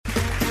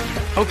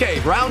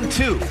Okay, round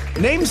two.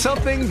 Name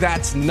something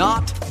that's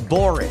not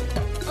boring.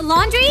 A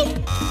laundry?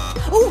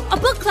 Ooh, a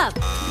book club.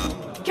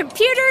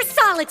 Computer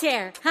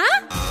solitaire,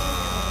 huh?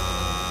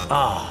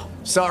 Ah,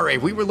 sorry,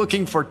 we were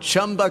looking for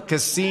Chumba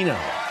Casino.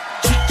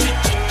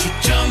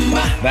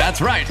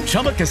 That's right,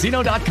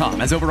 ChumbaCasino.com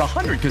has over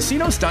 100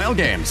 casino-style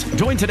games.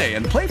 Join today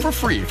and play for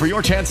free for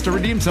your chance to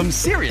redeem some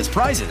serious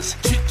prizes.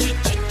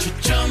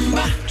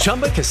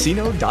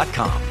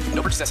 ChumbaCasino.com.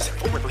 No purchase necessary.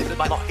 Void where prohibited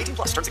by law. 18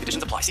 plus terms and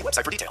conditions apply. See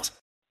website for details.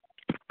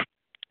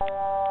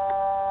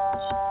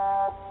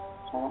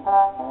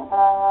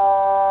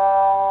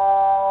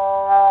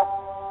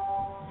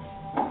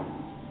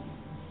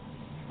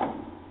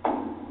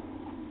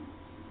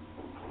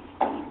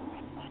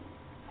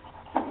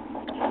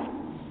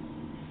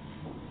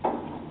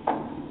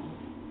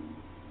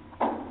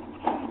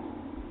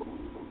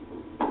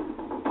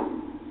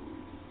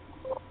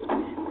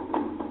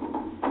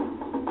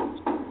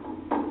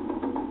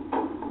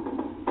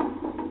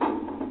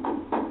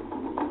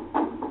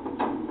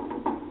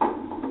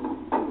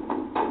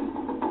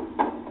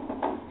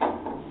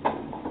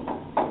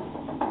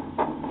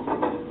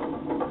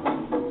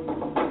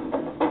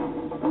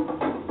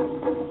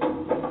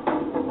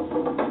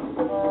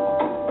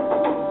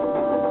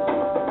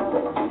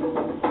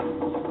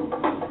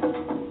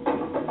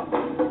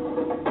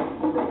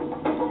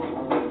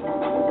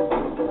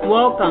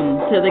 Welcome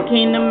to the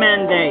Kingdom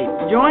Mandate.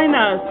 Join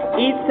us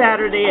each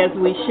Saturday as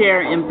we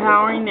share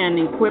empowering and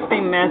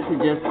equipping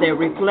messages that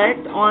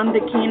reflect on the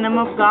kingdom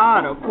of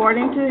God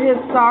according to His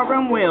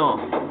sovereign will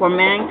for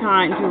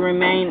mankind to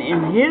remain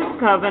in His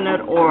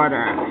covenant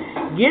order.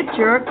 Get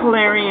your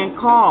clarion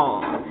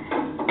call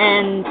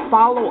and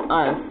follow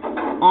us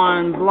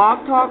on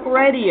Blog Talk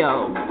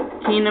Radio,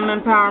 Kingdom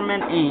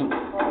Empowerment Inc.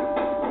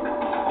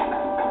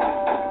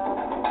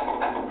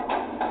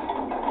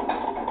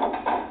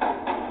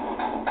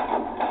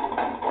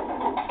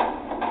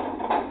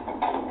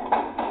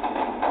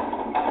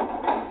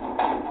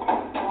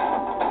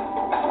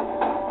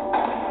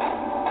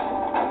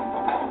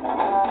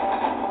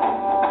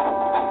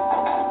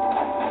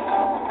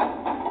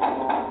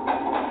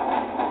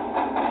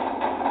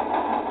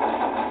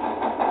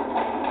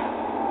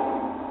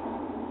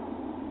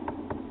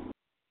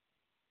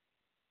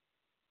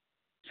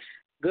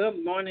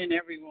 Good morning,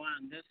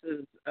 everyone. This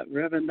is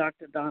Reverend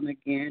Dr. Donna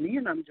Ganney,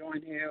 and I'm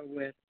joined here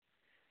with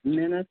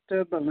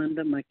Minister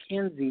Belinda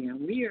McKenzie, and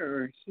we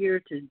are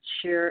here to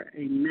share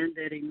a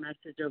mandating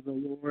message of the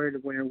Lord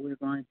where we're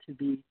going to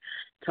be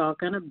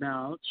talking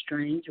about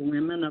strange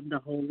women of the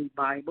Holy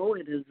Bible.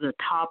 It is a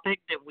topic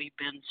that we've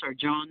been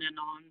sojourning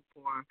on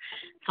for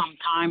some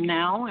time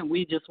now, and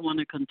we just want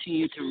to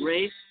continue to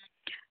raise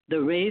the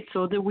race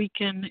so that we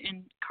can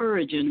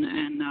encourage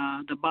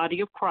the body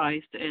of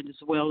Christ as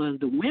well as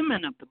the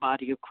women of the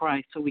body of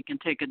Christ so we can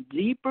take a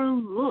deeper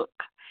look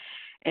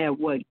at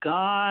what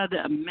God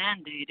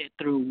mandated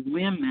through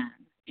women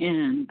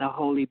in the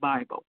Holy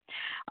Bible.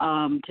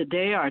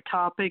 Today our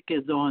topic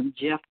is on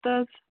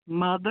Jephthah's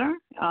mother.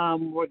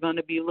 We're going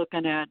to be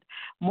looking at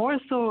more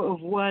so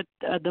of what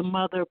the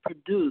mother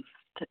produced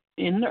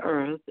in the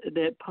earth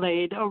that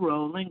played a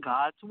role in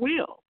God's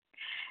will.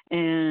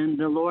 And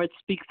the Lord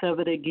speaks of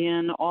it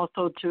again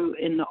also too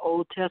in the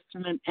Old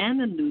Testament and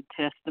the New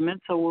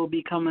Testament. So we'll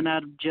be coming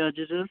out of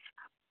Judges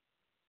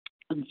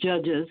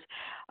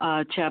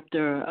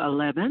chapter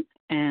 11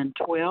 and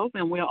 12.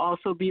 And we'll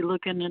also be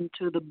looking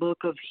into the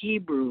book of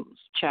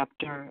Hebrews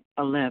chapter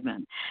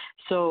 11.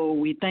 So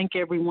we thank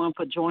everyone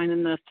for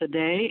joining us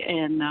today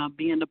and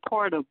being a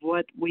part of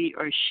what we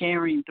are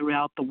sharing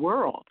throughout the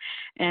world.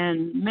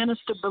 And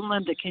Minister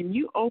Belinda, can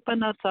you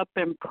open us up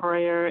in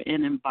prayer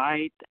and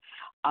invite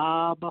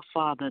Abba,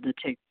 Father, to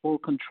take full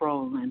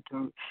control and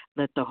to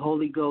let the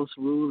Holy Ghost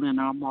rule in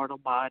our mortal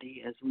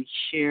body as we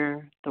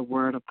share the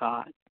Word of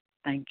God.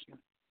 Thank you.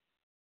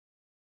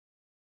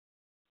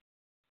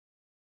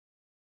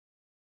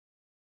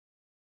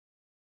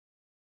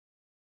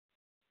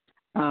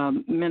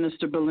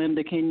 Minister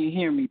Belinda, can you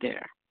hear me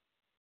there?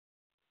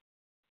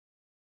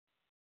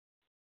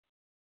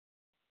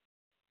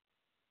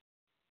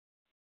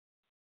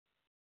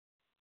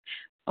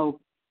 Oh.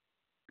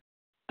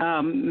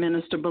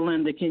 Minister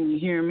Belinda, can you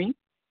hear me?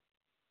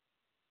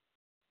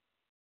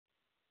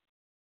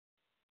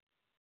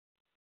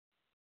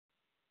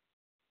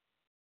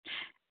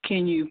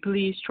 Can you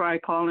please try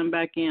calling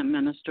back in,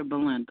 Minister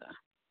Belinda,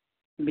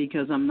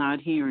 because I'm not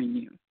hearing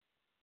you.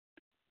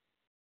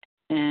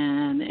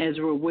 And as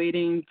we're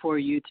waiting for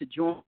you to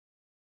join,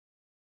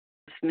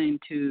 listening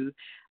to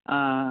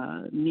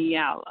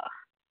Niala.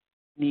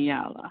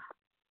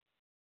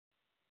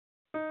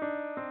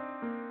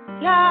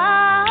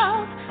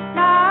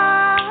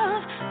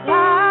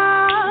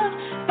 Love,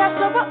 that's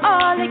what we're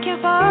all looking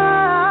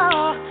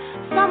for.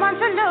 Someone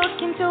to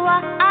look into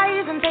our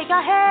eyes and take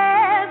our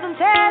hands and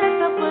tell us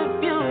that we're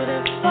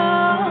beautiful.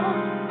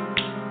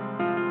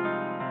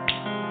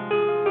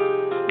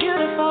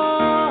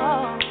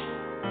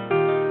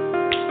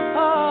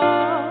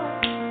 Oh.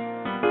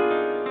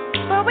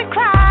 But we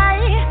cry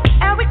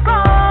and we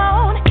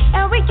groan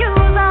and we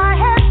use our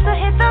heads to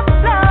hit the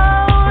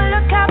floor.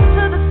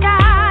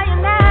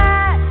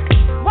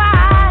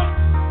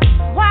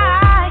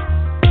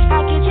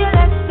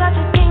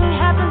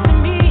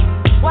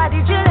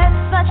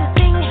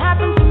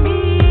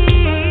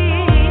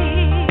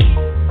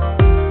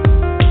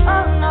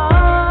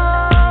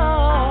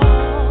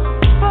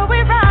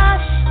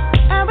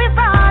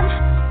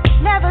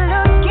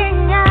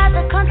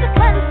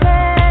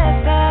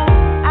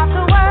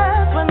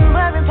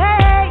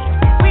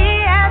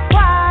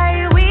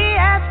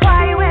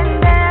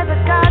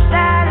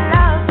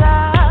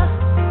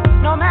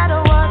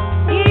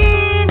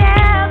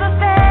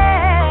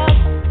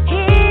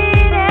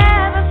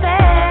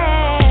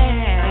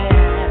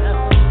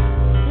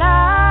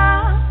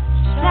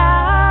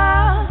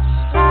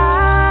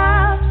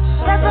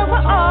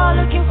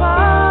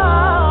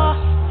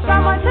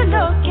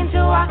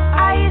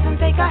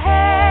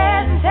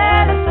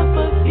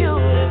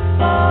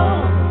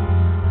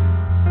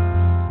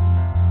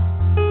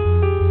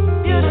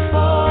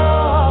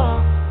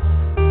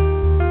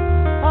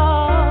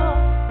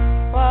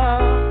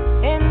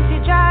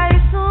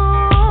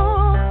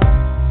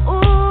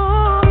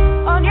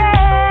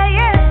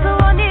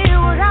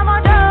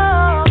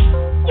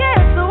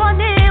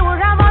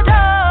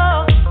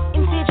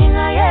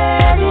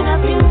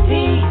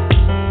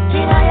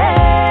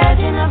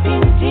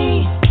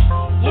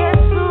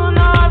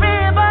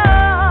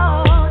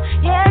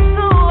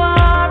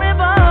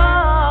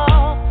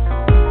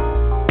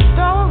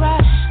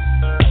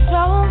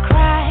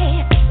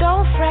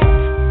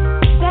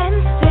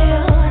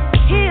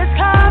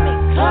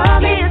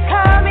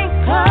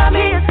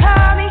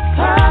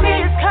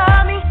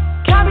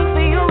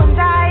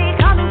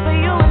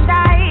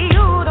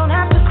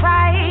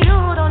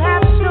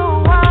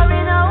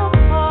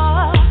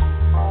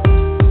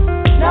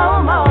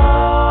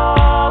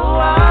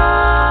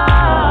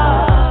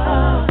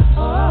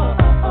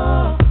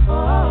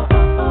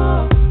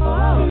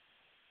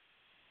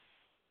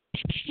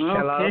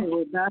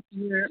 back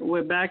here.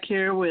 We're back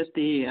here with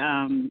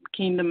the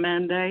Kingdom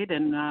Mandate,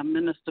 and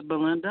Minister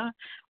Belinda,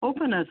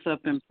 open us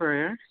up in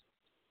prayer.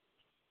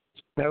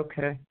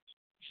 Okay.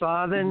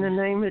 Father, in the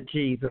name of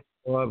Jesus,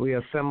 Lord, we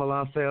assemble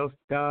ourselves,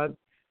 God,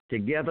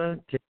 together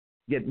to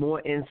get more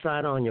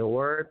insight on your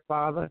word,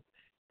 Father,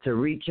 to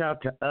reach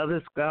out to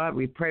others, God.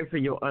 We pray for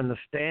your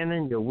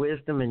understanding, your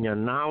wisdom, and your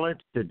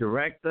knowledge to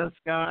direct us,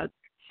 God.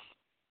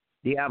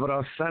 God,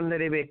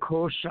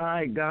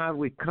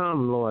 we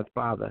come, Lord,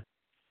 Father,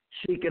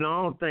 seeking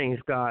all things,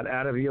 God,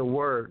 out of your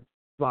word,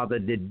 Father,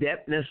 the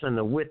depthness and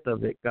the width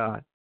of it,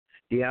 God.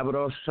 God,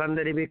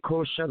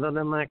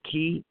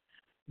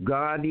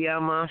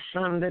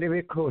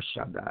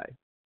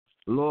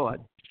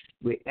 Lord,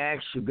 we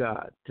ask you,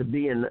 God, to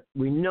be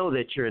we know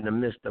that you're in the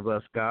midst of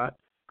us, God,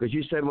 because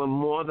you said when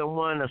more than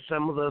one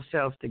assembles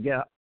ourselves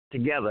together,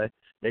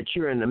 that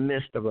you're in the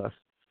midst of us.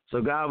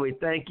 So, God, we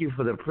thank you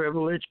for the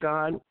privilege,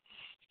 God,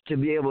 to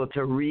be able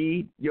to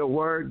read your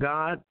word,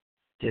 God,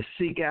 to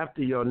seek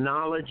after your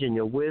knowledge and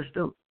your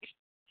wisdom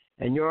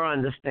and your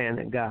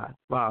understanding, God,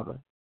 Father.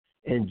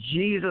 In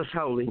Jesus'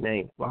 holy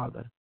name,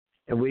 Father.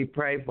 And we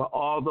pray for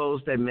all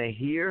those that may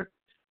hear,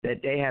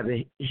 that they have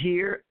an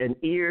ear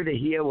to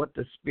hear what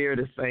the Spirit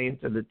is saying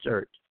to the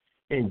church.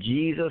 In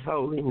Jesus'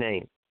 holy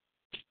name,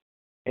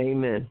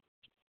 amen.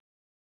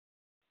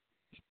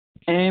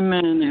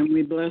 Amen. And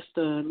we bless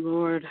the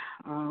Lord,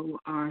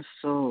 our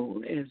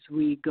soul. As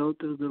we go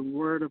through the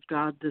Word of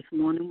God this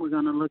morning, we're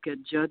going to look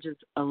at Judges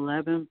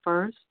 11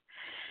 first.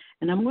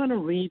 And I'm going to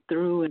read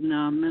through,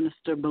 and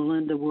Minister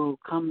Belinda will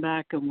come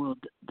back and we'll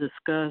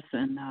discuss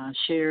and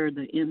share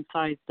the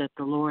insights that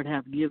the Lord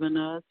have given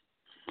us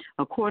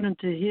according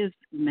to his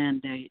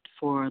mandate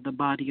for the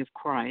body of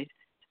Christ.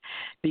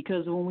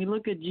 Because when we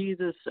look at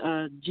Jesus,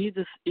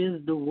 Jesus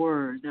is the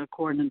Word.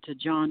 According to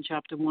John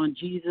chapter 1,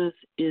 Jesus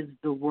is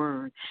the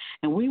Word.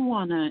 And we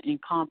want to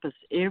encompass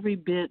every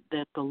bit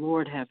that the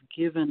Lord have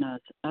given us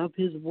of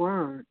his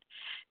Word,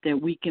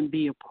 that we can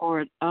be a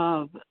part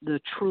of the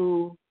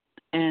true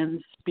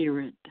and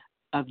Spirit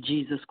of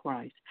Jesus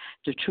Christ,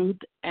 the truth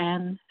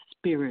and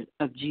Spirit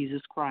of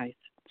Jesus Christ.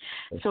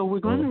 So we're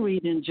going to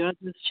read in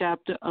Judges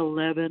chapter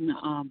 11,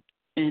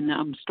 and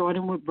I'm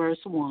starting with verse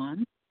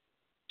 1.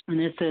 And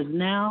it says,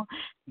 Now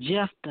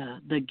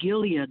Jephthah the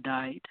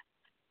Gileadite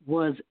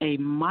was a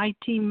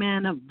mighty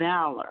man of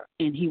valor,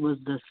 and he was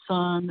the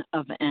son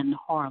of an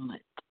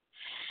harlot.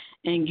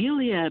 And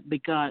Gilead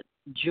begot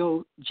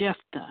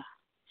Jephthah,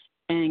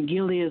 and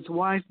Gilead's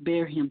wife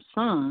bare him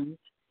sons,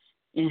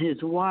 and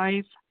his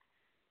wife's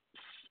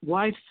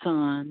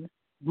son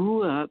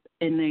grew up,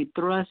 and they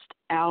thrust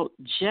out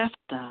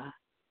Jephthah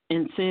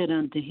and said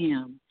unto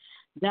him,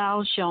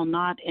 Thou shalt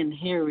not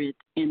inherit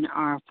in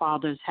our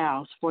father's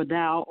house, for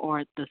thou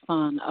art the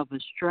son of a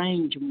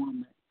strange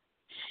woman.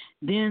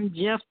 Then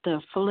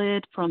Jephthah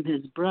fled from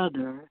his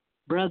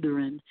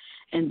brethren,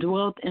 and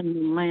dwelt in the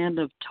land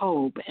of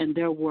Tob, and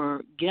there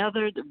were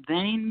gathered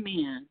vain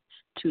men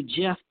to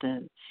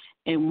Jephthah,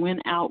 and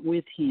went out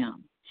with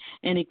him.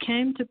 And it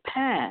came to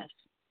pass,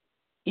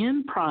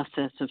 in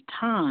process of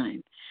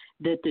time,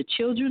 that the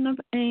children of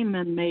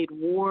Ammon made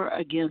war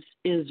against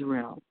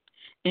Israel.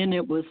 And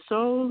it was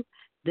so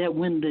that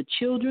when the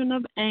children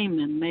of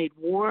Ammon made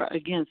war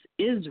against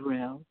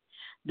Israel,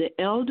 the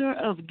elder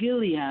of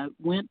Gilead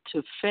went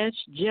to fetch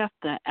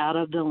Jephthah out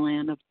of the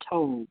land of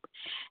Tob.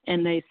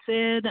 And they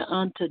said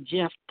unto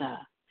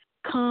Jephthah,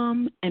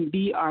 Come and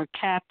be our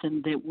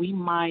captain, that we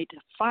might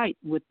fight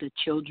with the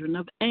children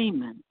of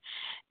Ammon.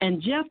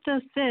 And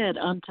Jephthah said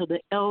unto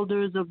the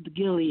elders of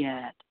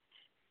Gilead,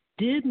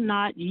 Did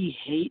not ye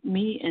hate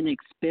me and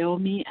expel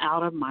me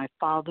out of my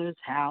father's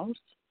house?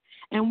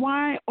 And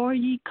why are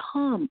ye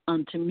come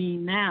unto me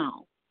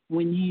now,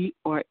 when ye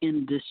are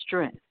in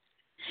distress?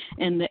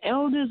 And the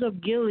elders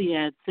of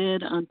Gilead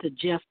said unto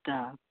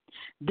Jephthah,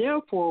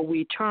 Therefore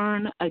we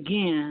turn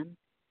again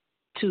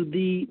to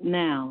thee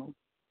now,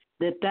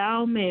 that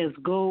thou mayest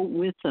go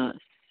with us,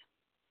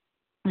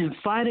 and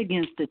fight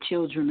against the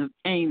children of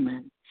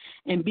Ammon,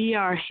 and be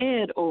our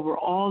head over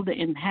all the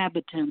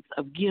inhabitants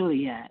of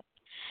Gilead.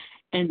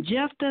 And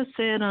Jephthah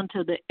said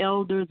unto the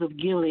elders of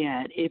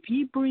Gilead, If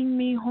ye bring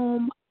me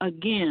home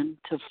again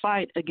to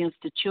fight against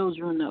the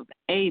children of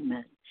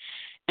Ammon,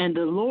 and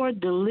the Lord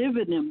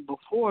deliver them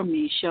before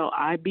me, shall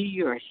I be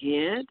your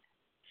head?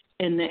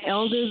 And the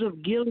elders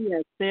of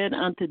Gilead said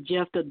unto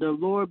Jephthah, The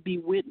Lord be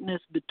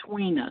witness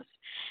between us,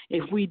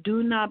 if we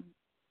do not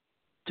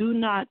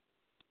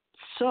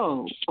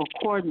so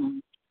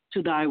according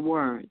to thy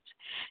words.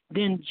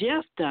 Then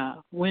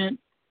Jephthah went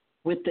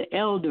with the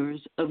elders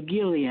of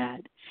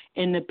Gilead,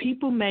 and the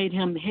people made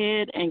him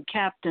head and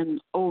captain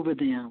over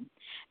them.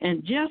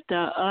 And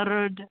Jephthah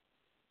uttered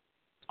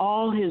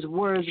all his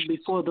words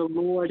before the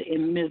Lord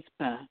in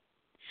Mizpah.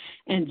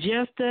 And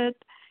Jephthah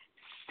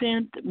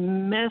sent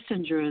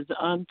messengers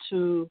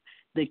unto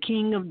the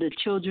king of the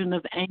children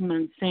of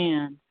Ammon,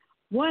 saying,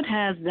 What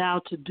hast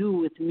thou to do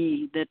with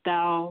me, that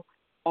thou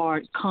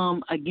art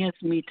come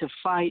against me to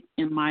fight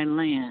in my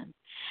land?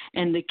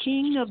 And the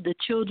king of the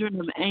children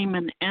of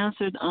Ammon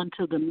answered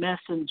unto the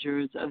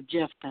messengers of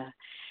Jephthah,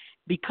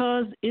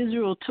 because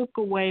Israel took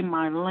away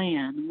my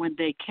land when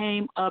they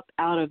came up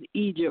out of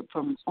Egypt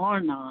from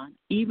Arnon,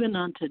 even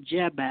unto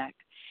Jabbok,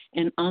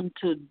 and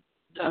unto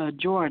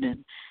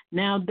Jordan.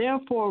 Now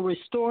therefore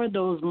restore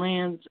those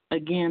lands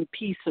again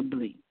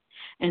peaceably.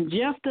 And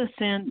Jephthah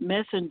sent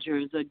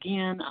messengers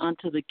again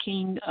unto the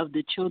king of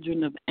the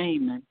children of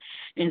Ammon,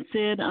 and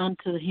said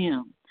unto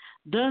him,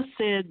 Thus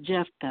said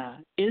Jephthah,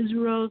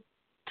 Israel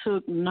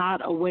took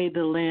not away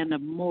the land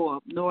of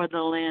Moab, nor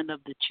the land of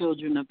the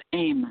children of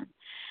Ammon.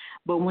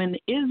 But when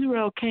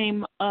Israel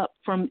came up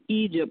from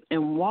Egypt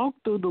and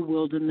walked through the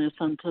wilderness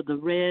unto the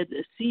Red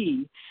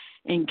Sea,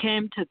 and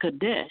came to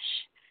Kadesh,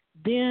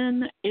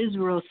 then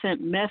Israel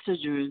sent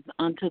messengers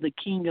unto the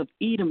king of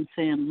Edom,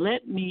 saying,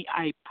 Let me,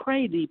 I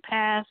pray thee,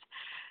 pass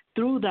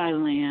through thy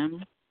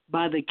land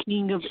by the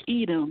king of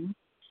Edom.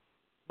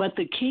 But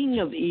the king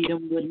of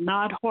Edom would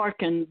not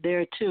hearken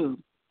thereto.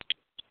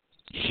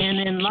 And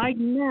in like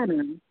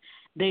manner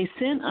they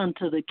sent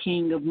unto the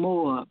king of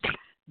Moab,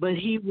 but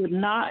he would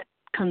not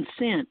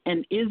consent,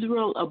 and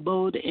Israel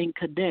abode in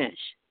Kadesh.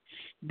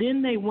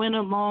 Then they went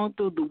along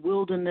through the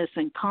wilderness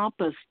and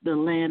compassed the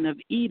land of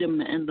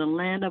Edom and the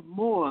land of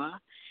Moab,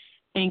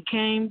 and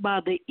came by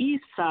the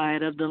east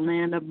side of the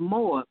land of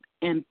Moab,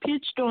 and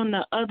pitched on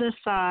the other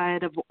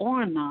side of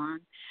Arnon,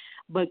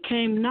 but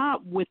came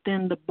not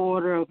within the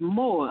border of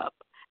Moab,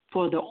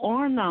 for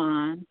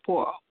Arnon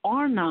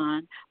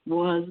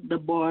was the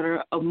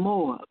border of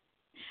Moab.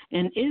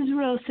 And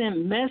Israel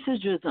sent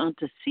messengers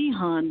unto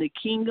Sihon, the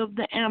king of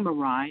the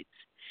Amorites,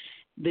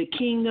 the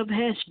king of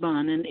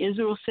Heshbon. And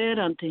Israel said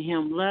unto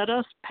him, Let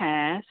us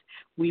pass,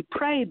 we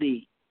pray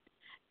thee,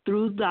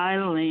 through thy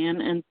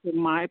land into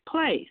my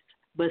place.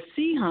 But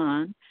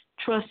Sihon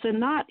trusted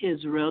not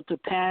Israel to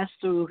pass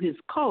through his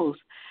coast,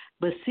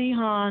 but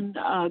Sihon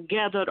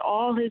gathered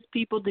all his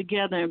people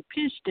together and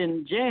pitched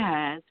in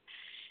Jahaz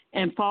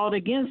and fought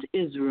against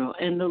Israel.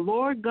 And the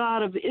Lord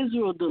God of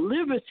Israel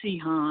delivered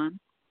Sihon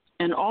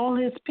and all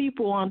his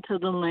people unto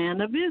the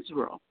land of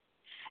Israel,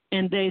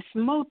 and they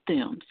smote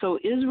them. So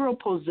Israel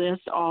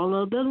possessed all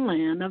of the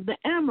land of the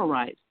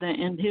Amorites, the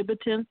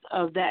inhabitants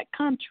of that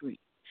country.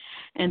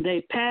 And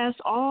they passed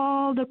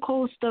all the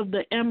coast of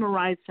the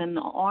Amorites and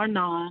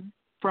Arnon,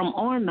 from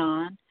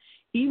Arnon,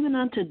 even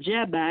unto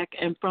Jabbok,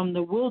 and from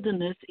the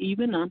wilderness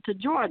even unto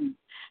Jordan.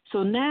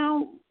 So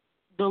now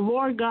the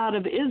Lord God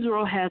of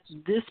Israel hath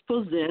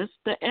dispossessed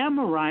the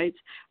Amorites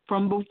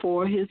from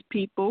before his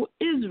people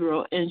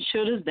Israel. And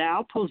shouldest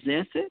thou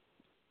possess it?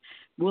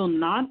 Will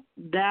not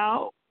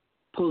thou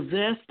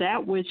possess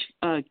that which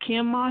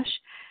Chemosh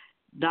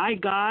thy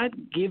God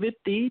giveth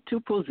thee to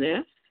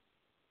possess?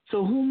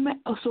 So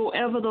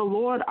whomsoever the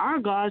Lord our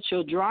God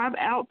shall drive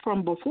out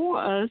from before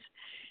us,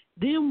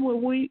 then will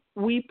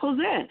we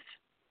possess.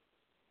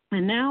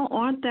 And now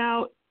art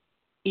thou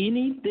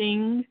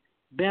anything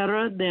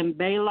better than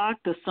Balak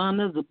the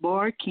son of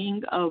Zippor,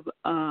 king of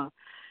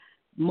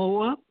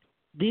Moab?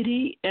 Did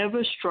he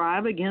ever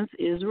strive against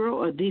Israel,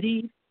 or did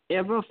he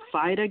ever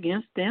fight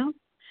against them?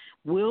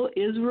 Will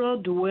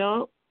Israel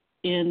dwell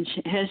in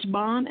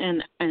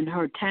Heshbon and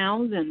her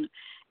towns, and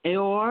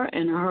Aor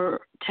and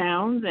her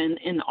towns, and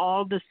in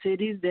all the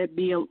cities that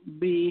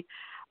be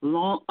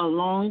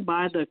along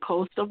by the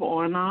coast of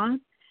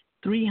Arnon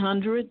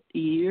 300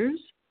 years?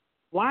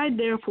 Why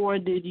therefore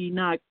did ye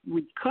not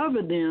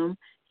recover them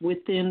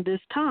within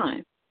this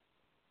time?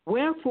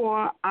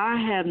 Wherefore I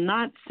have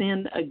not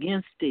sinned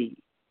against thee,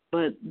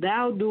 but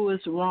thou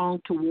doest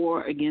wrong to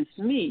war against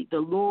me. The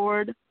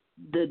Lord,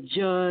 the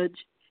judge,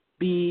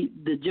 be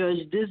the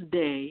judge this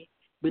day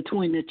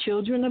between the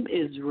children of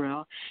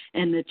Israel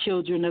and the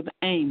children of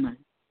Ammon.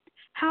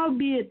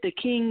 Howbeit the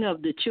king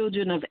of the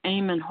children of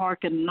Ammon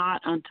hearkened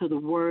not unto the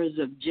words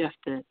of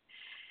Jephthah,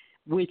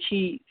 which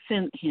he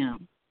sent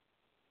him.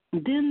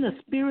 Then the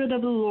Spirit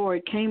of the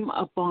Lord came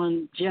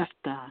upon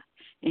Jephthah,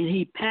 and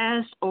he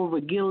passed over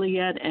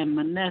Gilead and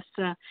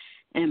Manasseh,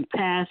 and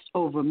passed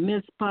over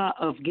Mizpah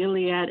of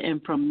Gilead,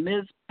 and from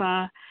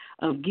Mizpah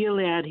of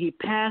Gilead he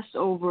passed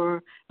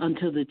over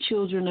unto the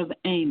children of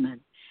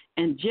Ammon.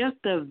 And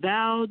Jephthah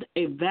vowed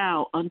a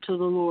vow unto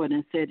the Lord,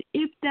 and said,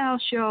 If thou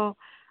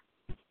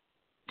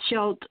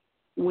shalt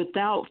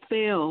without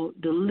fail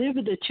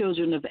deliver the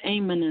children of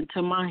Ammon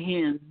into my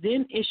hands,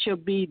 then it shall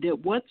be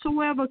that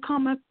whatsoever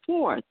cometh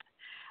forth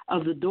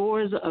of the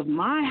doors of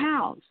my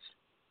house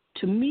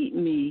to meet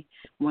me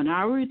when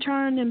I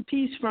return in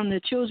peace from the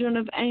children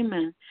of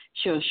Ammon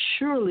shall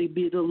surely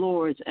be the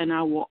Lord's, and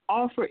I will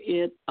offer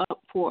it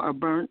up for a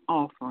burnt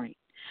offering.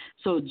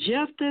 So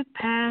Jephthah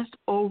passed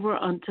over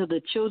unto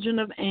the children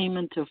of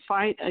Ammon to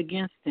fight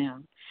against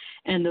them.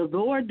 And the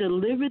Lord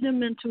delivered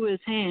them into his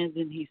hands,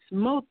 and he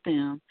smote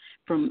them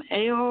from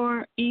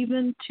Aor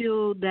even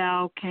till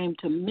thou came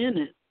to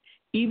Minnith,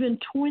 even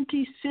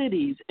 20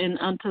 cities, and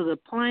unto the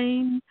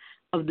plain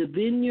of the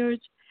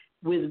vineyards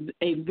with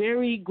a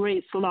very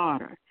great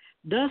slaughter.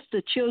 Thus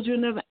the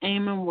children of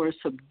Ammon were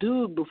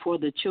subdued before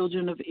the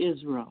children of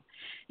Israel.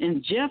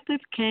 And Jephthah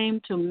came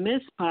to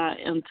Mizpah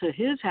unto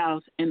his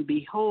house, and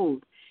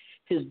behold,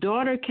 his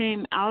daughter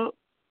came out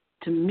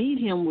to meet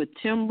him with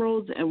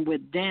timbrels and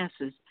with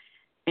dances.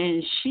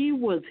 And she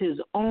was his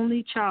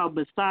only child.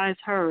 Besides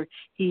her,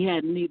 he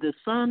had neither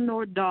son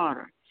nor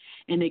daughter.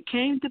 And it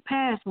came to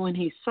pass when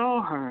he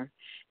saw her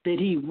that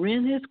he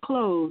rent his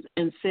clothes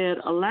and said,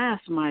 Alas,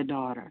 my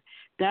daughter,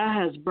 thou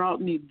hast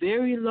brought me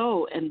very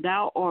low, and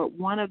thou art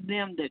one of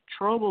them that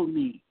trouble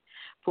me.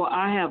 For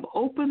I have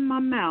opened my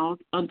mouth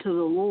unto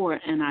the Lord,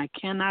 and I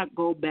cannot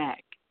go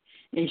back.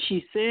 And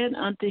she said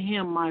unto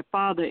him, My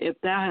father, if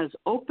thou hast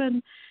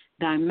opened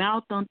thy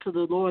mouth unto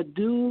the Lord,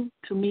 do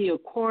to me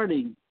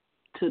according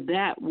to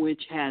that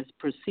which has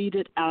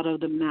proceeded out of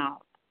thy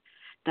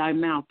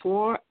mouth,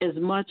 for as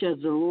much as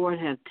the Lord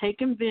hath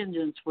taken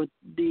vengeance for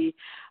thee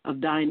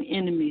of thine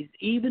enemies,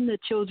 even the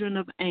children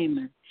of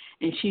Ammon.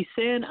 And she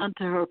said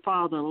unto her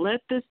father,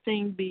 Let this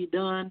thing be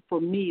done for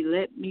me,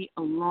 let me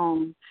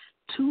alone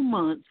 2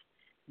 months,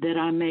 that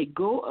I may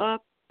go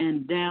up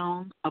and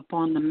down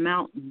upon the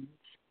mountains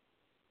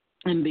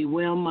and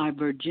bewail my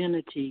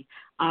virginity,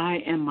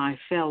 I and my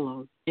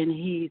fellows. And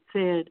he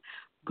said,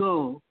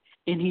 Go.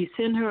 And he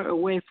sent her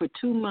away for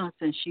 2 months,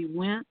 and she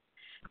went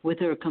with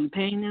her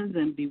companions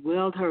and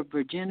bewailed her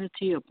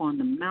virginity upon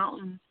the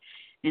mountains.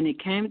 And it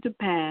came to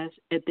pass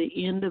at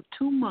the end of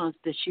 2 months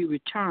that she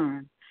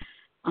returned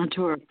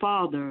unto her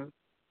father,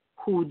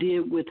 who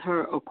did with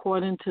her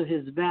according to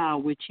his vow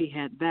which he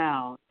had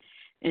vowed.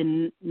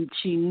 And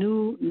she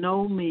knew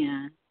no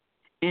man,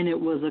 and it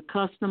was a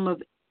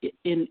custom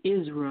in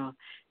Israel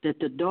that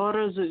the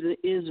daughters of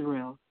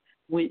Israel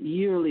went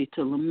yearly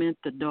to lament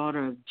the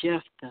daughter of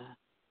Jephthah,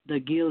 the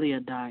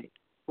Gileadite,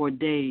 4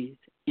 days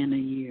in a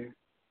year.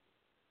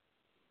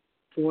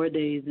 4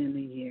 days in a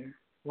year.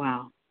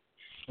 Wow,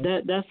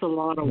 that's a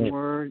lot of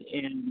word,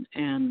 and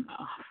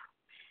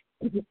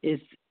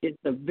it's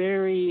a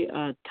very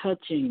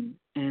touching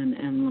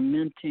and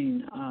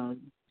lamenting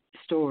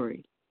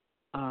story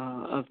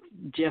of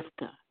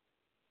Jephthah.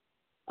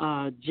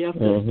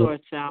 Jephthah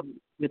starts out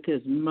with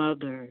his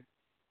mother,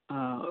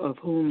 of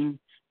whom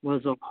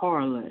was a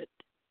harlot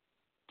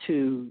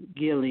to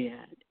Gilead,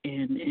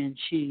 and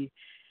she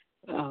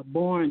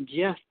born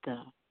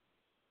Jephthah,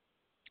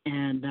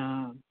 and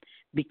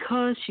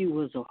because she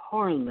was a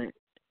harlot,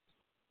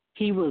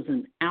 he was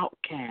an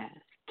outcast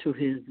to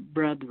his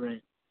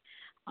brethren.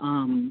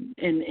 And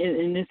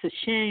it's a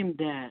shame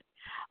that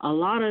a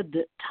lot of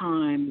the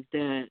times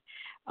that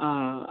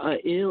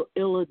an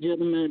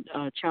illegitimate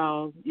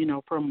child,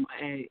 from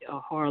a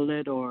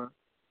harlot or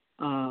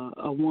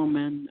a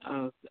woman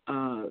of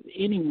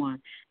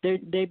anyone,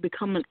 they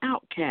become an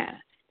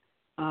outcast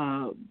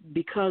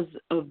because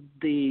of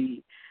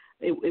the.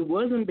 It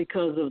wasn't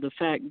because of the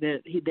fact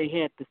that they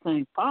had the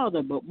same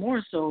father, but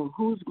more so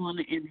who's going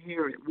to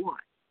inherit what?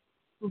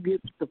 Who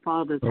gets the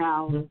father's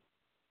house?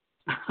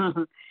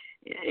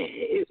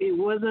 It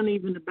wasn't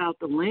even about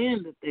the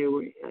land that they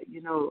were,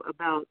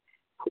 about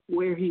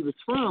where he was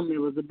from. It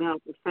was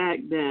about the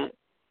fact that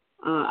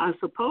I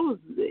suppose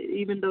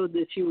even though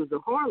that she was a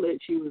harlot,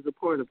 she was a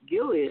part of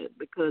Gilead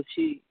because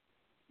she,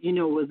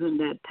 was in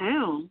that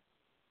town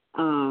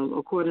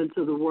according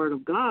to the word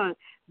of God.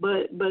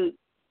 But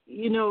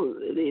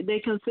they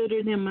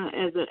considered him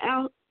as an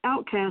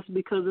outcast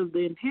because of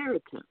the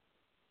inheritance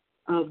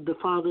of the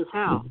father's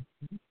house.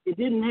 It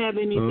didn't have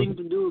anything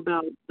to do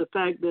about the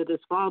fact that his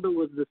father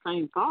was the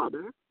same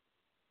father.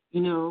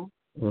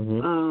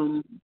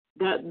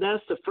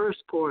 That's the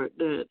first part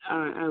that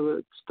I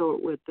would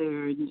start with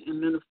there. And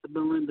Minister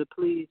Belinda,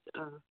 please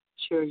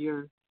share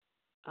your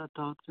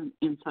thoughts and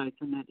insights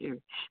in that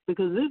area,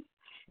 because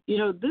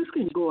this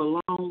can go a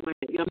long way.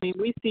 I mean,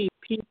 we see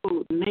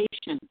people,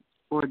 nations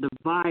are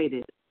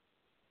divided,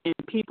 and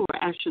people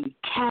are actually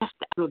cast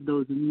out of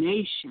those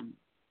nations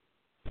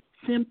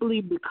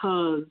simply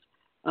because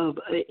of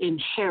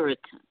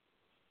inheritance,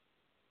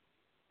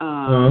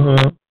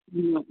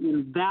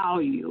 in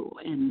value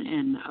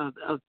and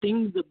of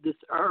things of this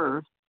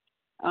earth.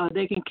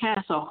 They can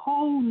cast a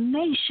whole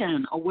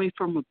nation away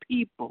from a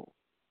people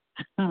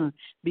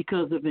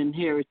because of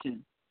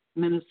inheritance.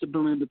 Minister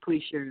Belinda,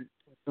 please share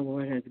what the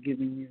Lord has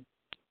given you.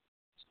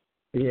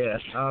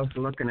 Yes, I was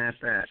looking at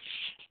that,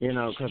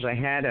 because I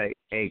had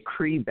a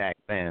Cree back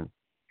then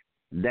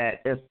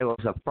that if there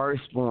was a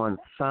firstborn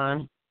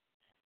son,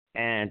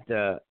 and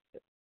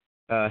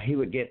he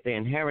would get the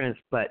inheritance,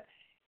 but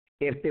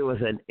if there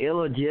was an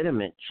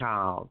illegitimate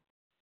child,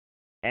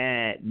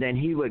 and then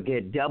he would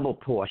get double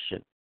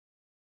portion.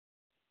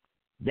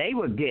 They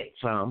would get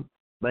some,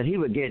 but he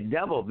would get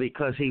double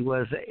because he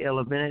was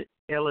an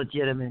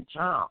illegitimate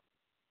child.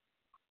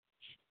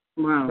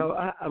 Wow. So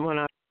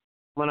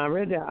when I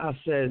read that, I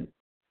said,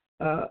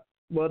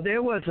 well,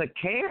 there was a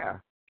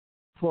care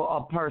for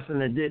a person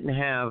that didn't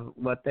have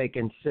what they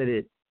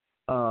considered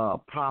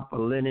proper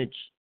lineage,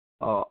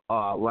 or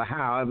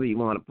however you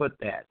want to put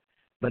that.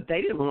 But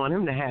they didn't want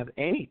him to have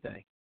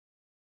anything.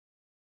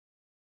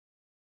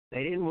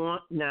 They didn't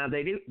want. Now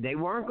they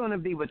weren't going to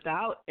be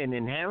without an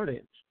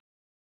inheritance,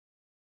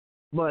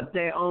 but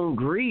their own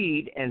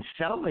greed and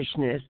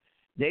selfishness,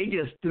 they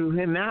just threw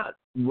him out.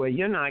 Well,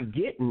 you're not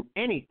getting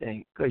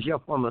anything because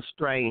you're from a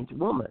strange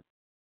woman.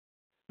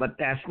 But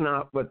that's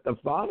not what the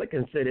father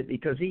considered,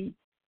 because he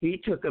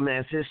took him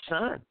as his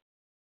son.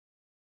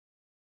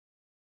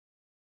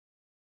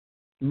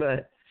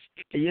 But,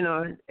 you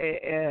know,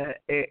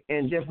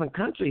 in different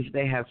countries,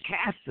 they have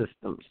caste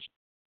systems,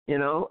 you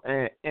know,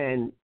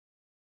 and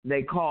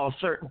they call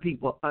certain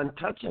people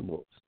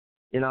untouchables.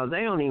 You know,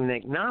 they don't even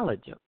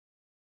acknowledge them.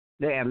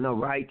 They have no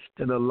rights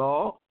to the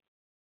law.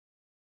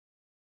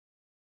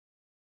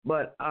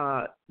 But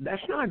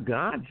that's not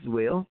God's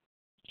will.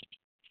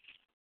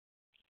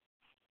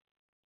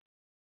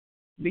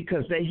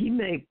 Because he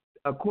made,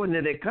 according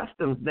to their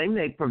customs, they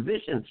made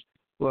provisions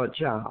for a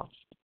child.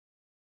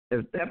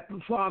 If that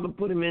father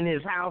put him in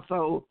his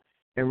household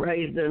and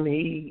raised him,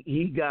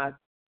 he got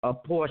a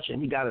portion.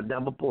 He got a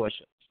double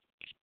portion.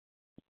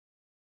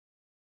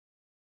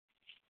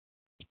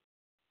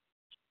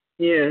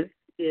 Yes.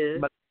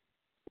 But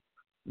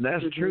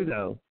that's true,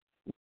 though.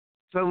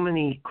 So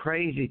many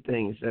crazy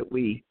things that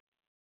we,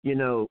 you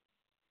know,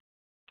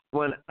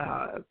 when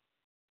I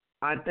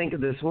think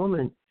of this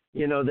woman,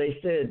 you know, they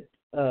said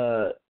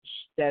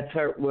that's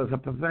her was a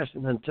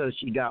profession until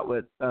she got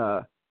with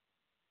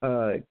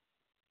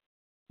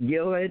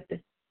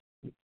Gilead,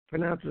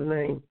 pronounce his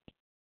name,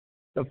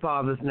 the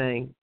father's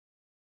name.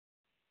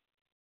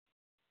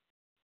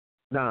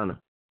 Donna,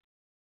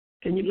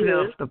 can you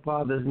pronounce the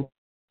father's name?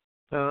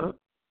 Huh?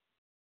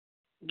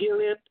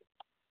 Gilead.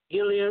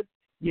 Okay,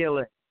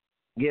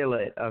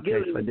 Gilead.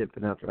 So I did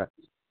pronounce it right.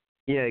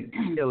 Yeah,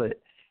 Gilead.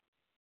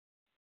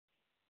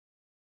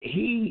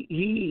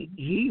 He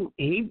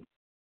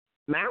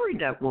married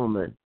that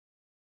woman,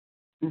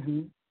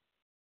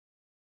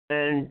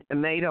 and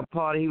made her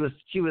part.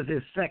 She was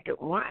his second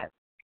wife.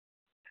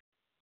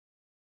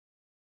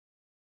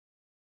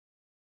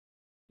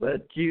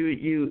 But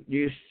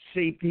you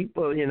see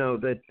people, you know,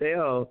 that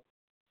they'll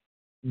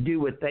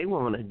do what they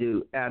want to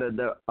do out of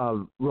the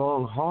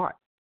wrong heart.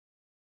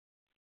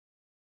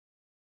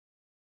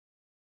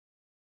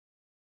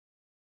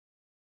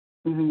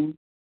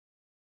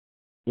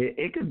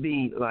 It could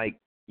be like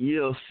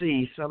you'll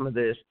see some of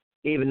this,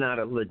 even not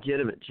a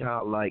legitimate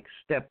child, like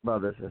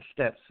stepbrothers and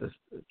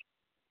stepsisters,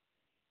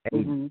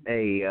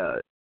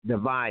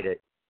 divided.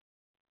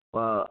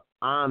 Well,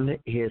 I'm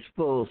his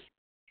full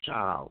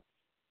child,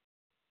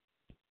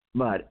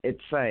 but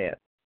it's sad.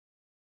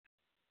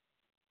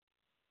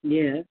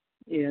 Yes,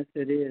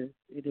 it is.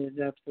 It is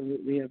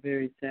absolutely a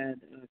very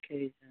sad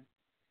occasion.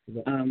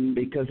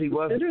 Because he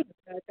wasn't.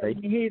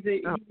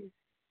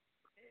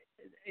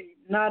 He's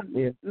not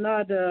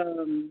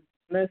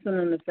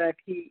lessening the fact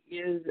he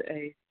is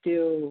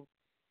still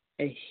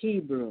a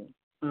Hebrew.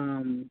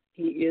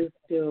 He is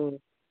still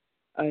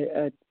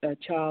a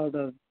child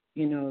of,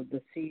 you know,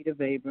 the seed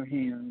of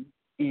Abraham,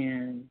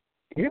 and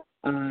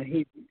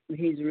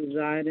he's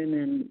residing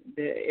in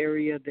the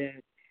area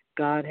that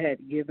God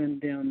had given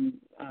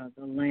them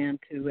the land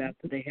to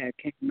after they had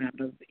came out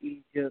of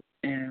Egypt,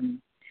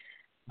 and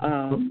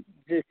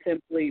just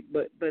simply,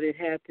 but it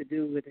had to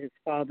do with his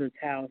father's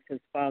house, his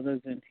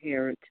father's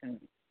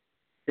inheritance,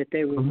 that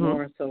they were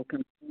more so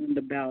concerned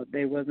about.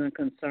 They wasn't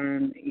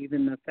concerned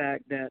even the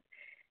fact that,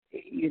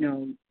 you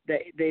know,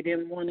 they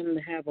didn't want him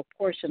to have a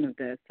portion of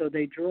that, so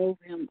they drove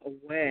him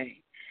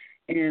away.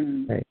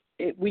 And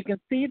we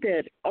can see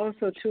that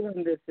also too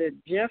in this, that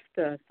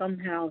Jephthah,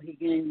 somehow he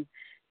gained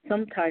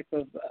some type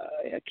of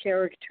a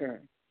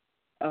character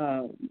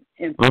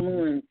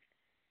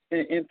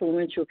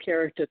influential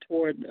character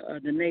toward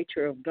the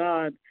nature of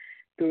God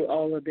through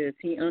all of this.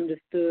 He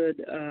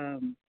understood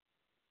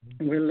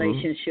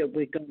relationship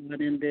with God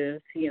in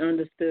this. He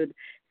understood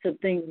some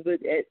things, but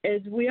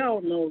as we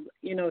all know,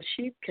 you know,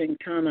 sheep can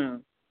kind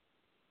of,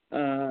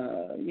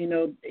 you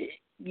know,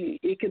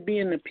 it could be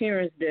an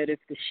appearance that if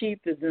the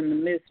sheep is in the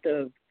midst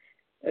of,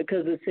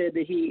 because it said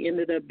that he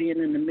ended up being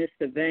in the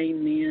midst of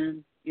vain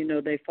men, you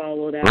know, they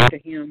followed after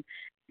him.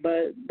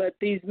 But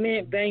these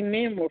vain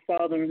men were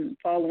following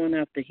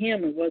after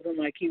him. It wasn't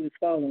like he was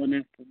following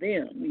after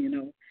them, you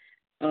know.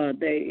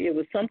 It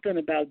was something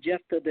about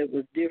Jephthah that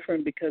was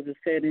different, because it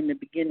said in the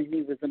beginning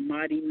he was a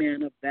mighty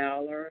man of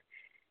valor.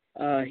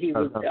 Although he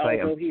was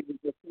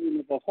the son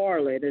of a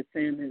harlot, it's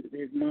saying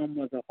his mom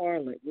was a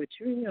harlot,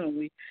 which, you know,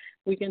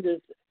 we can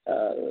just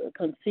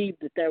conceive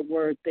that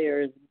word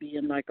there is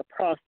being like a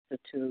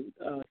prostitute,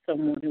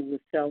 someone who was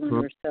selling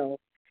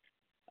herself.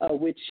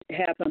 Which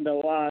happened a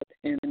lot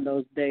in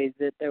those days,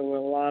 that there were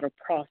a lot of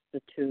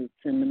prostitutes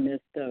in the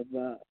midst of,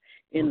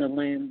 in the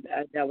land.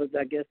 I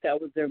guess that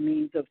was their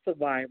means of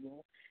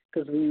survival,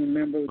 because we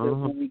remember that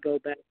when we go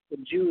back to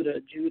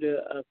Judah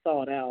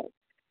sought out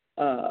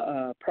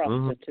a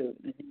prostitute,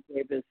 and he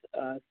gave his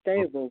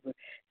stave over.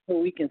 So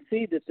we can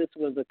see that this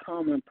was a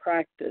common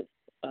practice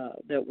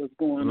that was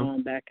going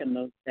on back in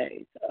those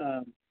days,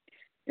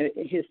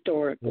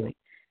 historically.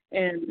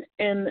 And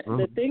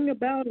the thing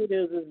about it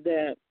is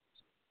that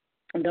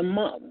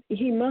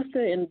he must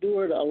have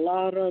endured a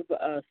lot of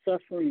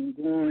suffering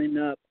growing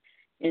up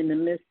in the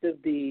midst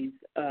of these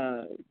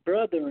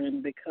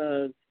brethren,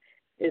 because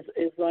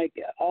it's like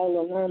all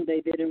along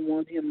they didn't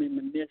want him in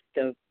the midst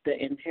of the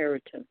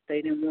inheritance.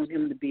 They didn't want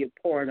him to be a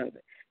part of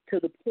it, to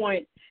the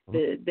point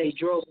that they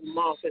drove him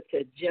off. It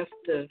said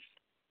Jephthah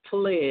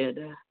fled,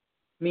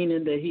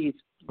 meaning that he's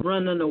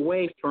running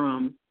away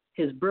from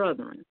his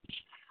brethren.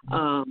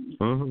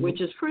 Which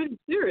is pretty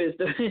serious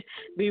to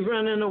be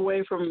running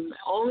away from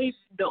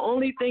the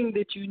only thing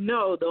that you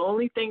know, the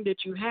only thing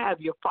that you have,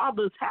 your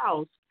father's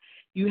house.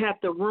 You have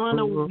to run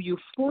away, you're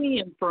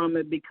fleeing from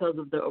it because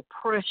of the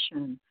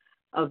oppression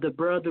of the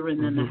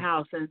brethren in the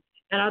house. And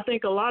I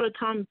think a lot of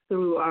times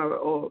through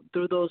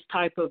those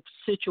type of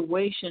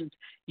situations,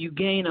 you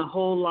gain a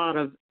whole lot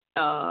of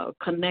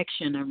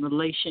connection and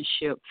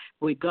relationship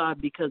with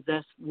God, because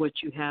that's what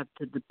you have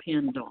to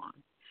depend on.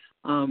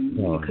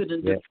 You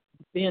couldn't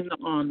depend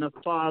on the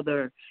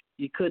Father.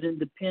 You couldn't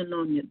depend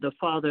on the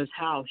Father's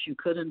house. You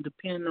couldn't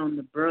depend on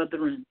the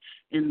brethren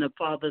in the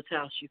Father's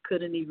house. You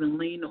couldn't even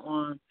lean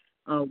on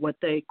what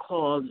they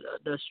called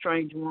the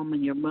strange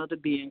woman, your mother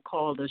being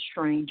called a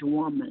strange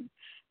woman,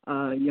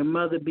 your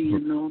mother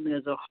being known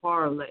as a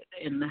harlot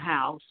in the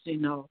house, you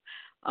know.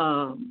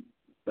 I'm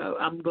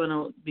going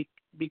to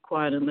be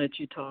quiet and let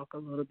you talk a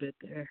little bit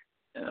there,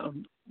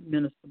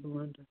 Minister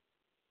Belinda.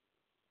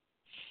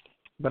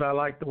 But I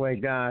like the way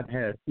God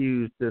has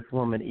used this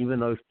woman, even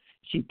though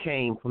she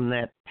came from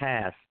that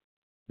past.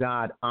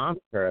 God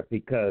honored her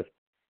because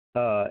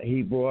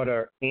he brought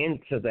her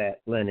into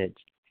that lineage,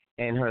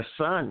 and her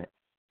son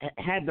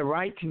had the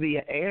right to be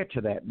an heir to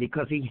that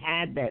because he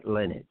had that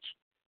lineage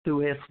through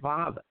his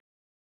father.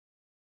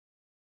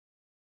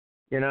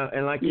 You know,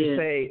 and like you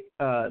say,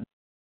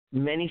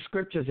 many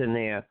scriptures in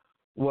there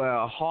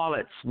where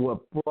harlots were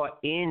brought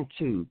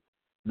into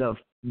the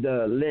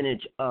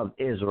lineage of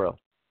Israel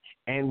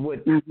and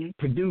would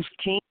produce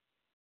kings.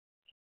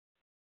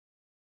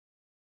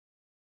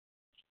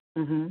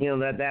 You know,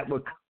 that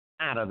would come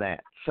out of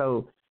that.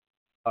 So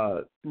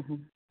I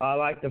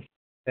like the fact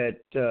that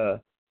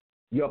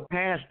your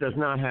past does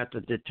not have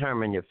to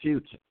determine your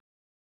future.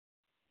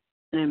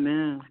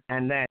 Amen.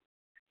 And that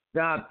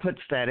God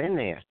puts that in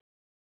there.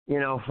 You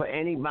know, for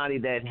anybody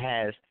that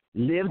has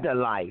lived a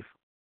life,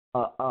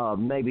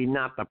 maybe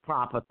not the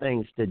proper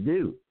things to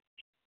do,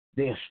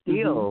 they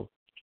still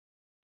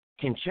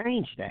can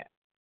change that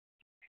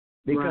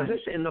because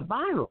it's in the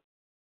Bible.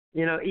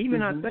 You know,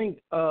 even I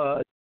think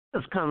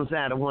this comes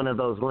out of one of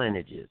those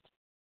lineages.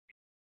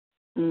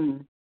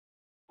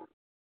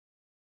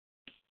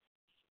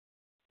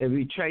 If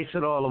you trace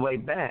it all the way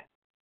back,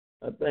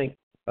 I think.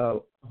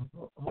 Hold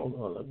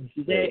on, let me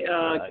see.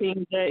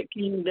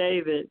 King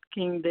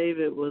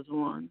David was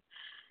one.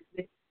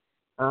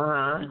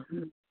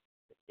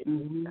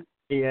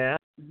 Yeah.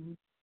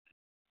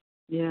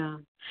 Yeah.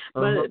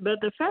 But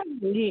the fact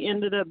that he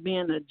ended up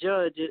being a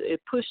judge,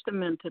 it pushed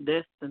him into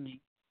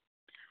destiny.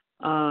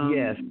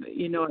 Yes.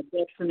 You know,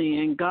 destiny,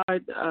 and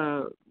God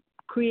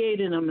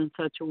created him in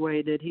such a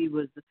way that he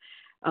was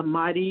a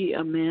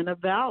man of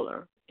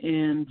valor.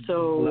 And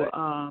so,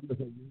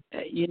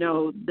 you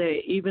know,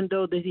 even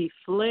though that he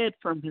fled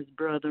from his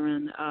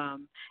brethren,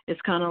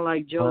 it's kind of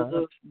like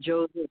Joseph.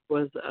 Joseph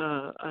was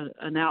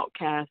an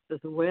outcast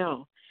as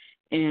well,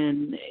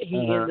 and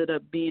he ended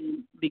up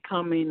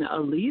becoming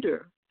a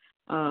leader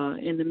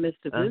in the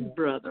midst of his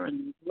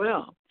brethren as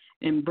well,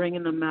 and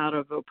bringing them out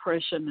of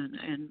oppression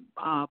and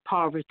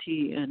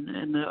poverty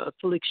and the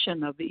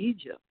affliction of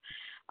Egypt.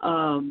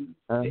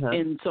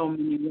 In so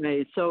many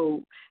ways.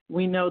 So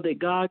we know that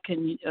God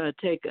can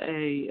take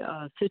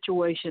a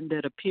situation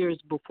that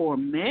appears before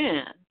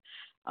man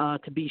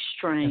to be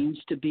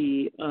strange, to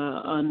be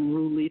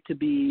unruly, to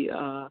be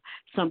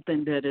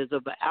something that is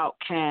of an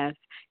outcast.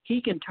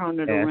 He can turn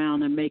it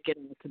around and make it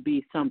to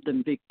be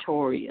something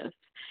victorious.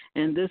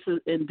 And this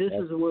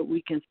is what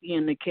we can see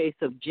in the case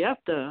of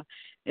Jephthah.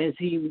 As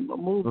he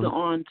moved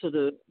on to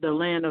the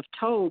land of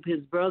Tob, his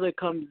brethren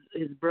comes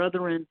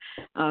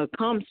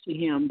to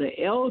him. The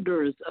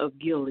elders of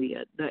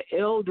Gilead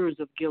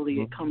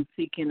come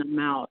seeking him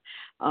out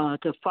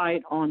to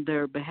fight on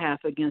their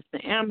behalf against the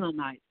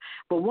Ammonites.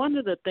 But one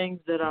of the things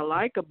that I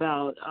like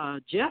about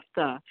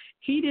Jephthah,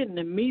 he didn't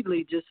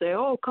immediately just say,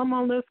 "Oh, come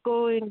on, let's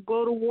go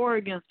to war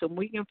against them.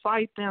 We can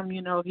fight them."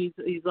 You know, he's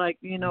like,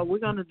 you know, we're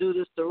going to do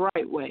this the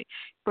right way.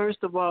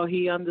 First of all,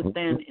 he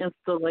understands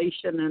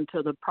installation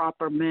into the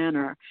proper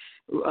manner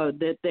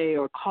that they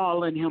are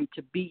calling him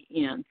to be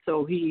in.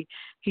 So he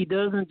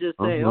doesn't just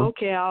say,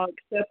 "Okay, I'll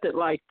accept it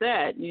like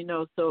that." You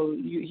know, so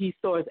he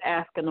starts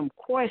asking them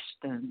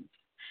questions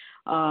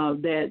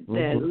that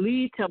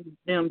lead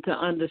them to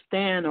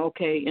understand.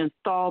 Okay,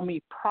 install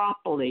me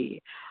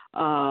properly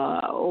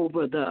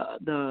over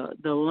the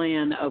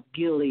land of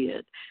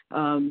Gilead.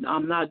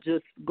 I'm not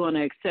just going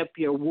to accept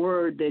your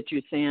word that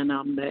you're saying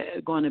I'm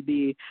going to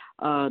be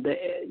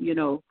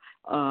the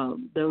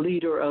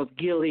leader of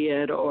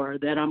Gilead, or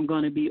that I'm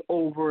going to be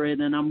over it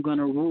and I'm going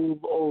to rule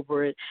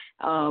over it.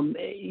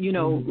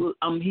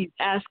 He's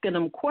asking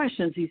them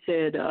questions. He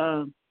said,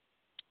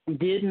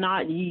 Did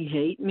not ye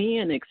hate me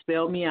and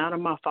expel me out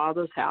of my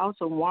father's house?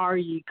 And why are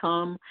ye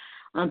come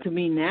unto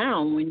me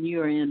now when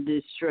you are in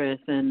distress?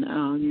 And,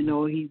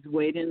 he's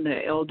waiting.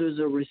 The elders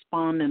are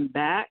responding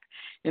back.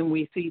 And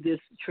we see this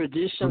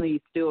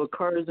traditionally still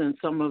occurs in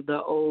some of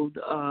the old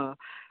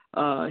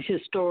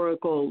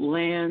historical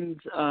lands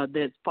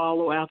that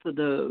follow after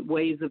the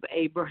ways of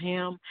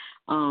Abraham.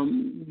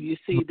 You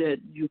see that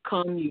you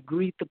come, you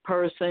greet the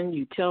person,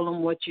 you tell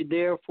them what you're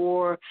there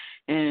for,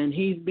 and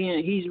he's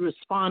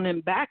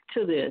responding back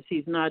to this.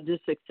 He's not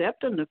just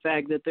accepting the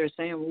fact that they're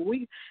saying, well,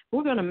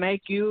 we're going to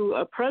make you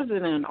a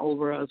president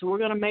over us. We're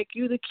going to make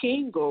you the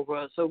king over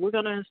us. So we're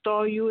going to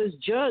install you as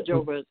judge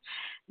over us.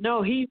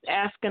 No, he's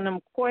asking them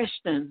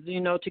questions,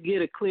 to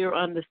get a clear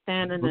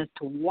understanding as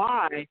to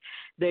why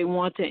they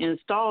want to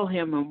install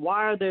him and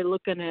why are they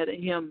looking at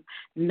him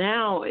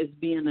now as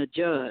being a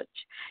judge.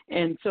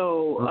 And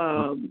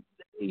so,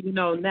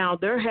 now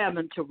they're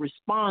having to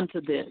respond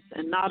to this.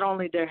 And not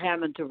only they're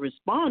having to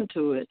respond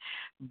to it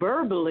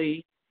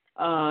verbally,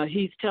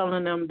 he's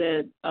telling them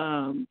that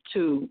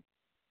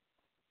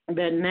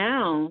that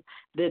now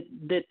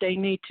that they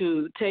need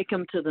to take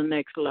him to the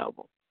next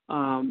level.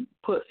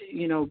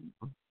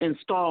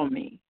 Install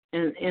me,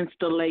 and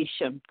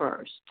installation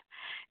first.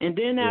 And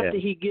then after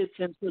he gets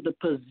into the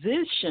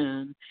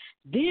position,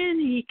 then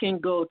he can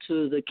go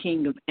to the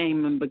king of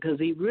Ammon, because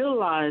he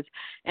realized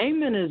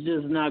Ammon is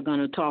just not going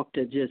to talk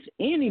to just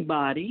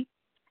anybody.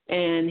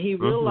 And he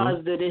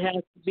realized that it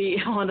has to be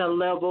on a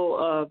level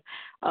of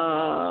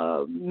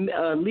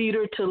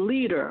leader to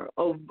leader,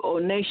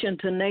 or nation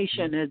to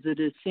nation, as it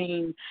is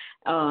seen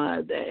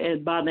by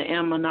the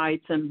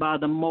Ammonites and by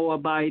the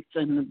Moabites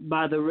and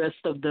by the rest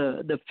of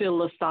the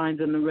Philistines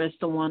and the rest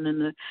of one in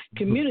the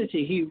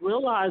community. He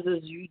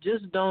realizes you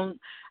just don't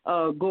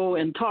go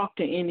and talk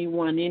to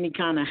anyone any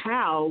kind of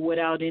how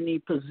without any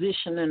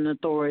position and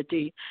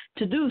authority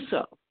to do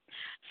so.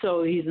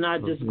 So he's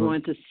not just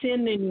going to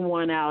send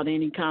anyone out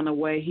any kind of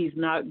way. He's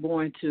not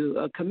going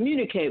to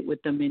communicate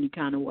with them any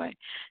kind of way.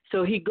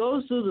 So he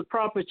goes through the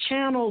proper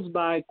channels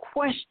by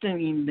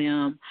questioning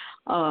them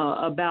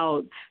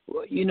about,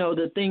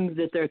 the things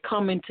that they're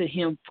coming to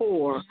him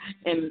for,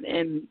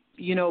 and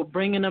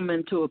bringing them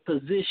into a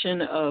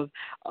position of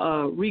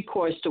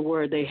recourse to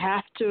where they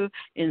have to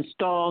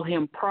install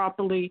him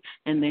properly,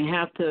 and they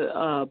have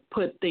to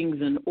put things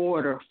in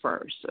order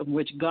first, of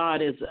which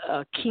God is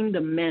a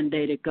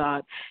kingdom-mandated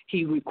God.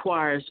 He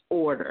requires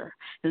order.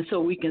 And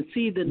so we can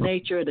see the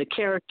nature, the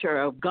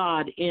character of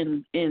God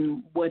in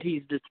what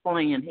he's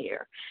displaying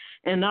here.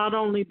 And not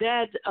only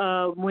that,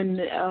 when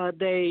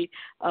they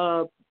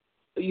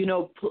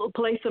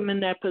place him in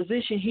that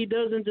position, he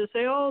doesn't just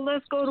say, oh,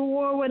 let's go to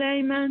war with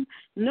Ammon.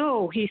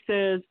 No, he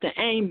says to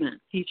Ammon.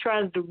 He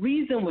tries to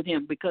reason with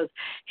him because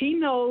he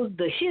knows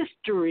the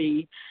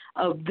history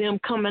of them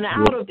coming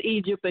out of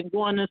Egypt and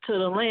going into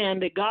the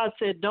land, that God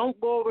said, don't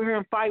go over here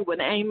and fight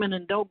with Ammon,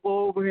 and don't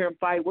go over here and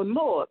fight with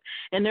Moab.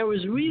 And there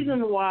was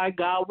reason why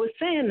God was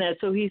saying that.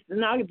 So he's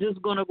not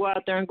just going to go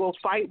out there and go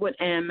fight with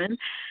Ammon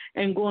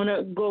and going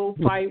to go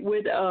fight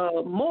with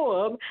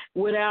Moab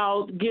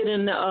without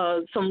getting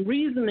some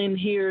reasoning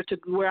here to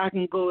where I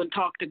can go and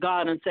talk to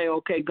God and say,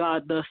 okay,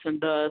 God, thus and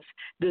thus,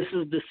 this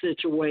is the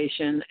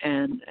situation,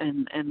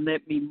 and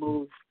let me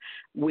move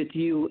with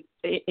you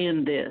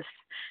in this.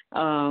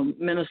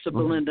 Minister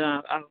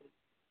Belinda, I'll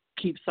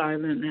keep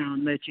silent now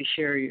and let you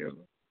share your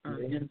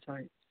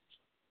insights.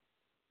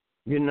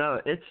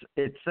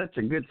 It's such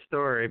a good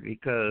story,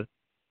 because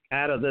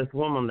out of this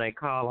woman they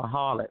call a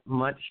harlot,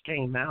 much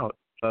came out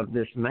of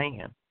this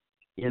man,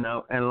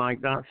 and like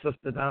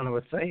Sister Donna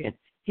was saying,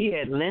 he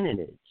had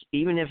lineage,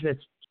 even if his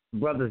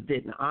brothers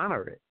didn't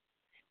honor it.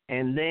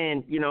 And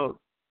then,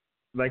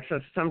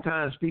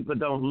 sometimes people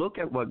don't look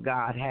at what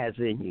God has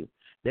in you.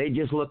 They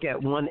just look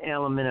at one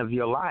element of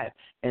your life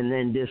and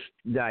then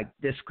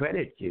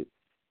discredit you.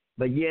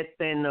 But yet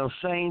then those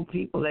same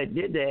people that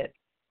did that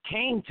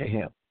came to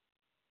him.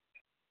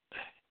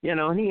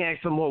 And he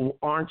asked them, well,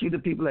 aren't you the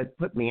people that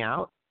put me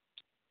out?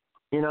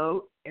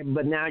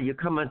 But now you're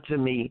coming to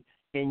me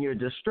in your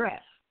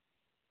distress.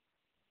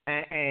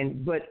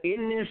 But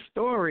in this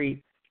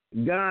story,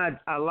 God,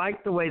 I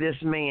like the way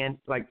this man,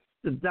 like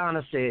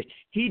Donna said,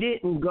 he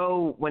didn't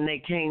go when they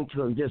came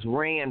to him, just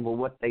ran with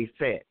what they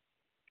said.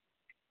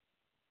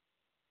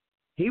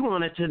 He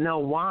wanted to know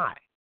why.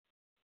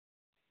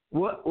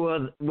 What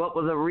were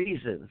the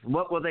reasons?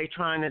 What were they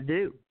trying to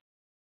do?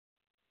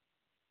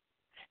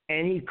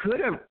 And he could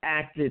have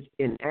acted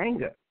in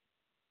anger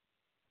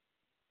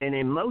and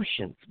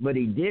emotions, but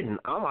he didn't.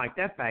 I like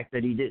that fact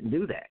that he didn't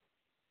do that.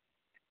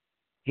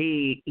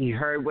 He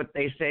heard what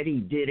they said. He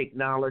did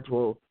acknowledge,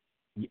 well,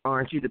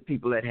 aren't you the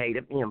people that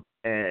hated me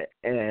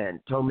and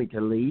told me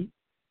to leave?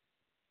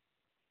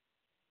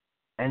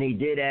 And he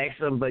did ask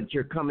them, but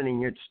you're coming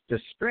in your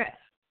distress.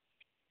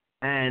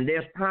 And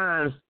there's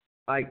times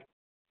like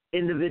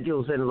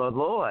individuals in the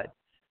Lord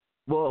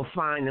will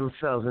find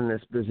themselves in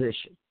this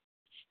position,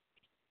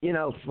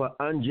 for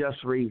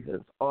unjust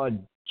reasons, or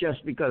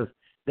just because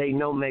they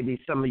know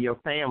maybe some of your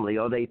family,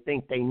 or they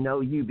think they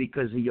know you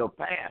because of your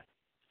past.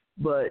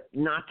 but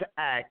not to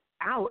act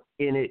out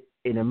in it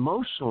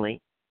emotionally,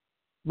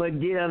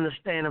 but get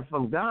understanding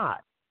from God.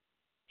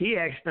 He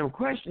asked them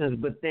questions,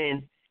 but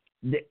then,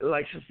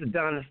 like Sister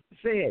Donna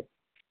said,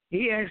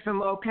 he asked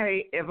them,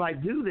 okay, if I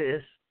do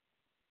this,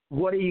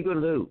 what are you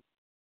going to do?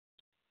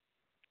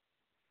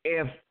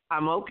 If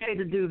I'm okay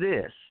to do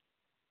this,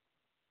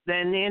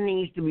 then there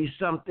needs to be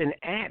something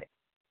added.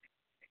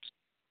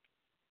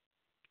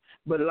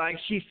 But like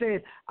she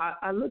said,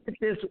 I look at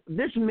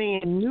this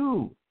man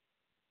knew.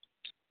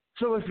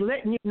 So it's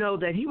letting you know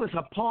that he was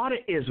a part of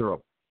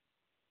Israel.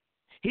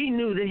 He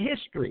knew the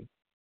history.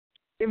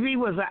 If he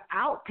was an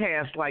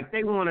outcast like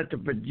they wanted to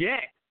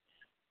project,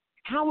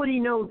 how would he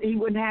know he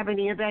wouldn't have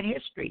any of that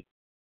history?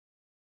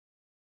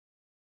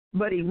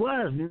 But he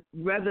was.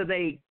 Whether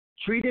they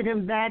treated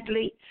him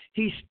badly,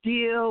 he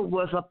still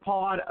was a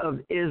part of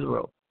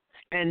Israel.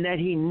 And that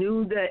he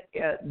knew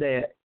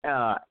the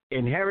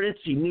inheritance,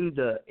 he knew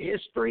the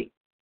history.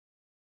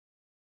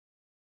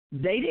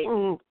 They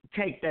didn't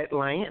take that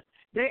land.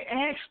 They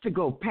asked to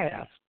go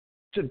past,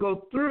 to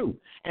go through,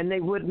 and they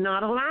would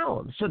not allow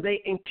them. So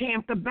they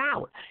encamped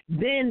about.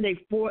 Then they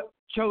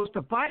chose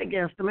to fight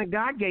against them, and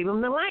God gave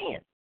them the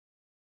land.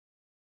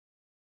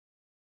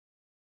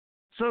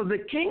 So the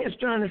king is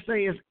trying to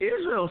say it's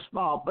Israel's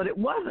fault, but it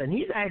wasn't.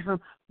 He's asking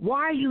them,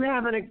 why are you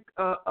having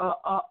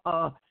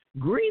a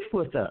grief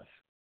with us?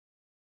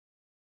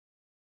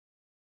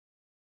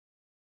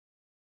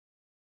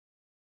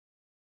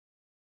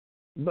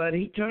 But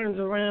he turns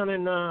around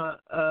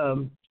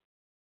and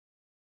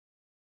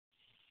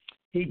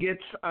he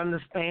gets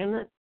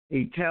understanding.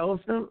 He tells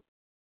them.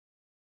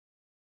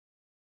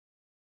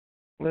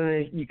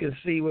 And you can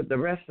see with the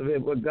rest of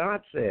it what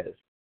God says.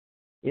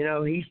 You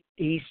know,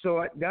 he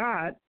sought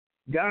God.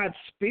 God's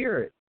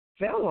spirit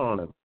fell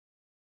on him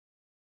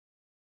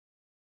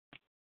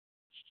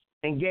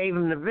and gave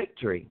him the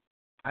victory.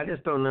 I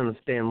just don't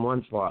understand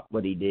one part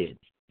what he did.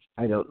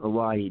 I don't know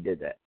why he did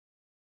that.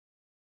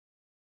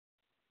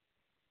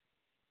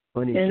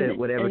 When he said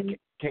whatever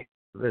came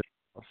to this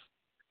house.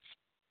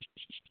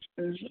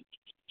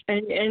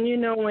 And you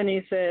know when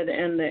he said,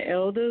 and the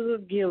elders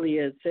of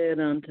Gilead said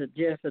unto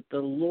Jephthah, the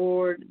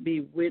Lord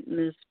be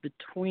witness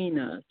between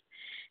us,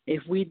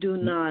 if we do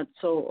not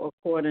so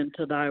according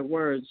to thy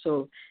word.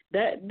 So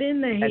that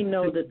then he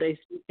know that they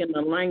speak in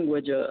the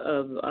language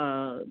of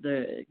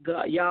the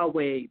God,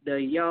 Yahweh, the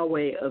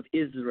Yahweh of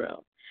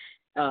Israel.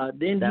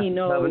 Then that's he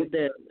knows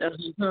that,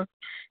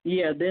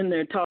 then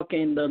they're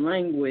talking the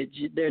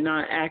language. They're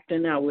not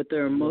acting out with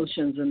their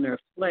emotions and their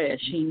flesh.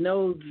 He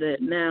knows that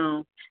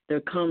now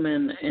they're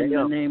coming in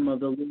the name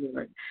of the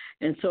Lord.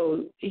 And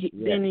so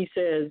then he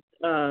says,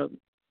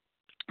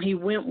 he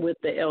went with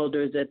the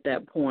elders at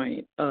that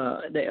point,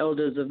 the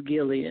elders of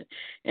Gilead,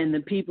 and the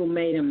people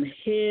made him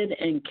head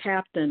and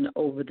captain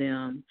over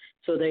them.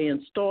 So they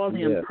installed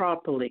him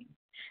properly.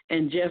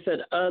 And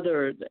Jephthah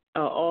uttered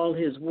all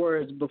his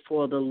words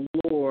before the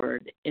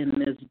Lord in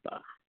Mizpah.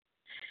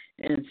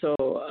 And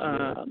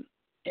so,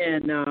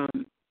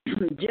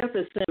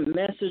 Jephthah sent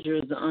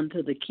messengers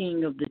unto the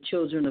king of the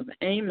children of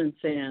Ammon,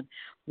 saying,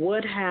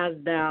 what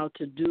hast thou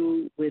to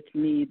do with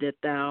me that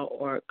thou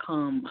art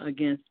come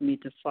against me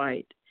to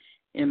fight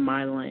in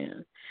my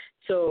land?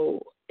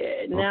 So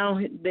now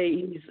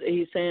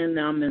he's saying,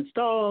 I'm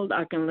installed.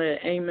 I can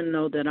let Ammon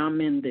know that I'm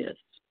in this.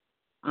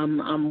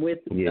 I'm with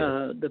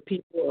the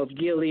people of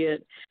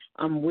Gilead.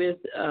 I'm with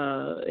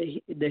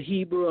the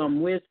Hebrew.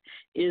 I'm with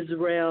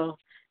Israel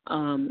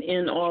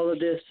in all of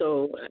this.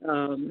 So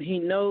he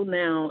knows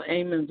now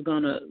Ammon's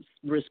going to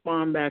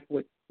respond back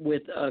with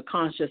a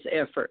conscious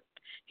effort.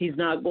 He's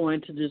not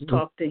going to just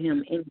talk to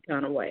him any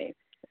kind of way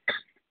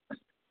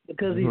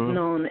because he's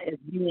known as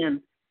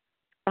being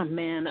a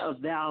man of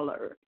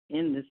valor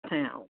in this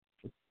town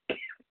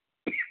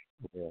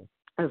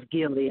of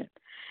Gilead.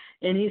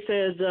 And he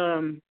says,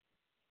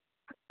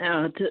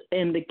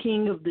 and the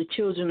king of the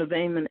children of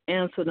Ammon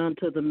answered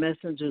unto the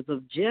messengers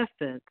of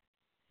Jephthah,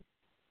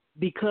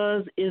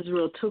 because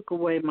Israel took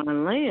away my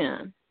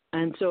land.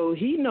 And so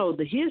he knows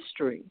the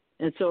history.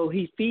 And so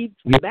he feeds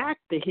back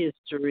the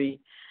history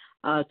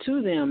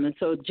to them. And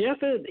so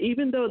Jephthah,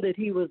 even though that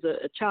he was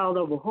a child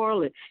of a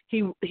harlot,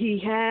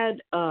 he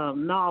had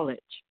knowledge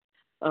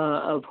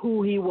of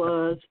who he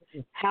was,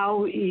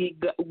 how he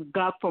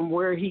got from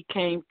where he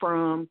came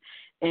from,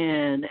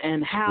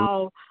 and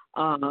how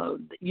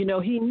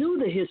he knew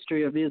the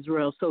history of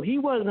Israel. So he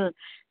wasn't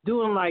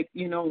doing like,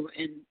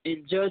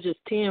 in Judges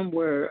 10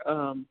 where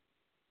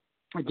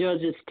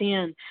Judges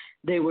 10,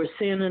 they were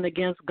sinning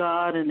against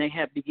God and they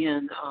had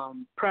begun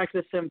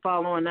practicing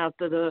following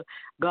after the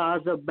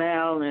gods of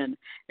Baal. And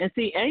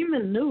see,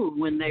 Ammon knew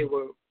when they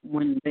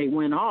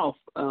went off.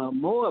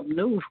 Moab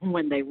knew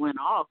when they went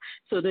off.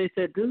 So they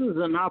said this is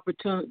an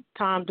opportune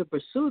time to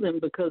pursue them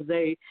because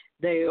they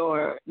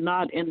are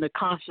not in the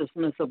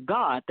consciousness of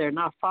God. They're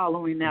not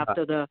following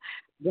after the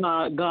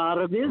God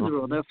of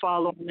Israel. They're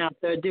following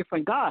after a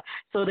different God.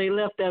 So they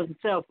left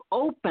themselves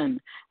open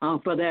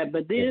for that.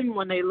 But then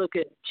when they look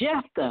at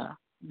Jephthah,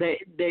 they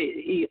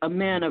a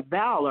man of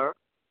valor,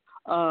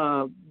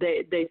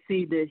 they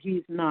see that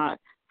he's not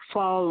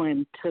fall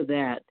into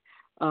that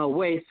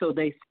way, so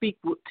they speak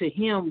to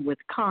him with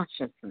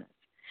consciousness.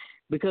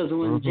 Because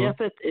when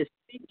Jephthah is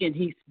speaking,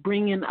 he's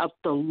bringing up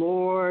the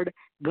Lord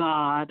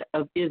God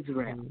of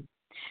Israel.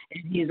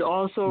 And he's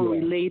also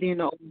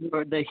relating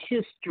over the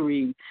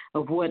history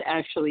of what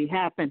actually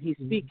happened. He's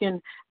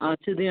speaking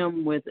to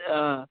them with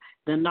the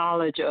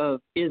knowledge of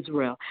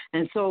Israel.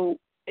 And so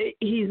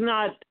he's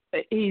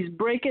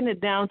breaking it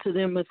down to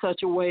them in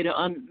such a way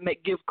to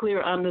give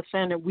clear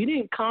understanding. We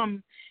didn't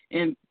come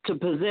in to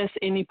possess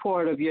any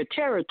part of your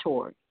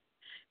territory.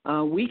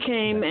 We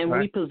came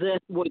we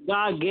possessed what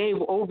God gave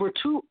over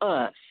to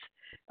us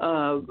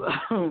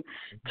to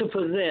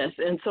possess.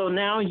 And so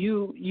now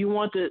you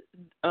want to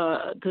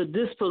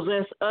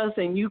dispossess us,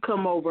 and you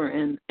come over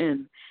and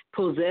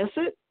possess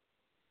it,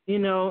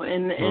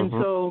 and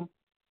so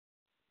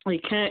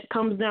it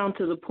comes down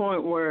to the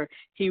point where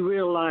he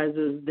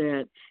realizes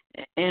that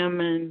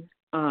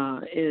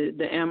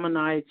the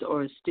Ammonites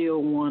are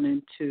still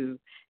wanting to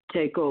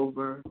take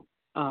over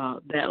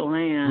that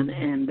land,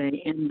 and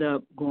they end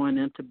up going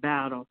into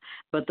battle.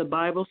 But the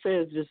Bible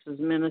says, just as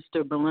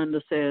Minister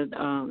Belinda said,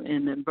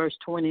 in verse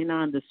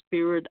 29, the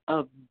Spirit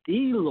of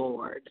the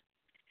Lord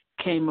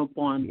came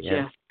upon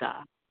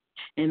Jephthah.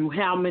 And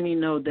how many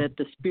know that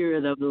the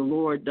Spirit of the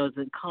Lord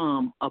doesn't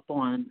come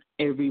upon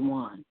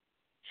everyone?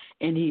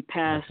 And he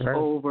passed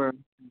over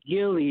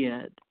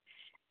Gilead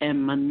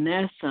and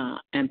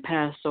Manasseh, and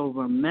passed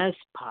over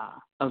Mizpah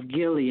of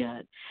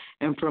Gilead.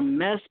 And from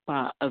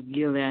Mizpah of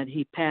Gilead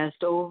he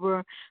passed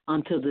over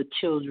unto the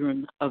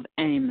children of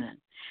Ammon.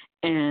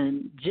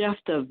 And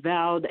Jephthah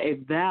vowed a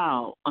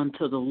vow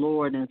unto the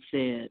Lord and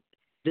said,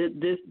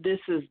 this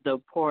is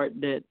the part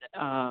that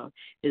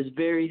is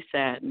very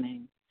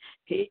saddening.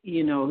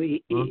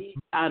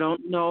 I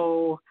don't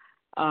know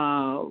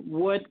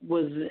what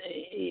was,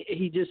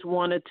 he just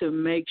wanted to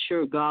make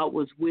sure God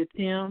was with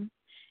him.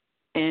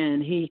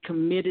 And he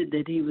committed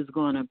that he was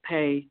going to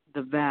pay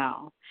the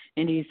vow.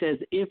 And he says,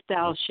 if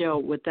thou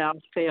shalt without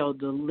fail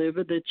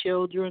deliver the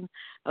children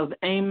of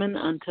Ammon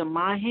unto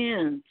my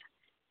hands,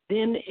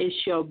 then it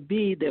shall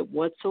be that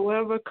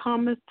whatsoever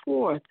cometh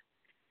forth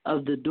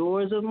of the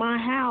doors of my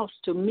house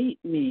to meet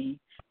me,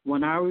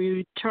 when I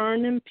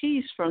return in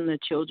peace from the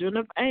children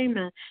of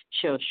Ammon,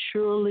 shall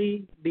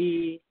surely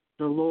be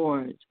the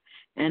Lord's,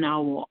 and I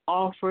will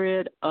offer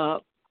it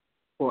up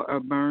for a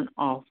burnt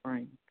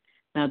offering.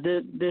 Now,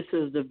 this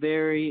is the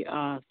very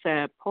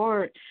sad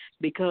part,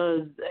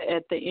 because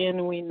at the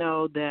end we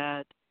know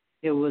that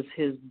it was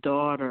his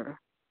daughter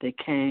that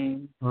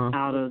came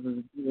out of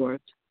the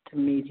doors to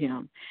meet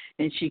him.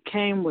 And she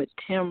came with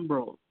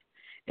timbrels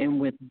and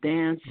with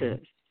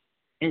dances,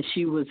 and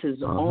she was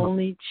his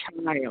only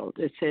child.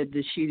 It said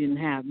that she didn't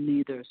have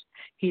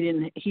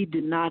he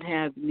did not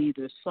have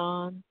neither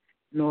son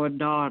nor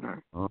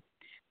daughter.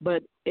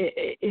 But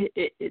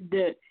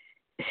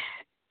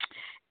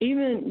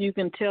even you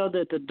can tell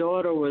that the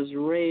daughter was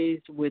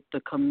raised with the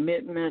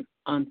commitment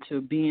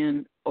unto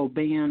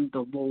obeying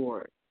the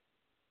Lord.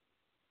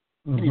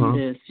 In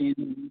this,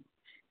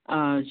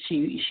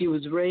 she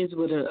was raised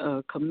with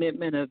a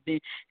commitment of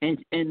being, and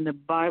the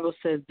Bible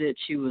says that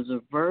she was a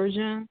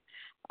virgin.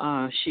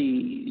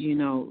 She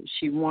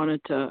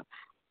wanted to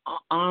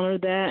honor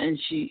that, and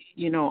she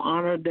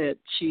honored that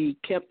she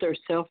kept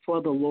herself for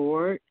the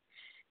Lord.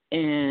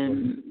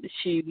 And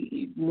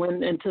she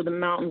went into the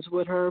mountains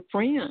with her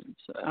friends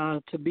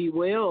to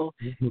bewail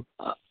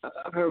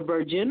her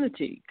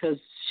virginity, because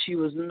she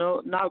was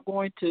not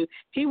going to.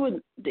 He was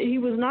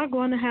not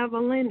going to have a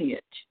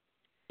lineage,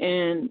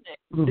 and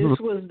this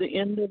was the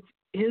end of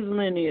his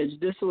lineage.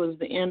 This was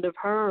the end of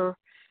her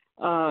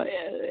all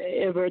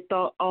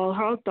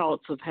her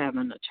thoughts of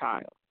having a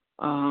child,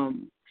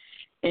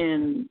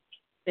 and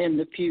in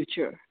the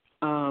future.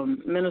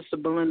 Minister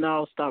Belinda,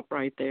 I'll stop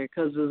right there,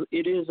 because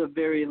it is a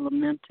very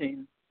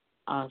lamenting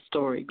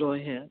story. Go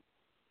ahead.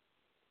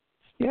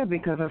 Yeah,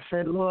 because I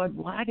said, Lord,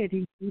 why did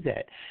he do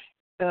that?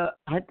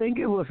 I think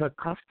it was a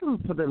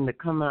custom for them to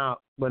come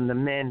out when the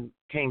men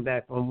came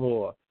back from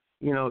war,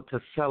 to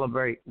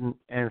celebrate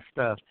and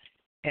stuff.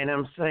 And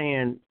I'm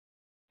saying,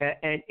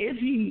 and if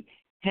he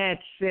had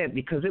said,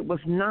 because it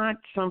was not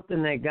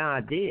something that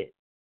God did,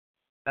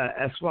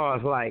 as far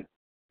as like,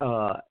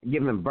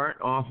 giving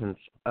burnt offerings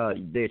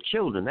their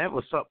children. That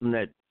was something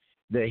that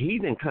the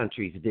heathen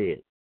countries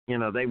did.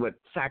 They would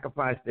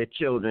sacrifice their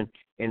children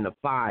in the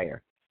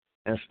fire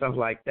and stuff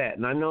like that.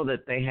 And I know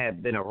that they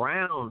had been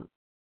around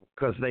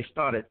because they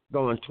started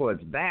going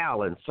towards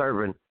Baal and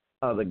serving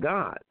other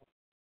gods.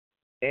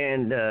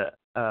 And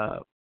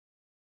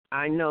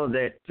I know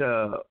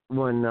that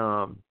when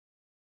I'm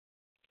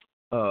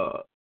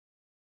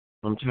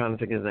trying to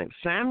think of his name,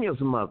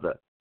 Samuel's mother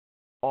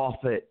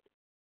offered,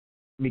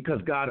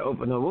 because God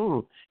opened her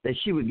womb, that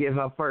she would give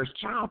her first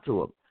child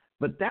to him.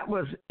 But that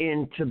was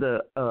into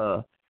the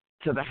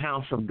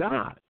house of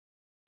God.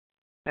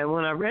 And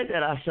when I read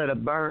that, I said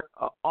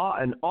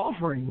an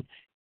offering.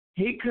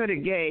 He could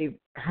have gave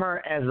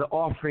her as an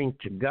offering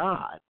to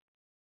God.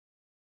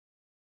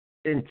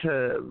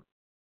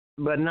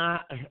 But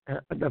not.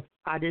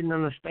 I didn't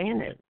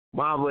understand it.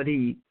 Why would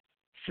he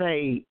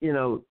say,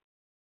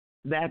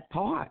 that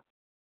part.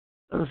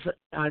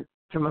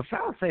 To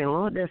myself saying,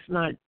 Lord, that's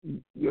not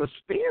your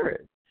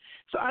spirit.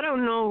 So I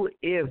don't know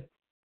if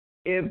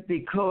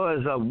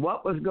because of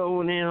what was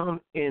going on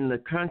in the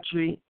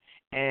country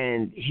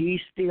and he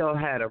still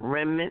had a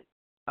remnant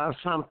or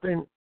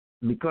something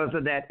because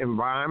of that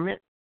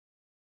environment.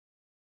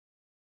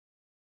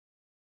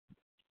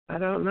 I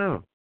don't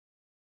know.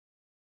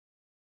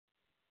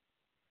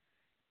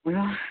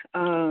 Well,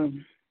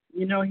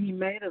 he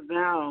made a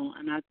vow,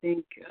 and I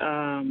think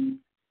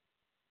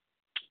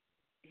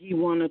he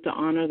wanted to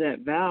honor that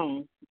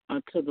vow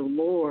to the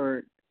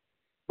Lord.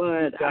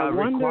 But I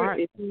wonder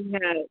if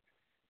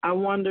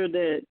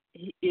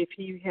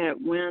he had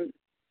went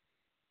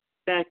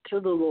back to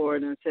the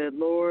Lord and said,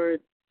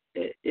 Lord,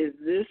 is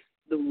this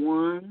the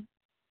one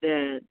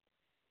that?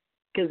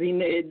 Because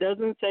it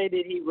doesn't say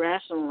that he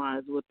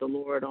rationalized with the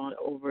Lord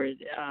over it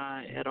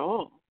at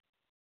all.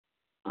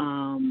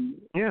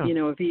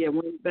 If he had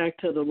went back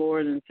to the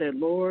Lord and said,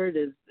 Lord,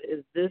 is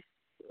this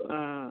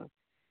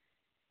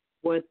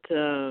what,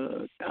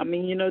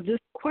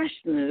 just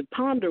question it,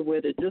 ponder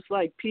with it, just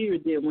like Peter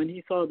did when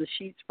he saw the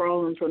sheets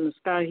falling from the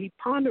sky. He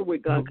pondered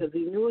with God because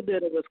he knew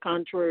that it was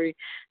contrary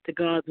to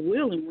God's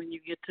will. And when you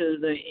get to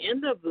the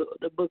end of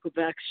the book of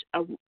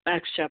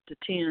Acts chapter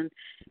 10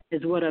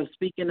 is what I'm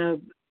speaking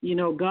of.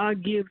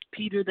 God gives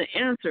Peter the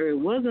answer. It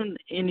wasn't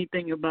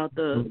anything about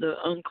the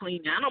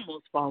unclean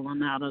animals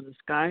falling out of the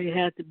sky. It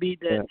had to be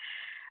that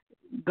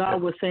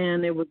God was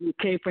saying it was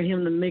okay for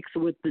him to mix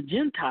with the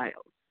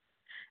Gentiles.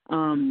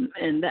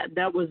 And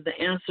that was the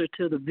answer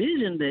to the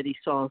vision that he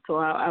saw. So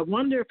I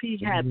wonder if he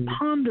had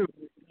pondered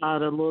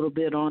out a little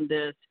bit on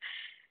this,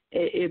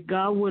 if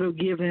God would have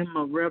given him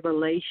a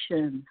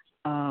revelation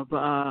of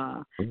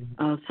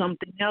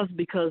something else,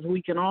 because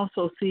we can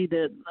also see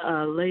that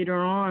later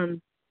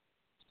on,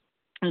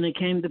 and it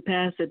came to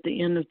pass at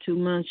the end of 2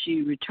 months,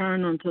 she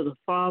returned unto the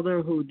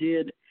father who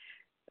did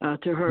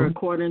to her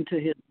according to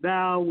his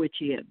vow, which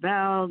he had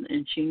vowed,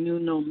 and she knew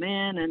no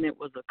man, and it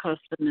was a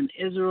custom in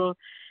Israel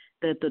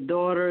that the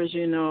daughters,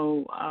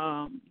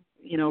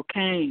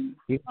 came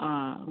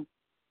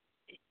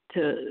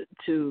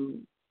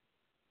to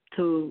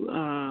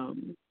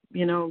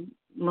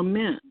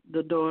lament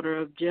the daughter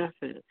of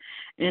Jephthah,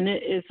 and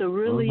it's a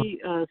really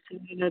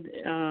sad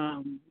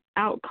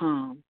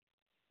outcome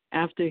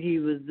after he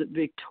was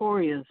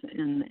victorious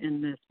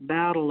in this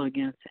battle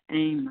against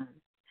Ammon.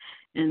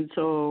 And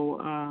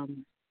so,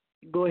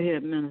 go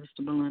ahead,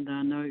 Minister Belinda.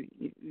 I know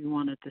you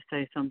wanted to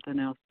say something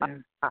else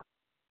there.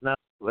 No,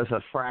 it was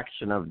a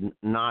fraction of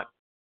not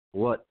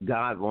what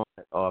God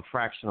wanted, or a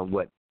fraction of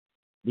what,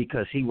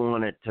 because he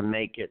wanted to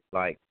make it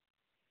like,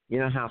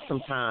 how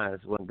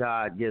sometimes when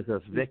God gives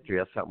us victory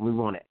or something, we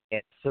want to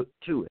add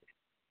to it,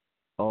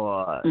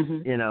 or,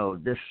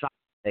 this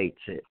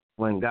consolidates it.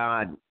 When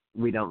God,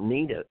 we don't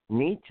need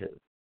to.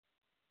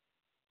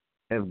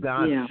 If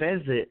God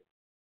says it,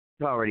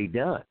 it's already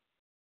done.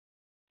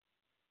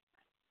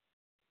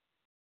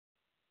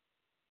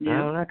 I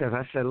don't know, because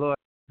I said, Lord,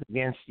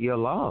 against your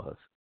laws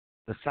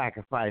to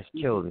sacrifice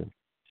children,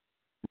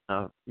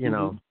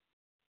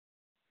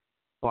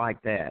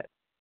 like that.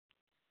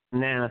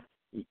 Now,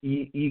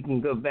 you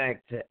can go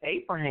back to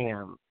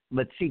Abraham,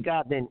 but see,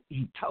 God then,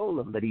 he told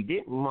him, but he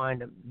didn't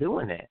wind up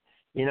doing that,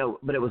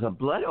 but it was a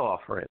blood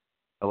offering.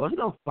 There was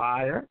no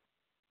fire.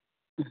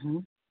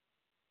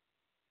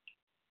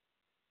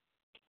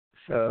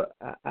 So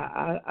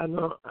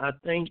I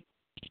think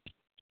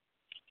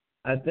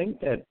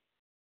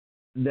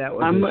that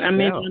was. I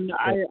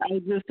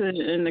just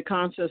in the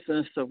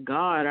consciousness of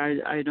God,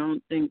 I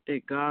don't think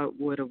that God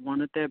would have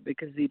wanted that,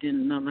 because he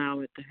didn't allow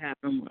it to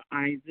happen with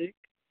Isaac.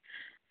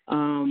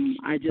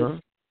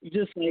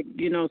 Just like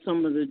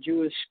some of the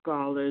Jewish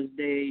scholars,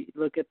 they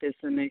look at this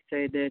and they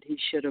say that he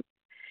should have.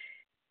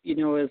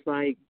 It's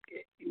like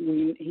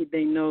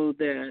they know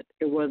that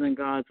it wasn't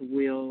God's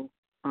will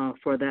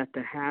for that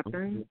to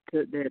happen.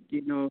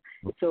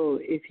 So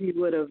if he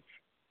would have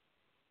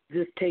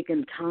just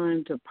taken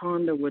time to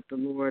ponder with the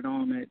Lord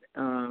on it,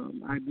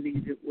 I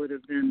believe it would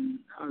have been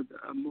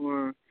a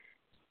more,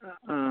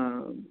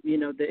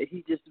 that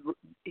he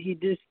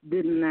just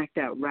didn't act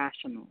out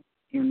rational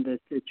in the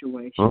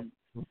situation.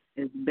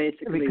 Is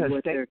basically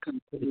what their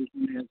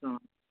conclusion is on.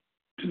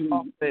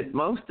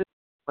 Most of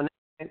when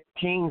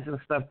kings and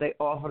stuff, they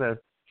offered a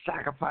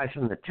sacrifice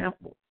in the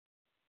temple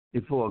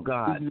before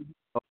God,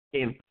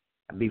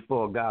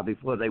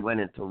 before they went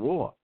into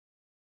war.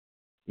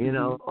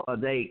 Or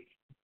they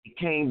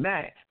came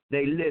back.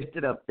 They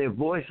lifted up their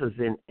voices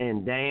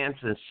and dance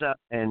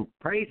and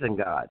praising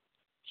God.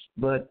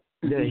 But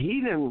the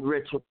heathen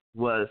ritual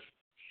was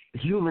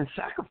human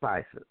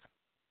sacrifices.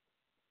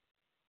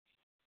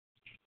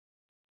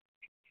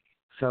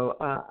 So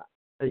I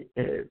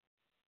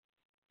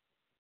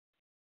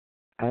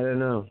don't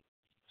know.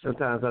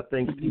 Sometimes I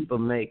think people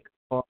make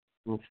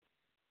offerings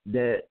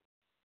that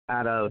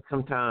out of,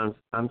 sometimes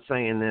I'm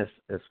saying this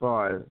as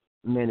far as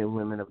men and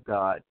women of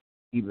God,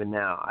 even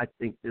now, I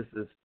think this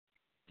is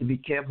to be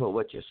careful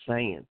what you're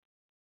saying,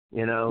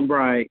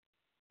 Right.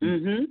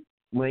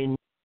 When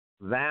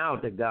vow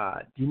to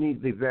God, you need to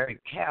be very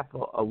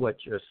careful of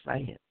what you're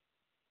saying.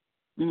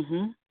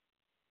 Mhm.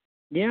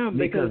 Yeah,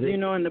 because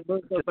in the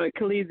book of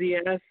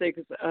Ecclesiastes,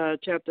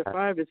 chapter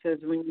 5, it says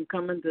when you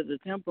come into the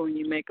temple and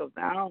you make a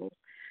vow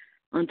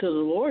unto the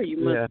Lord, you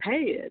must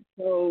pay it.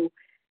 So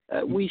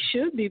we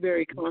should be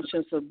very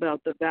conscious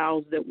about the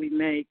vows that we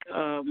make.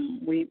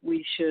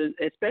 We should,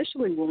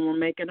 especially when we're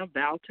making a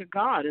vow to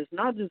God. It's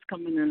not just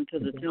coming into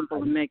the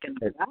temple and making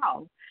a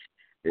vow.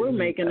 We're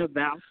making a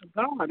vow to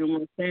God, and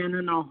we're saying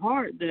in our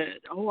heart that,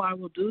 I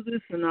will do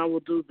this and I will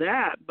do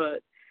that.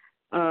 But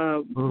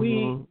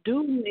we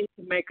do need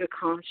to make a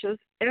conscious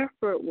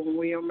effort when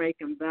we are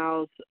making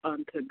vows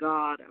unto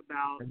God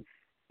about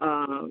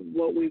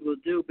what we will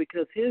do,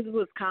 because his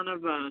was kind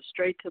of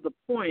straight to the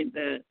point,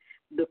 that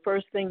the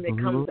first thing that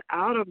comes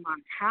out of my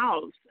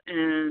house,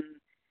 and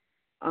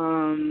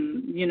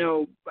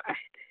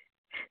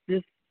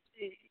this,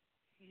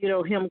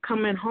 him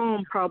coming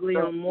home probably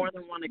on more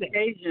than one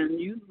occasion.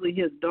 Usually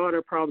his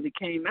daughter probably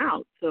came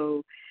out.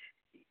 So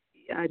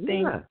I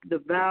think the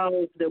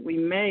vows that we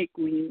make,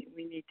 we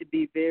need to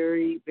be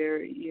very,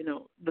 very,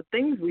 the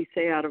things we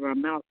say out of our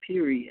mouth,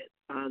 period,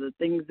 the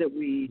things that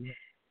we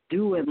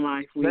do in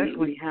life,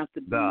 we have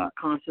to be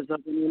conscious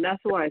of. And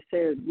that's why I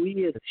said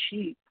we as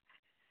sheep,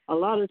 a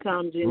lot of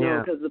times,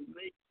 because the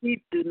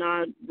sheep do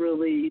not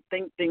really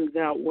think things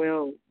out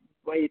well.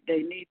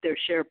 They need their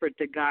shepherd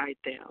to guide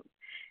them.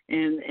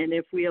 And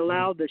if we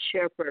allow the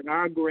shepherd,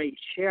 our great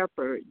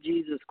shepherd,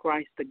 Jesus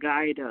Christ, to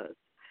guide us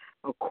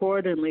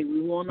accordingly, we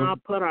will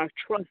not put our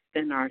trust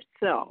in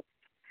ourselves.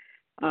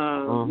 We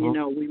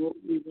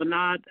will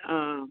not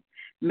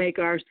make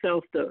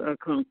ourselves a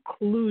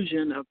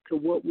conclusion of to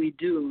what we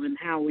do and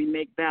how we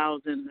make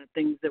vows and the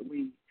things that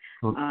we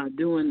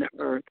do in the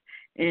earth.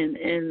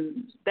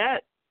 And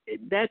that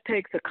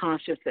takes a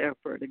conscious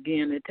effort.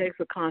 Again, it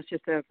takes a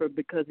conscious effort,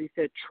 because he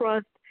said,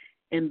 trust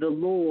in the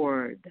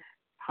Lord.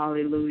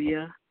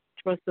 Hallelujah.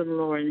 Trust in the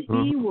Lord, and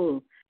he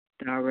will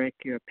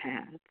direct your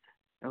path.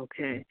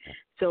 Okay.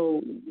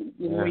 So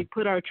when we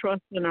put our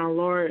trust in our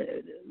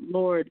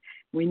Lord,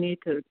 we need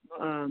to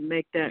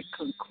make that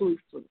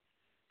conclusive,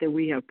 that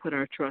we have put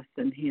our trust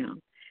in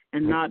him,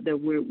 and not that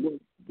we're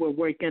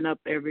waking up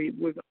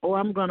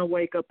I'm going to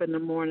wake up in the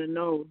morning.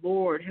 No,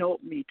 Lord,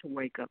 help me to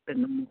wake up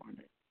in the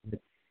morning.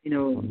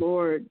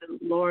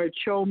 Lord,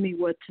 show me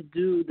what to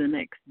do the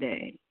next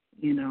day.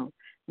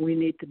 We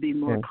need to be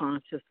more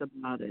conscious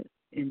about it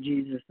in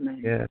Jesus'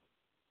 name. Yeah.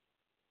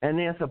 And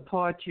there's a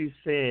part you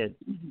said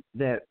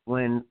that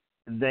when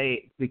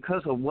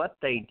because of what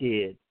they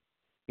did,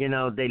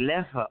 they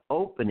left an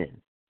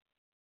opening.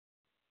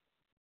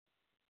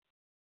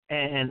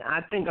 And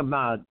I think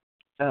about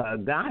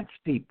God's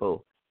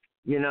people,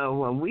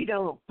 when we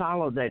don't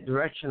follow that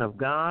direction of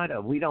God,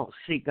 or we don't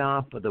seek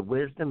God for the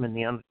wisdom and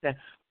the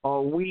understanding,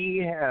 or we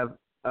have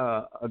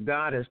a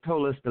God has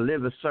told us to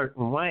live a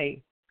certain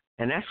way,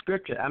 and that's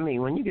scripture. I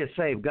mean, when you get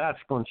saved, God's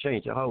going to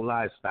change your whole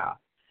lifestyle,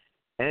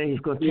 and he's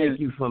going to take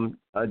you from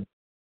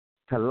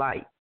to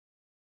light.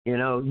 You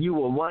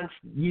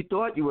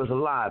thought you was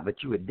alive,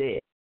 but you were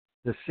dead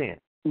to sin.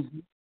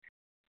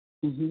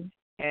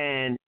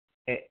 And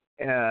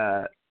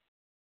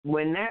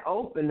when that's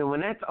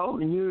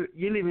open, you're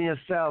leaving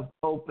yourself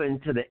open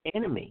to the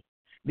enemy,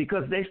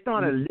 because they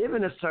started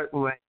living a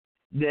certain way.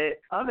 The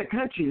other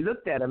country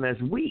looked at them as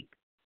weak.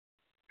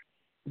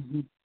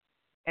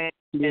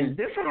 And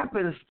this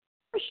happens to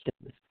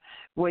Christians.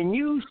 When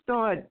you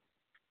start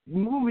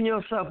moving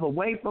yourself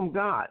away from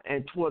God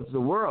and towards the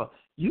world,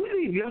 you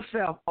leave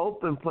yourself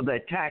open for the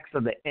attacks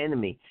of the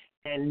enemy,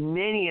 and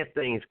many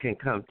things can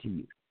come to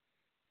you.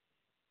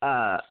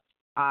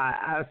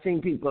 I've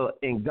seen people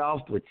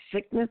engulfed with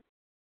sickness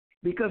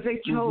because they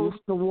chose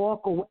to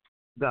walk away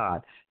from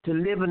God, to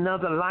live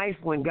another life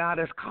when God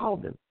has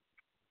called them.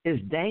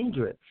 It's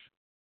dangerous.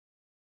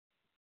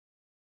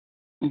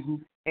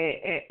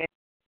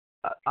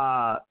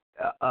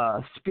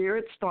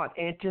 Spirits start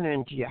entering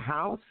into your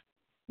house.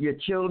 Your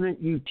children,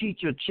 you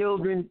teach your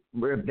children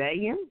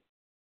rebellion,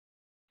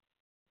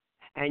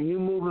 and you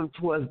move them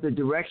towards the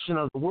direction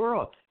of the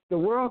world.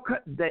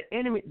 The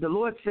enemy. The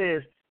Lord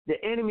says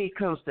the enemy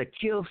comes to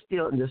kill,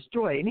 steal, and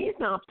destroy, and he's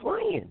not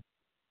playing.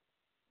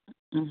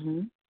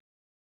 And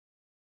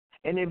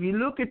if you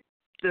look at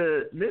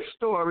this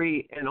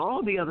story and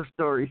all the other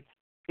stories,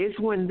 it's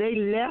when they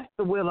left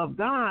the will of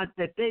God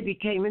that they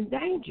became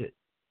endangered.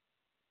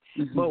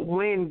 But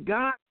when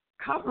God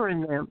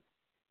covering them,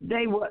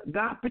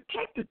 God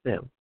protected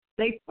them.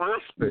 They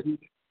prospered.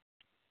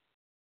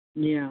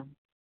 Yeah.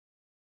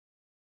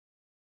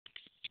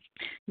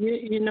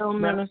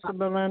 Minister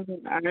Belinda,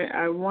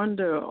 I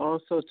wonder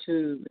also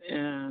too.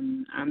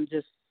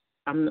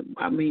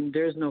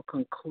 There's no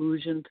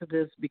conclusion to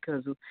this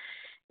because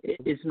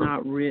it's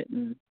not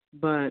written.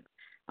 But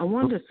I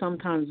wonder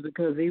sometimes,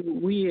 because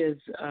we as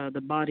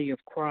the body of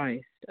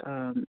Christ,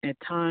 at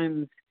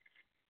times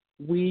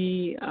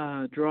we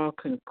draw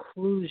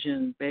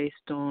conclusions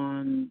based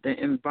on the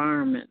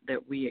environment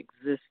that we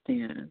exist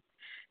in.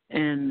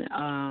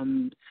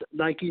 And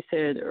like you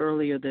said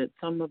earlier, that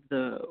some of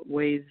the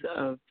ways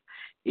of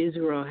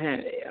Israel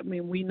had, I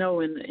mean, we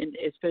know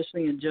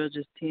especially in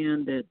Judges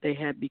 10 that they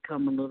had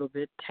become a little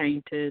bit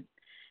tainted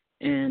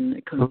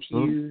and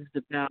confused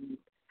about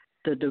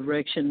the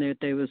direction that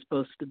they were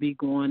supposed to be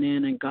going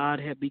in, and God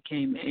had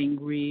became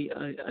angry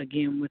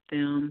again with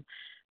them.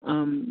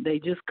 They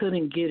just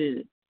couldn't get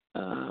it,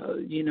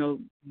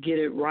 get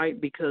it right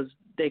because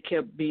they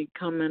kept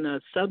becoming a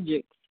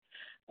subject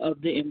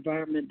of the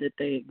environment that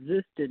they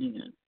existed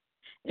in.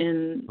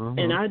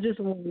 And I just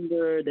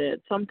wonder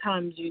that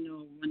sometimes,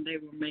 when they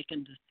were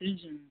making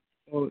decisions,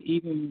 or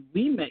even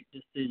we make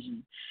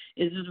decisions,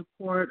 is it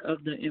a part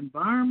of the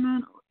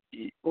environment,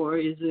 or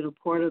is it a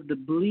part of the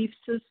belief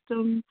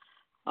system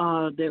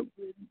of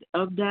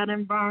that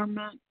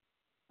environment,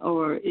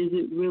 or is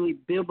it really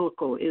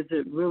biblical? Is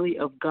it really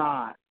of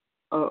God,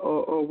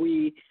 or are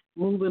we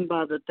moving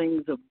by the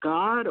things of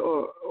God?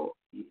 Or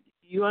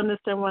you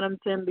understand what I'm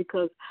saying?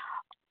 Because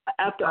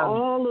after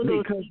all of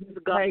those things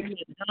God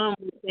had done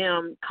with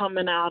them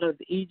coming out of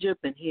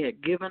Egypt, and He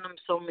had given them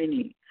so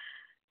many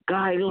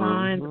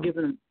guidelines,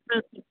 given them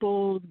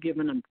principles,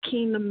 given them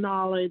kingdom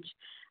knowledge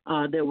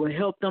that would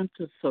help them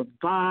to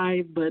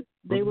survive, but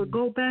they would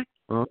go back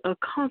to a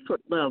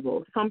comfort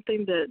level,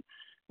 something that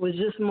was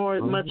just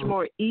much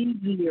more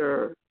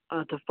easier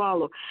to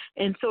follow.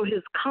 And so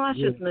His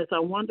consciousness, I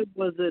wonder,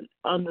 was it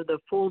under the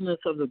fullness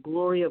of the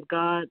glory of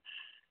God,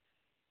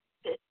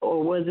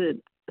 or was it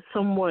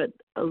somewhat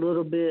a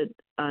little bit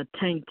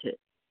tainted,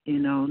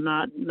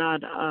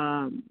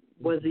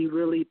 was He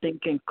really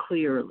thinking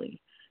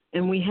clearly?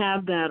 And we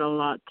have that a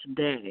lot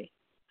today,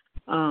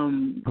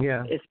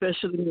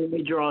 especially when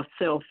we draw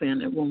self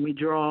in it, when we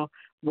draw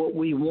what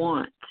we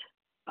want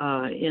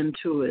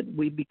into it,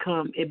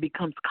 it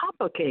becomes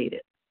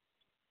complicated.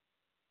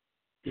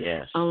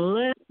 Yes.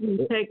 Unless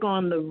we take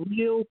on the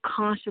real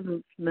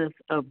consciousness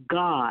of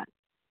God,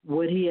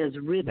 what He has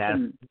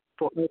written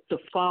for us to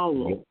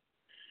follow,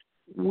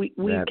 we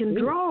can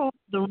draw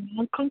the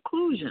wrong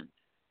conclusions.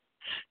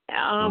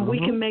 We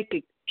can make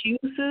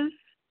excuses.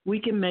 We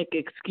can make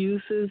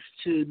excuses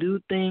to do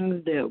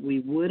things that we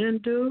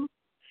wouldn't do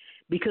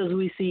because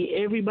we see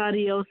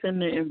everybody else in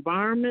the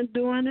environment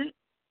doing it.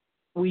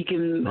 We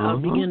can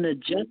begin to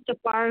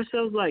justify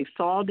ourselves like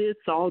Saul did.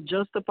 Saul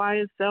justified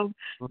himself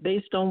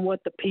based on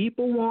what the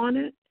people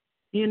wanted.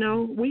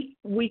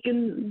 We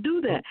can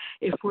do that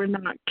if we're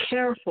not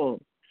careful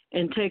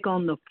and take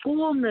on the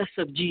fullness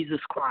of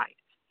Jesus Christ.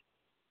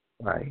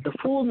 Right. The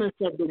fullness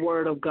of the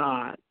Word of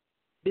God.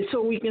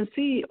 So we can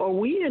see, are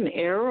we in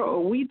error? Are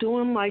we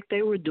doing like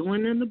they were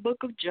doing in the book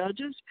of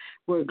Judges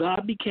where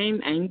God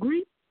became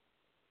angry?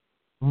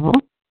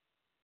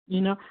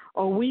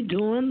 Are we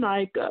doing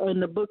like in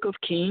the book of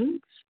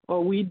Kings?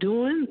 Are we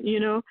doing,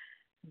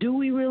 do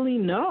we really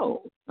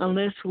know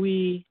unless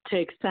we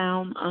take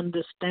sound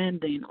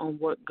understanding on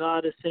what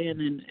God is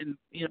saying? And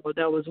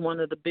that was one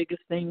of the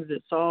biggest things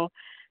that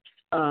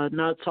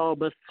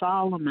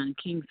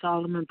King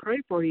Solomon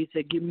prayed for. He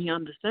said, give me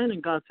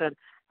understanding. God said,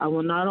 I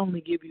will not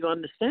only give you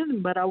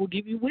understanding, but I will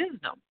give you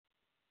wisdom.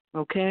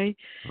 Okay?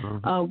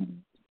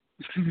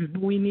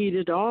 We need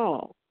it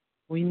all.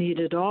 We need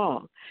it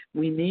all.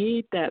 We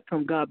need that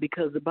from God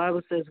because the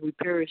Bible says we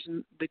perish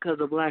because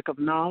of lack of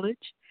knowledge.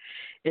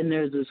 And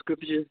there's a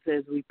scripture that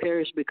says we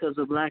perish because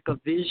of lack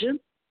of vision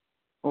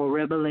or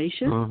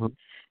revelation.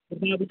 The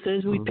Bible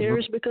says we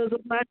perish because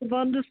of lack of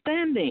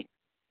understanding.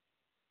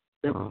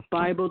 The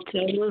Bible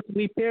tells us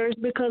we perish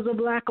because of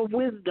lack of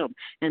wisdom.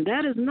 And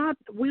that is not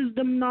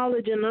wisdom,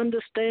 knowledge, and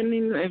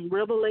understanding and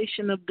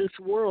revelation of this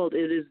world.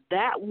 It is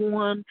that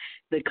one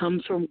that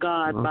comes from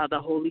God by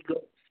the Holy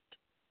Ghost.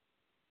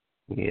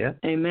 Yeah.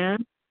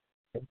 Amen?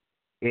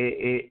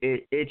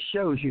 It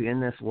shows you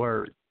in this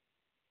word.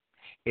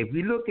 If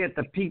you look at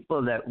the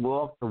people that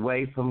walked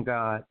away from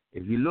God,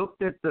 if you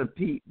looked at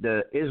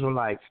the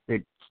Israelites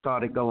that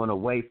started going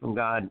away from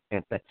God,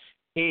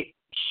 it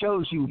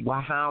shows you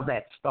how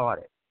that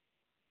started.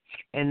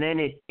 And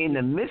then in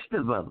the midst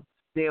of them,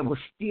 there was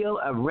still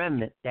a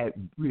remnant that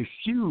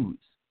refused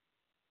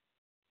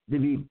to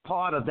be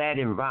part of that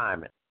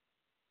environment.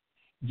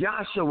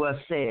 Joshua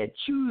said,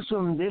 choose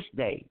whom this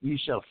day you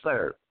shall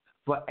serve,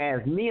 for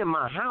as me and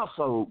my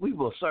household, we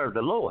will serve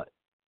the Lord.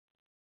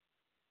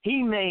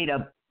 He made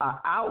an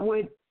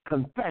outward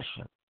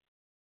confession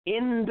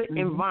in the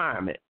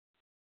environment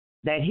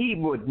that he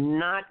would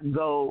not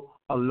go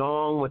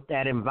along with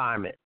that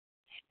environment.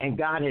 And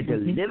God had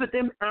delivered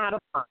them out of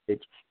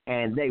bondage,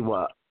 and they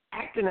were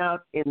acting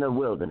out in the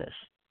wilderness.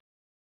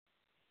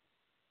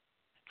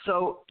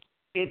 So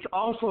it's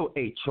also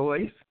a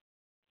choice.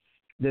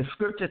 The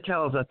scripture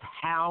tells us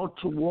how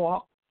to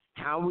walk,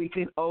 how we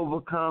can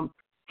overcome,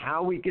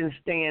 how we can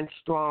stand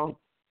strong.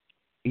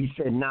 He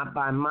said, not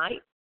by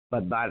might,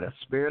 but by the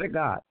Spirit of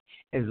God.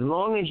 As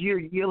long as you're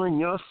yielding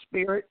your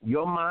spirit,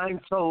 your mind,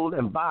 soul,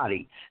 and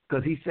body,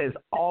 because he says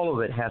all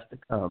of it has to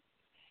come.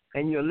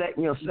 And you're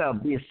letting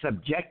yourself be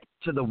subjected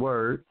to the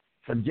word,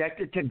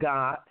 subjected to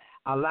God,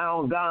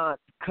 allowing God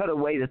to cut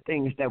away the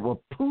things that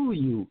will pull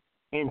you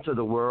into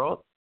the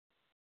world.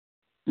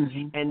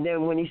 And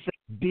then when he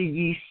says, be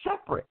ye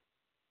separate,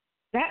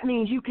 That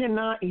means you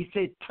cannot, he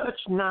said, touch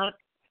not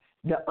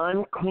the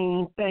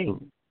unclean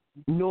things,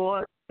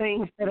 nor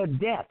things that are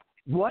death.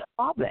 What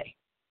are they?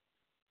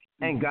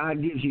 And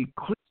God gives you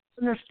clear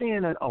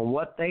understanding on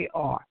what they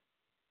are.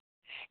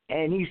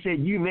 And he said,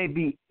 you may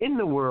be in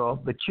the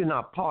world, but you're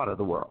not part of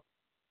the world.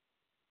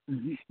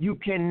 Mm-hmm. You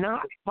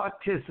cannot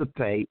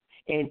participate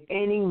in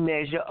any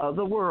measure of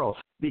the world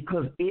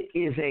because it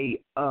is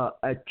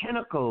a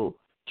tentacle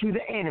to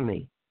the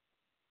enemy.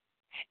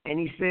 And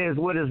he says,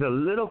 what is the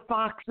little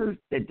foxes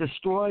that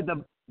destroy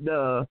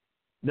the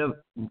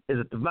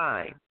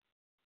vine?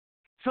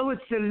 So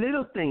it's the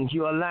little things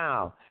you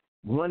allow.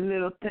 One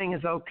little thing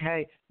is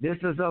okay. This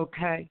is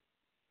okay.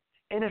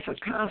 And it's a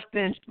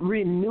constant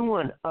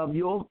renewing of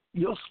your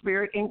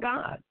spirit in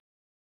God.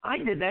 I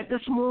did that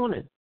this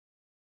morning.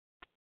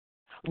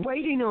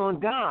 Waiting on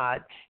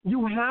God,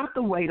 you have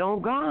to wait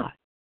on God.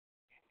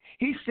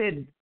 He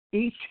said,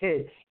 if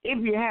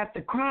you have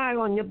to cry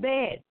on your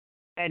bed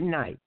at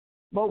night,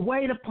 but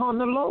wait upon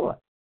the Lord.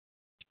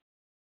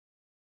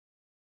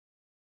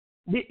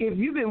 If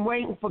you've been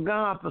waiting for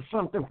God for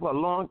something for a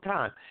long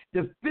time,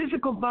 the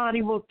physical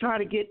body will try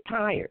to get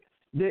tired.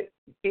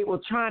 It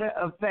will try to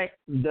affect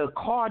the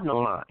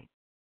cardinal line.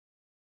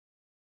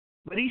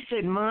 But he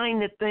said,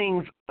 mind the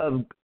things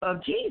of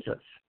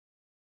Jesus.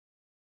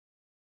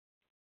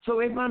 So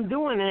if I'm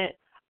doing it,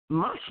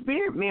 my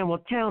spirit man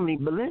will tell me,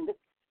 Belinda,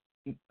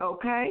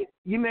 okay,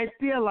 you may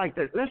feel like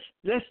that.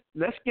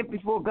 Let's get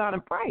before God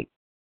and pray.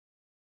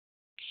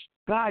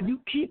 God, you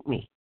keep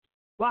me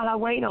while I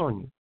wait on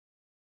you.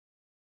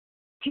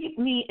 Keep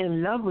me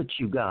in love with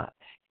you, God.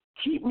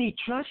 Keep me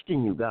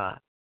trusting you, God.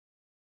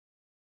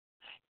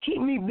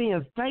 Keep me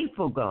being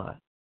faithful, God.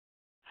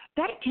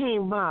 That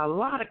came by a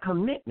lot of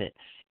commitment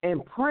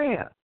and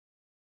prayer.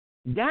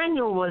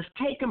 Daniel was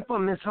taken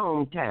from his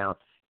hometown,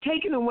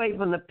 taken away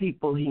from the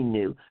people he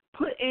knew,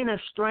 put in a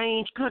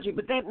strange country,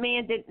 but that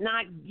man did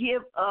not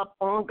give up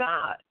on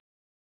God.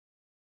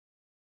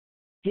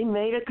 He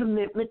made a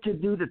commitment to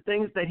do the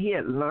things that he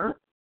had learned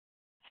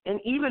and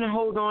even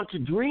hold on to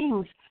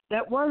dreams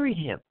that worried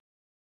him.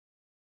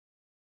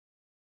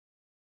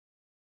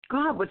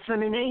 God would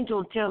send an angel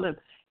and tell him,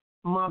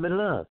 my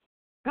beloved.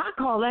 God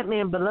called that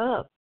man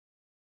beloved.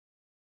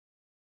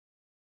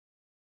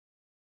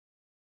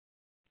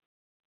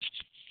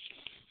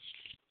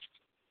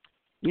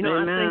 You know,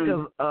 amen. I think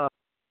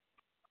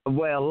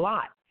of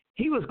Lot.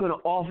 He was going to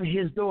offer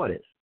his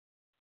daughters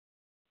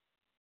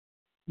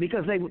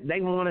because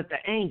they wanted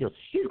the angels.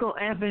 He's going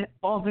to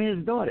offer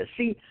his daughters.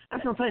 See,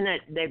 that's what I'm saying,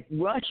 that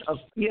rush of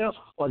fear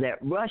or that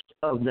rush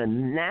of the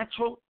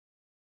natural.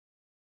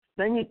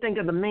 Then you think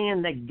of the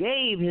man that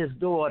gave his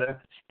daughter,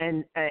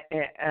 and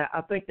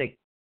I think they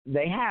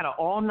had her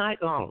all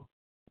night long.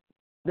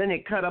 Then they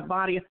cut her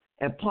body,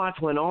 and parts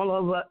went all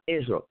over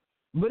Israel.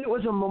 But it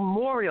was a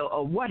memorial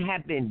of what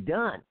had been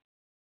done.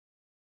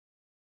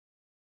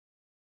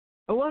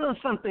 It wasn't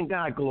something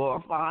God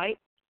glorified.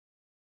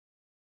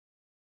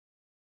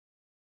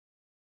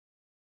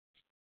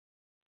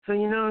 So,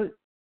 you know,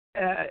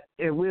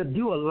 we'll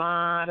do a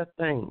lot of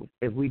things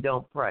if we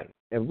don't pray.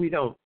 If we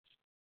don't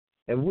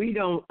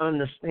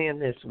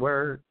understand this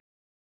word,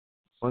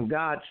 when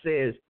God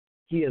says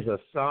he is a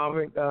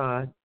sovereign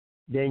God,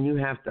 then you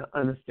have to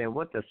understand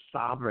what the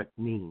sovereign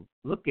means.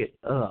 Look it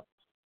up.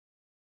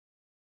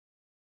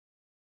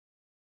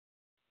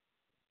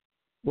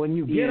 When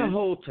you get a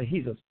hold to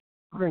he's a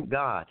sovereign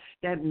God,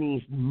 that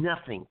means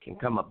nothing can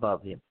come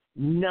above him.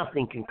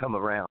 Nothing can come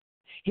around.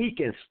 He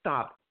can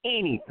stop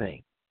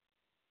anything.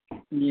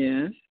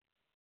 Yes.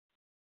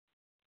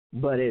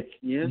 But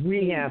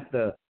we have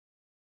to,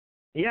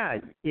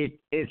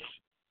 it's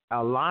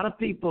a lot of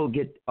people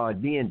are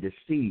being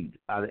deceived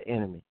by the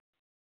enemy.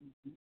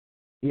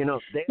 You know,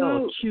 they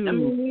don't choose. I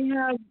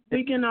mean,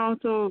 we can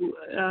also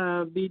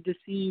be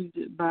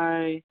deceived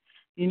by,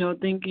 you know,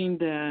 thinking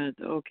that,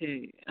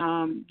 okay,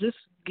 just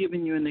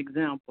giving you an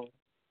example,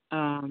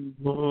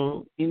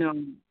 you know,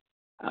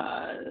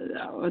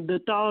 the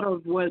thought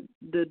of what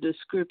the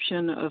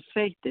description of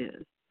faith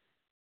is,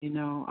 you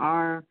know,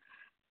 our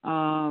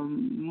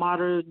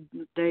modern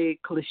day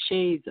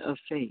cliches of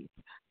faith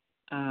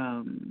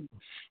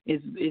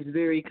is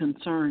very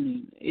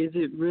concerning. Is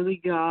it really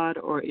God,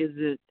 or is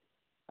it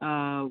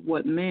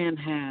what man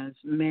has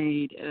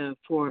made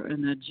for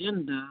an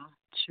agenda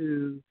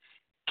to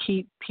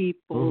keep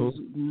people's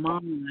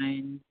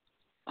mind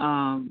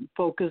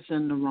focused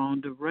in the wrong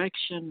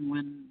direction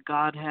when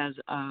God has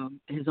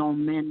his own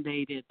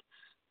mandated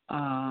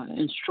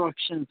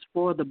instructions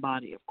for the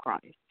body of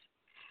Christ?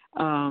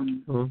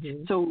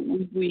 So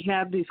we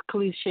have these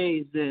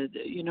cliches that,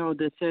 you know,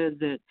 that says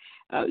that,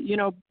 you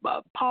know,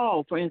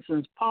 Paul, for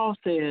instance, Paul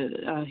said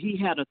he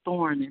had a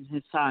thorn in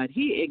his side.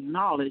 He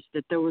acknowledged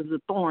that there was a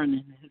thorn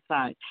in his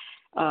side.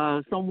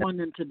 Someone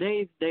in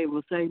today's day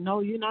will say, no,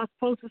 you're not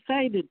supposed to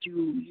say that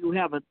you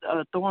have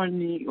a thorn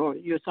in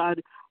your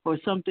side or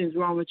something's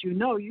wrong with you.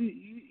 No,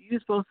 you're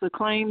supposed to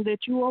claim that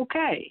you're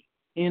okay.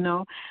 You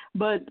know,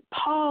 but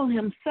Paul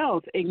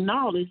himself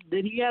acknowledged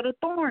that he had a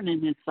thorn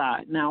in his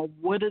side. Now,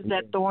 what is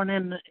that thorn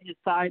in his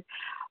side?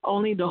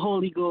 only the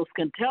Holy Ghost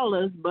can tell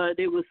us, but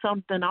it was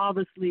something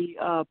obviously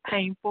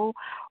painful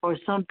or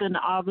something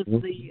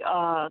obviously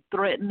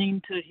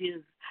threatening to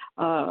his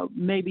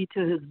maybe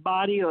to his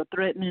body or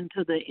threatening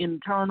to the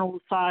internal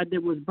side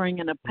that was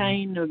bringing a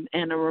pain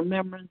and a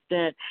remembrance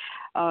that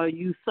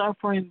you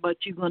suffering, but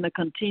you're going to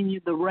continue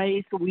the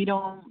race. We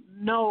don't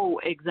know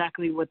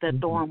exactly what that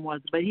thorn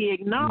was, but he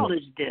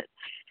acknowledged it.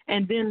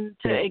 And then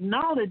to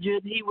acknowledge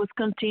it, he was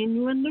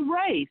continuing the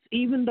race,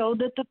 even though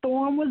that the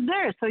thorn was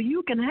there. So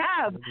you can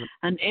have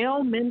an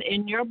ailment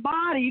in your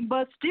body,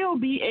 but still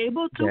be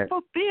able to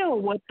fulfill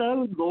what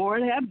the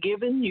Lord have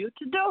given you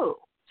to do.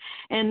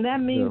 And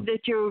that means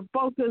that you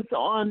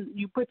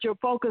put your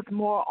focus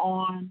more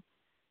on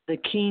the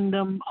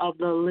kingdom of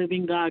the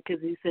living God,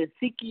 because he said,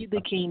 seek ye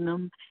the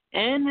kingdom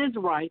and his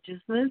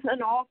righteousness,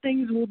 and all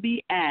things will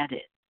be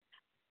added.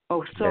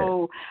 Oh,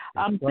 so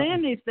I'm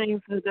saying these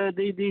things,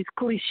 these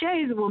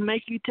cliches will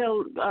make you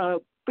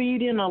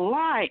feed in a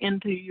lie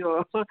into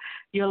your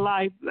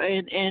life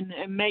and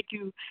make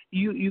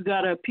you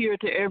got to appear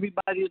to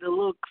everybody to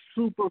look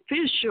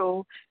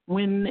superficial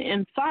when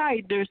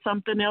inside there's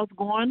something else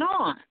going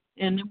on.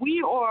 And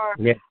we are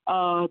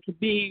to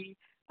be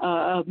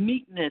of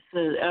meekness,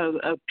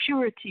 of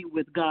purity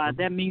with God.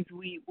 That means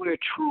we're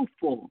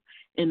truthful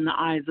in the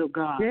eyes of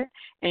God.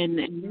 And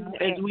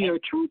as we are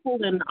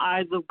truthful in the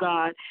eyes of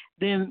God,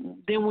 then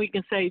we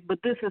can say, but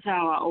this is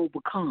how I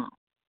overcome.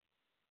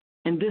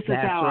 And this is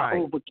how I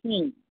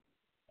overcame.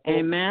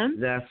 Amen?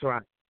 That's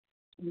right.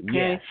 Okay.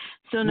 Yes.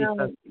 So now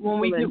when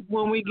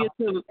we get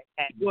to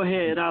go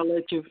ahead, I'll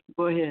let you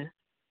go ahead.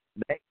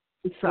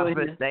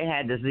 They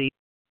had disease.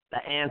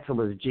 The answer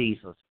was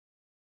Jesus.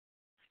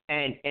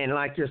 And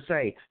like you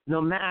say,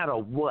 no matter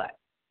what,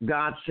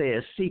 God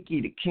says, seek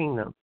ye the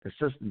kingdom, as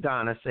Sister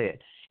Donna said,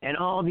 and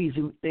all these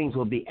things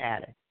will be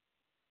added.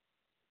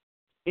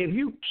 If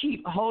you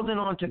keep holding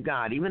on to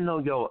God, even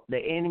though the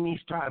enemies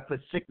try to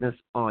put sickness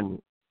on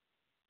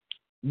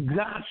you,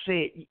 God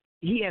said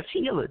he has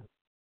healing.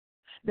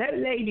 That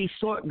lady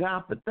sought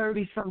God for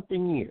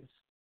 30-something years.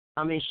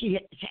 I mean, she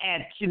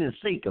didn't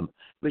seek him,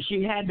 but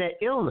she had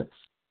that illness.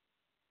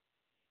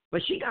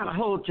 But she got a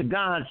hold to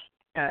God's,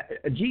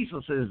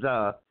 Jesus's,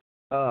 the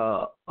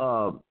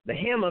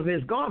hem of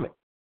his garment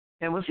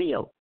and was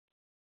healed.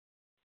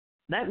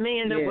 That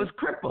man that was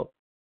crippled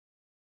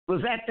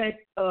was at that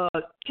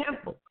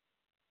temple.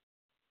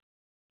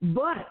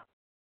 But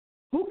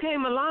who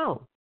came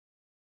along?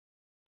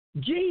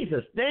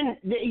 Jesus. Then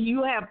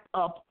you have,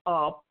 I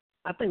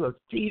think it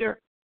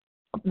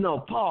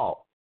was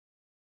Paul,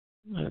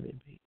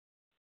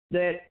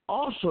 that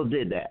also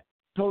did that.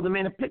 Told the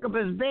man to pick up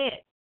his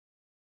bed.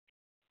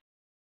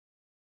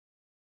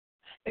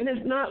 And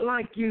it's not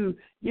like you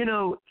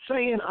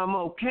saying I'm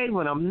okay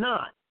when I'm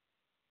not.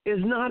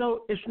 It's not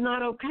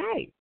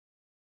okay.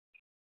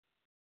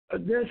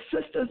 The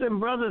sisters and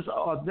brothers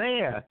are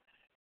there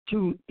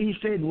he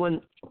said,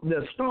 when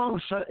the strong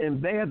and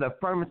bear the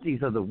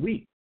infirmities of the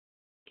weak.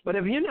 But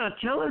if you're not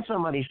telling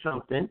somebody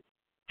something,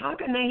 how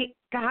can they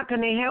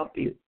help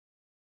you?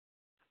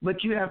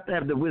 But you have to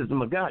have the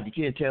wisdom of God. You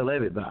can't tell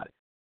everybody.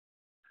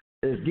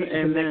 It's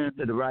getting connected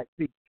to the right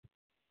people.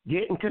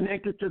 Getting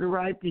connected to the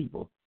right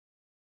people.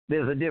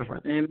 There's a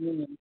difference.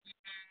 Amen.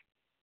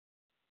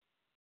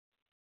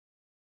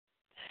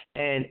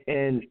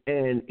 And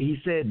he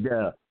said,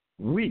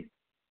 weak,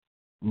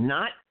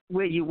 not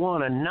where you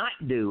want to not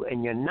do,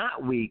 and you're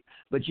not weak,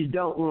 but you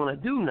don't want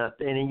to do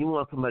nothing, and you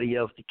want somebody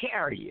else to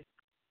carry you.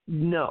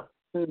 No.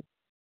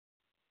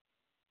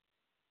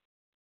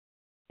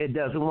 It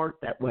doesn't work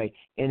that way,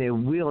 and it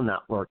will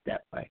not work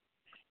that way.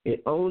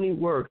 It only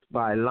works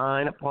by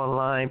line upon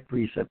line,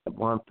 precept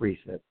upon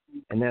precept,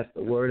 and that's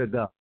the word of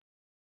God.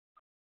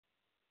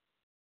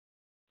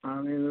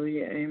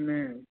 Hallelujah.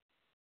 Amen.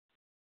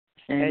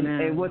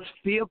 And what's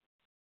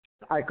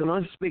I can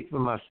only speak for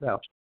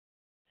myself.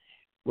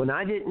 When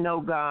I didn't know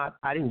God,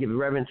 I didn't give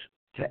reverence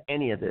to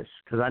any of this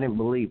because I didn't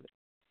believe it.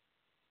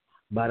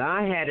 But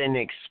I had an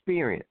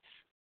experience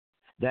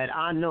that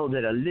I know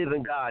that a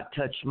living God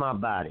touched my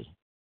body.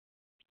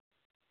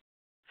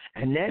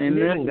 And that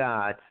living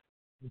God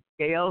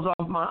scales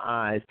off my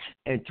eyes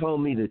and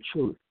told me the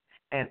truth.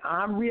 And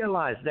I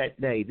realized that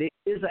day there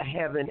is a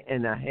heaven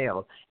and a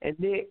hell, and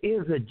there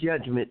is a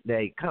judgment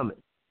day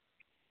coming.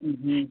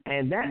 Mm-hmm.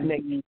 And that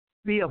makes me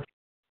feel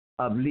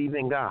of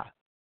leaving God.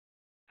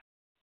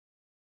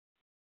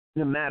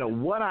 No matter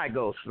what I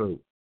go through,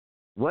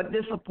 what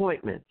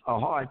disappointment or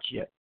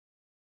hardship,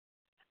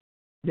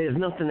 there's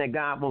nothing that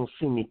God won't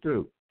see me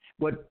through.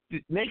 What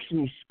makes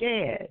me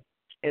scared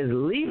is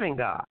leaving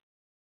God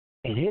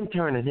and him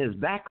turning his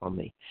back on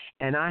me,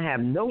 and I have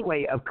no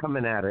way of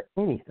coming out of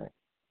anything.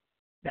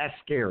 That's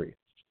scary.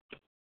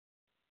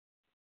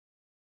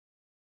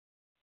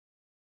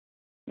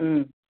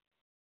 It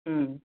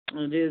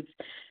is.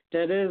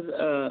 That is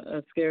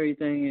a scary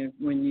thing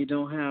when you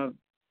don't have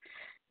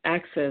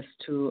access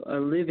to a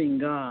living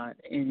God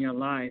in your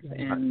life,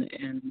 and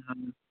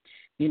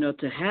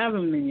to have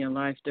him in your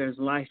life, there's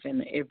life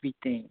in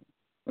everything.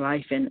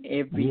 Life in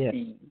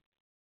everything.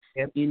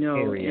 Yep.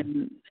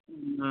 And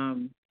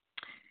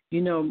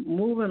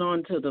Moving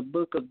on to the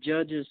book of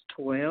Judges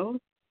 12,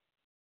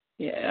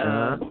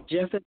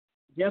 Jephthah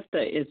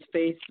is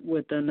faced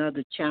with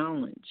another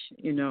challenge,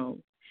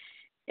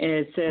 And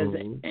it says,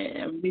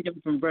 I'm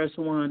reading from verse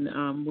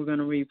 1, we're going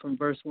to read from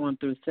verse 1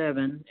 through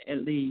 7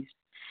 at least.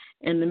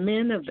 And the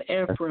men of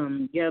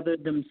Ephraim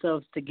gathered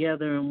themselves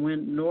together and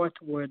went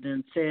northward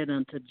and said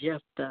unto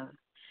Jephthah,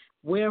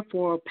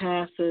 Wherefore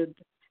passest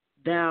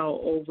thou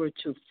over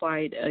to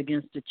fight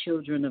against the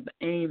children of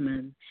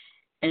Ammon,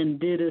 and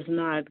didst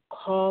not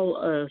call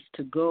us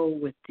to go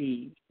with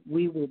thee?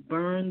 We will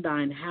burn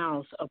thine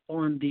house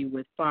upon thee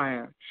with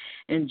fire.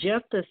 And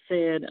Jephthah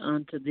said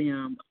unto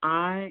them,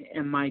 I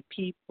and my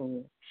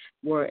people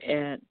were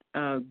at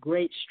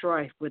great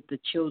strife with the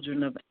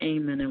children of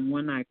Ammon, and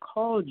when I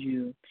called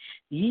you,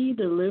 ye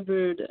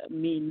delivered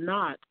me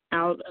not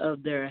out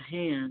of their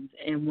hands.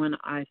 And when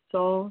I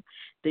saw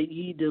that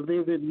ye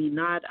delivered me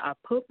not, I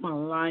put my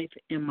life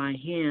in my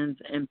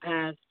hands and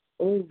passed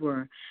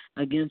over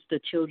against the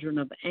children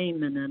of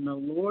Ammon, and the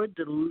Lord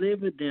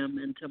delivered them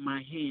into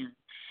my hand.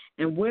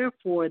 And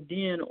wherefore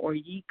then are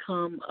ye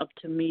come up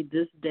to me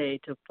this day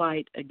to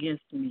fight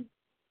against me?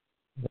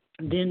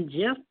 Then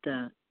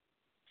Jephthah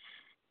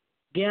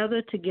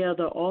gathered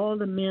together all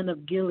the men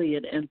of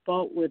Gilead and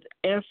fought with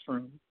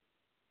Ephraim.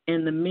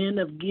 And the men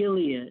of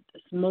Gilead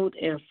smote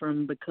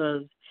Ephraim,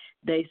 because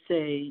they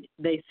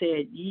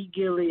said, Ye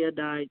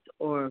Gileadites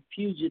are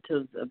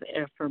fugitives of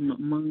Ephraim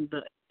among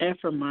the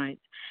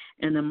Ephraimites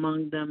and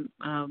among the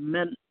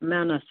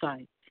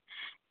Manassites.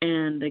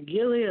 And the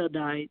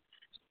Gileadites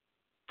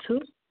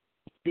took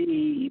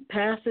the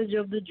passage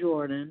of the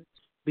Jordan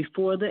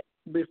before the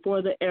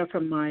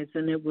Ephraimites,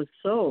 and it was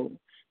so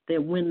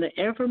that when the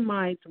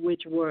Ephraimites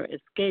which were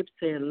escaped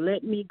said,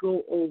 Let me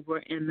go over,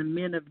 and the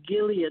men of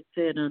Gilead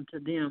said unto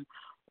them,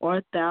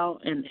 Art thou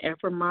an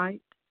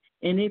Ephraimite?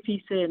 And if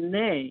he said,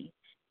 Nay,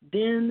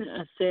 then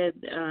said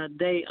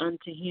they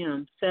unto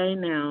him, Say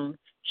now,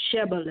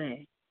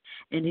 Shebele.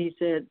 And he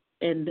said,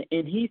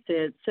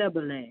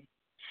 Sebele,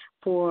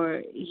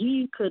 for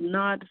he could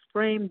not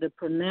frame to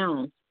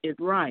pronounce it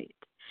right.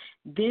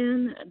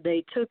 Then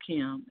they took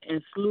him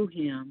and slew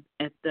him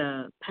at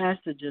the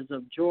passages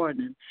of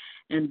Jordan,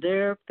 and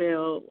there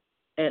fell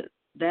at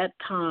that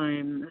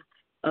time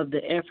of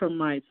the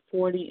Ephraimites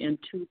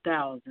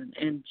 42,000.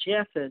 And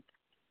Jephthah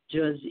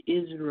judged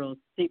Israel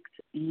 6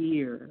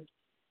 years.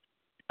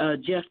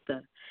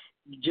 Jephthah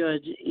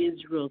judged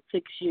Israel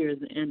 6 years,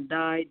 and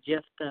died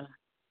Jephthah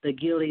the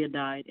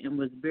Gileadite, and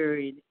was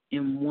buried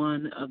in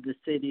one of the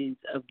cities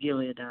of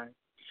Gilead. I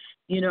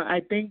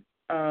think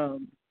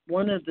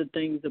one of the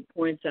things that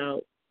points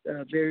out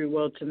very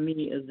well to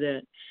me is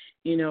that,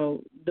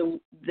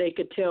 they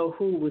could tell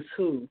who was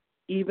who,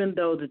 even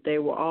though that they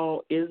were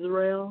all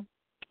Israel.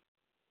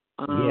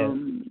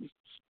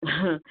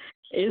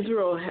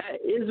 Israel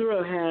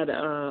had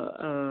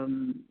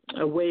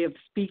a way of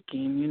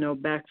speaking,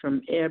 back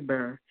from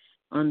Eber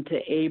unto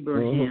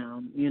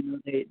Abraham.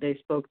 They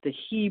spoke the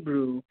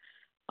Hebrew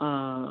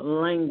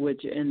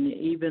language, and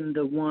even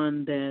the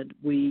one that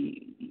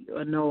we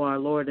know our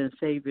Lord and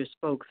Savior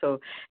spoke. So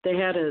they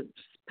had a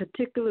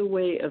particular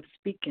way of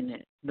speaking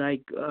it.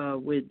 Like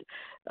with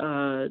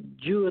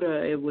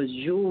Judah, it was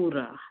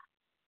Jura,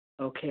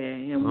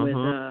 okay, and with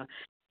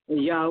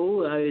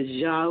Yahuwah is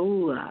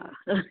Yahuwah,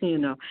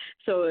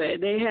 So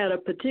they had a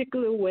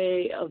particular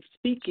way of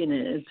speaking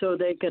it, and so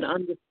they could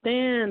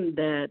understand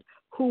that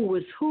who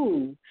was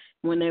who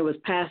when they was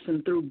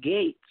passing through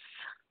gates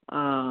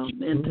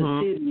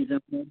into cities,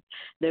 and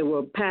they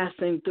were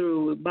passing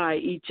through by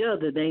each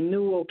other. They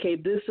knew, okay,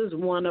 this is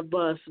one of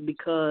us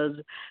because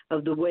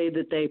of the way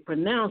that they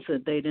pronounce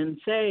it. They didn't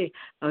say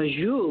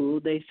Azul,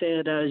 they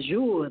said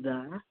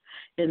Ajuda.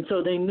 And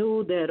so they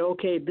knew that,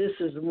 okay, this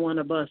is one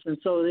of us. And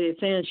so they're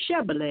saying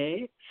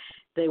Shebele.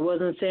 They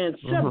wasn't saying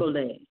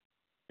Sebele.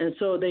 And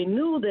so they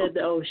knew that,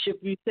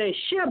 if you say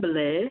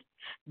Shebele,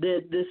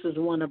 that this is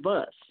one of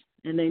us.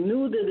 And they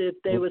knew that if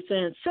they were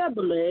saying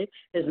Sebele,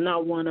 is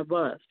not one of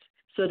us.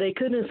 So they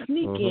couldn't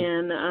sneak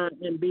in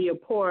and be a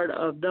part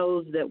of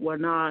those that were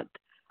not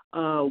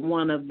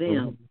one of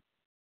them.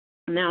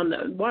 Now,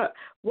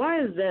 why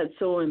is that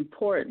so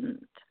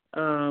important?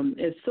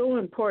 It's so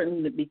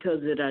important because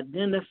it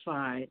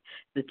identified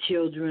the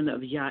children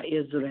of Yah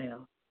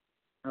Israel.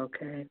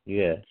 Okay.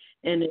 Yeah.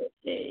 And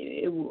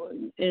it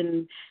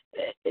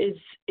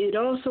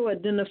also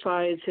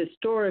identifies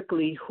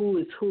historically who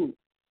is who.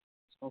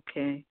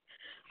 Okay.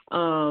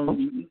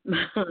 And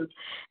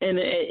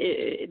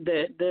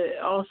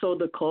also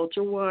the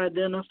culture will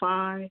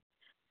identify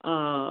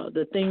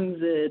the things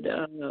that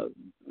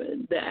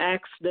the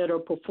acts that are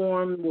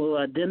performed will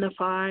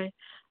identify.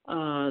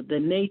 The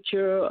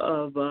nature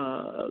of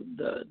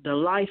the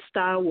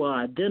lifestyle will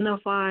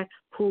identify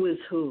who is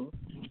who.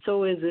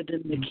 So is it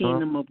in the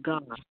kingdom of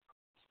God.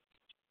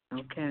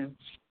 Okay.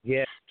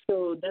 Yeah.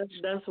 So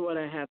that's what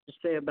I have to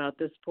say about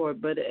this part.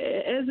 But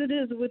as it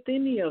is with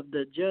any of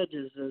the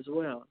judges as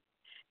well,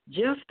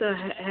 Jephthah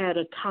had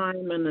a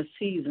time and a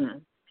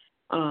season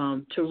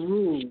to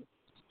rule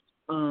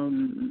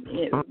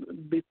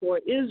before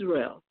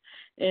Israel.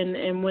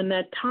 And when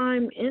that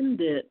time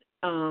ended,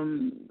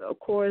 of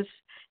course,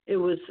 it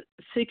was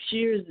 6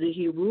 years that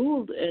he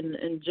ruled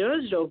and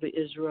judged over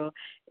Israel.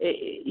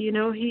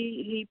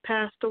 He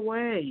passed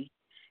away.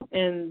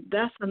 And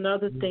that's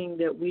another thing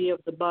that we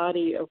of the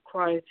body of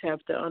Christ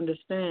have to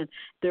understand.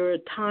 There are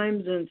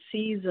times and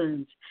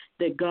seasons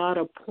that God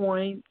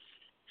appoints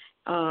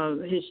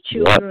his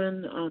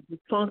children to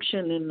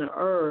function in the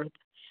earth.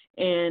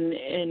 And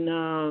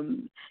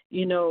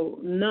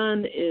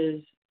none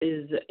is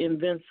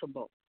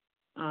invincible.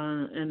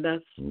 And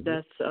that's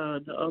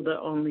the other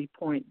only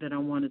point that I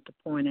wanted to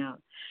point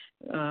out.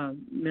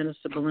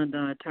 Minister Belinda,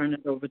 I turn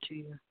it over to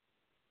you.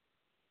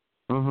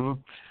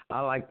 I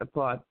like the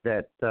part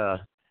that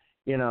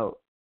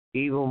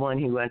even when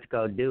he went to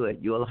go do it,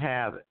 you'll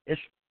have this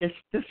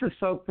is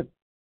so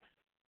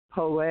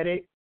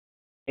poetic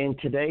in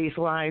today's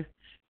life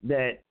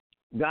that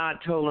God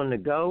told him to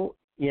go.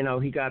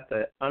 He got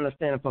the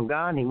understanding from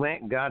God, and he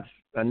went. God's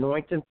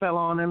anointing fell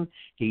on him.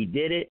 He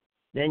did it.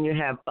 Then you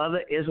have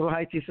other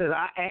Israelites. He says,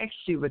 "I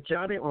asked you, but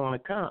y'all didn't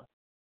want to come.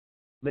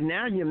 But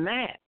now you're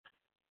mad."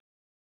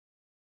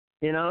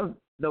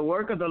 The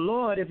work of the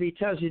Lord, if he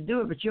tells you to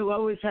do it, but you'll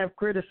always have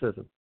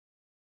criticism.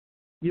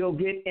 You'll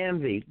get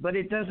envy, but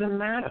it doesn't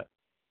matter.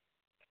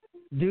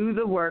 Do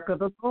the work of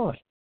the Lord.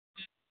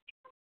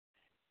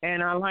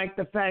 And I like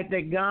the fact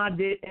that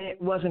God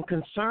wasn't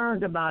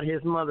concerned about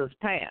his mother's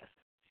past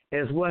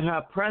as what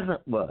her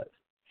present was.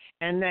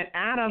 And that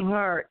out of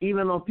her,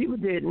 even though people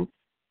didn't,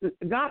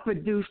 God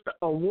produced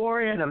a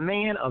warrior and a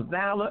man of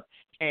valor,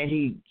 and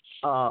he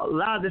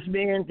allowed this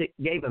man to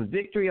gave him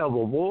victory over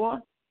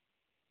war.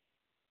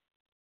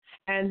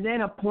 And then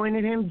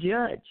appointed him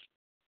judge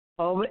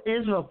over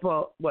Israel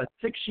for,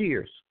 6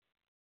 years?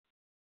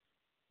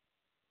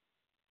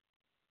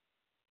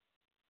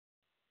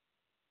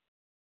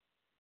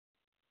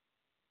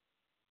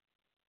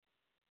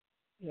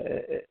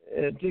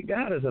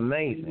 God is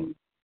amazing.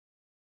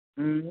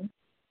 Mm-hmm.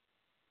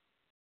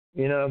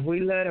 If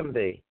we let him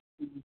be,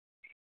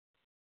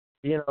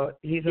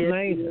 he's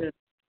amazing.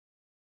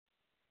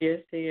 Yes,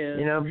 he is.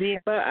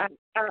 But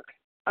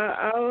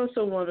I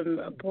also want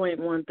to point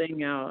one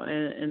thing out,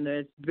 and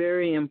it's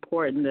very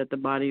important that the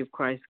body of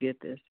Christ get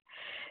this.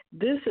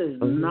 This is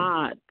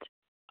not,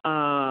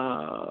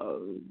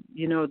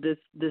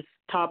 this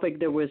topic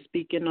that we're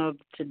speaking of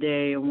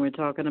today, and we're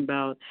talking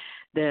about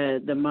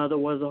that the mother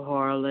was a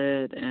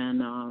harlot,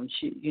 and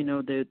she,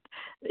 that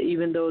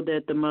even though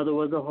that the mother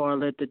was a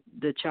harlot,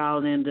 the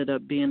child ended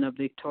up being a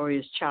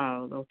victorious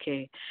child.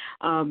 Okay,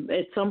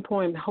 at some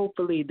point,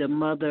 hopefully, the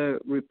mother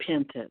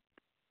repented.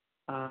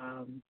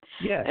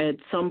 At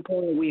some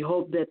point, we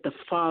hope that the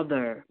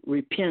father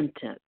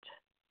repented.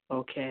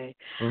 Okay,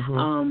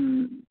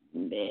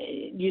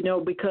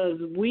 because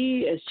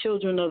we as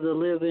children of the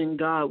living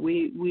God,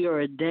 we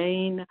are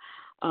ordained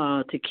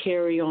to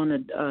carry on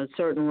a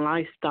certain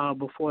lifestyle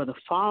before the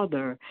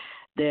Father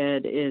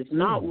that is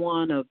not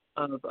one of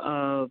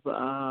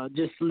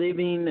just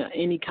living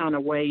any kind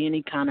of way,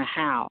 any kind of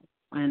how.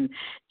 And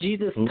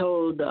Jesus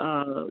told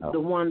the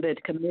one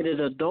that committed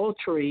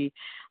adultery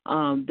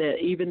that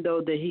even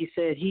though that he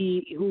said,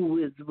 "He who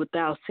is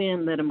without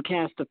sin, let him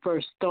cast the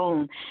first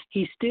stone,"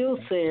 he still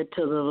said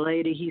to the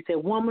lady, he said,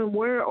 "Woman,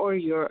 where are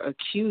your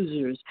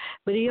accusers?"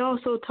 But he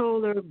also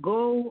told her,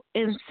 "Go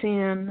and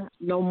sin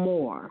no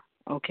more."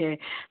 Okay,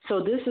 so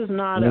this is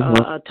not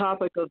a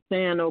topic of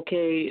saying,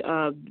 okay,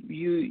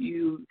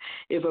 you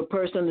if a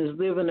person is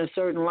living a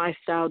certain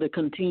lifestyle, to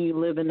continue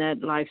living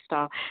that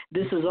lifestyle.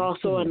 This is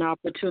also an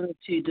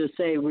opportunity to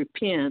say,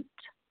 repent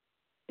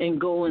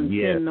and go and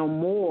sin no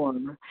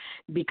more,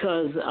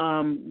 because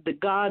the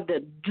God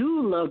that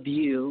do love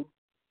you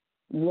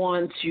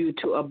wants you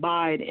to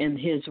abide in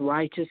his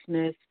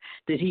righteousness,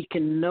 that he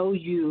can know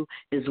you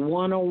as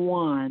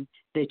one-on-one,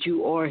 that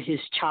you are his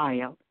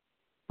child,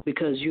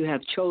 because you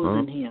have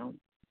chosen him.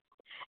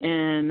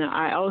 And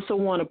I also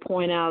want to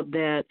point out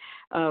that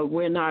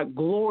we're not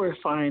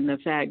glorifying the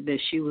fact that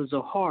she was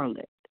a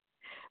harlot.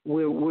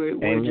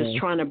 We're just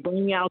trying to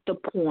bring out the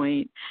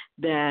point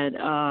that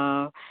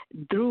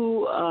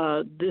through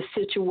this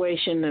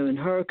situation and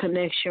her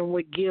connection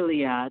with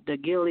Gilead, the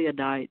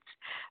Gileadites,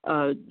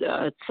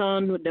 a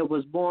son that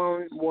was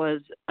born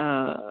was,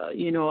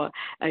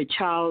 a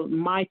child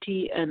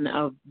mighty and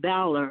of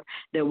valor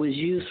that was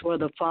used for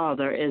the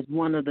father as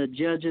one of the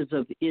judges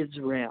of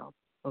Israel.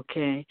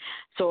 Okay,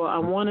 so I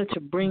wanted to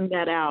bring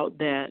that out,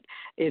 that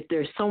if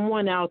there's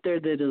someone out there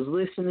that is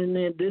listening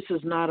in, this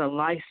is not a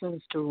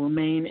license to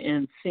remain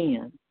in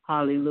sin.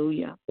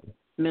 Hallelujah.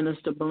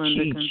 Minister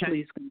Belinda,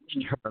 please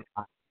continue.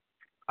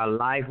 Her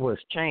life was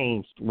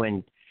changed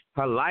when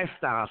her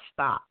lifestyle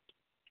stopped,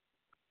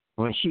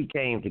 when she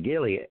came to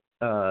Gilead,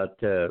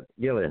 the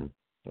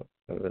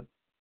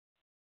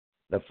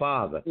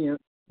father. Yeah.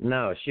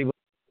 No,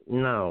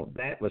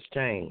 that was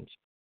changed.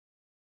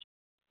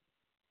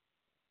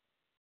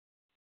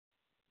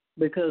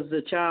 Because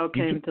the child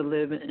came to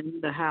live in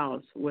the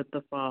house with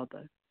the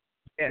father.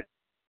 Yes,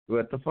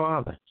 with the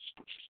father.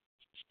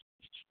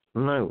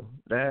 No,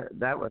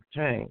 that would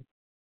change.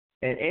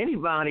 And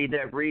anybody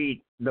that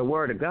read the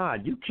Word of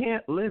God, you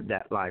can't live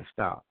that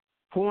lifestyle.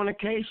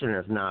 Fornication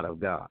is not of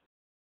God.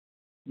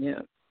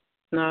 Yeah.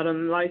 Not a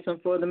license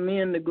for the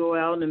men to go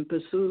out and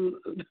pursue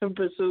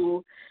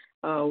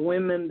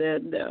women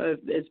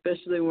that,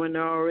 especially when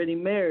they're already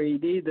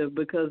married, either,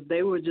 because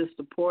they were just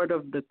a part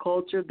of the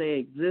culture they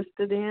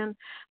existed in.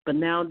 But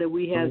now that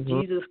we have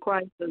Jesus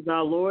Christ as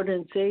our Lord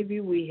and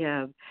Savior, we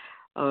have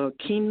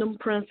kingdom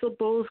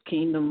principles,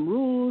 kingdom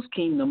rules,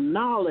 kingdom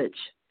knowledge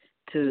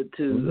to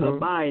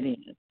abide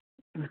in.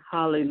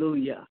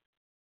 Hallelujah.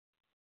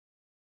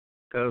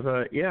 Because,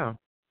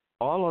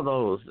 all of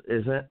those,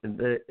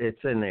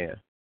 it's in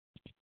there.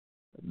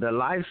 The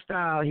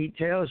lifestyle, he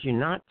tells you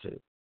not to.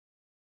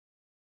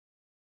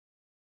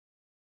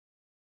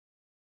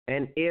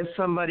 And if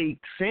somebody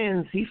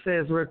sins, he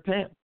says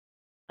repent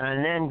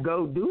and then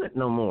go do it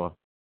no more.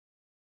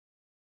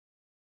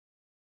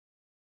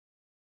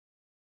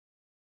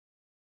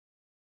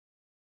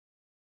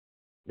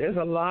 There's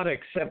a lot of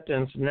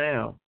acceptance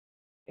now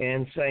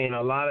and saying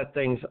a lot of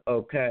things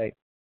okay,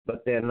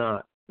 but they're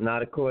not.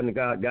 Not according to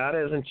God. God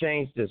hasn't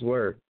changed his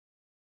word.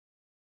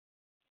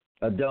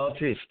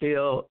 Adultery is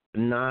still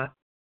not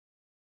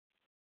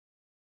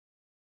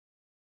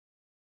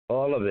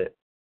all of it.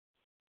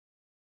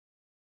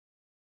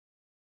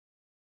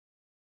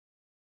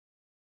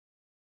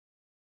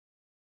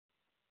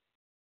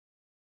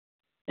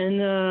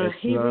 And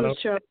Hebrews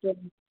chapter.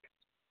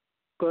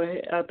 Go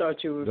ahead. I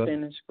thought you were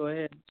finished. Go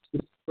ahead.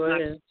 Go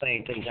ahead.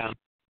 Same thing down.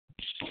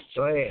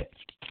 Go ahead.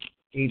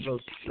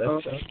 Hebrews.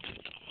 Let's go.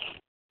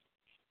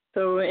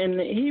 So in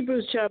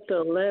Hebrews chapter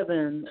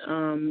 11,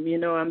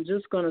 I'm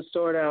just going to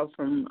start out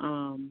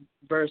from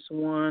verse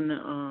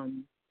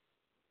 1,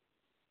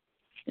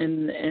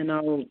 and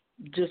I'll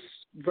just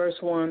verse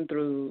 1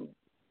 through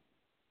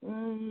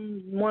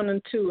 1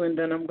 and 2, and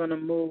then I'm going to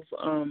move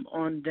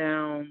on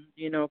down.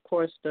 Of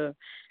course, the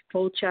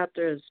whole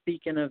chapter is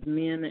speaking of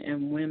men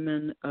and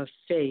women of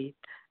faith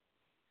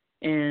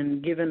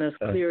and giving us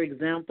clear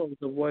examples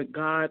of what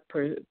God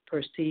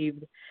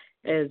perceived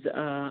as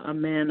a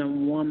man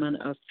and woman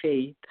of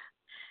faith.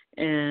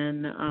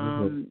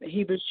 And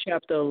Hebrews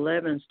chapter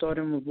 11,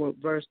 starting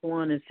with verse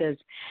 1, it says,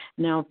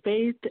 "Now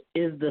faith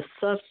is the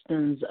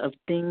substance of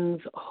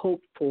things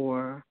hoped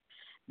for,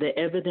 the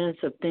evidence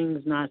of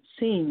things not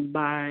seen,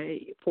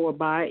 for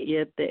by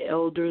it the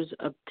elders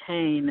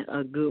obtain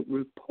a good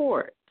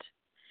report."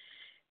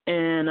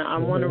 And I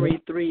want to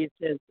read 3. It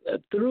says,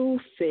 "Through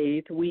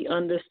faith we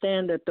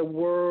understand that the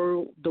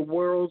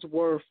worlds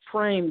were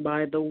framed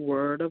by the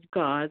word of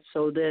God,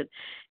 so that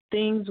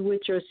things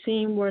which are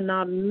seen were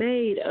not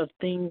made of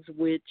things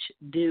which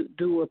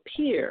do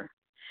appear."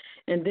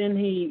 And then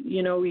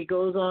he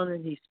goes on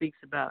and he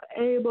speaks about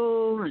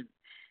Abel, and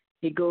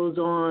he goes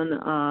on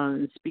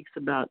and speaks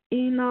about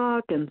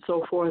Enoch and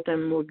so forth.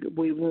 And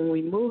when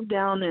we move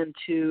down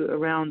into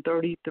around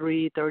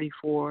 33,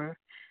 34,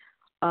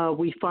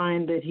 we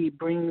find that he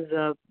brings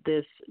up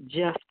this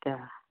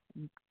Jephthah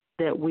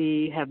that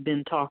we have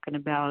been talking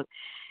about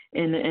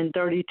in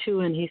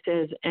 32, and he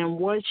says, "And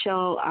what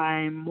shall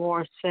I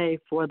more say?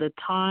 For the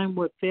time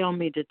would fail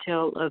me to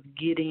tell of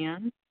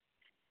Gideon,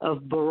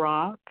 of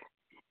Barak,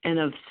 and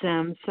of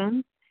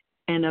Samson,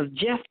 and of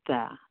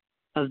Jephthah,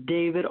 of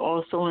David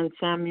also, and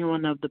Samuel,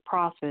 and of the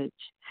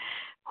prophets,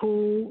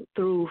 who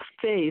through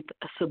faith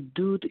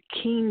subdued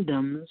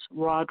kingdoms,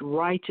 wrought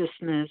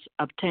righteousness,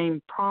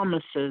 obtained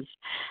promises,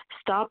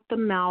 stopped the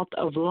mouth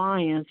of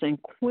lions,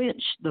 and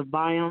quenched the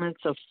violence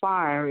of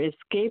fire,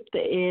 escaped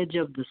the edge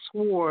of the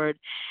sword,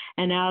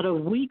 and out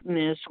of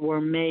weakness were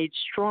made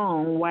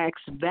strong,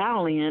 waxed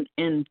valiant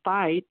in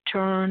fight,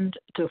 turned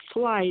to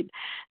flight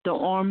the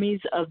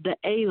armies of the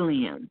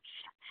aliens."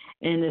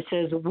 And it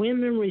says,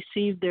 "Women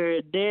received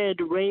their dead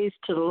raised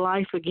to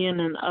life again,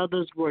 and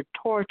others were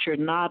tortured,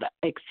 not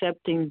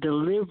accepting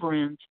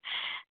deliverance,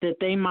 that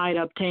they might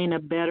obtain a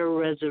better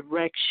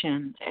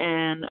resurrection.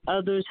 And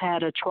others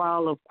had a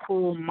trial of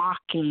cruel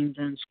mockings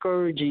and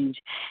scourgings,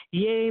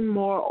 yea,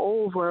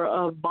 moreover,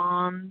 of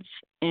bonds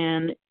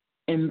and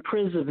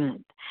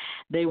imprisonment.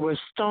 They were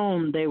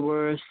stoned, they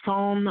were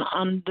sawn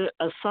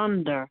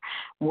asunder,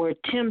 were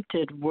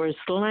tempted, were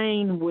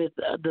slain with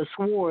the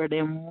sword,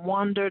 and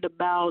wandered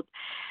about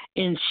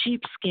in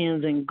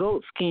sheepskins and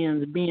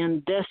goatskins,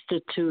 being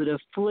destitute,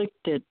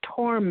 afflicted,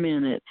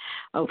 tormented,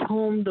 of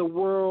whom the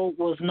world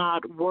was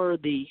not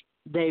worthy.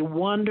 They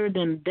wandered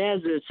in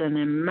deserts and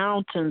in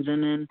mountains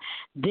and in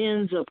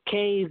dens of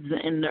caves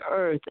in the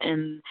earth,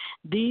 and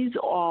these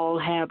all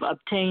have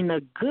obtained a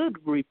good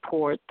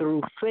report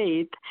through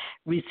faith,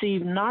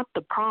 received not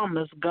the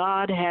promise,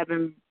 God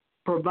having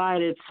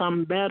provided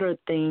some better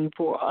thing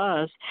for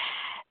us,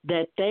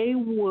 that they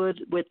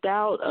would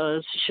without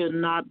us should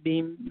not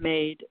be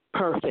made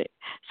perfect."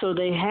 So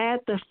they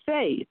had the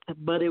faith,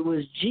 but it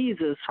was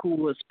Jesus who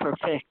was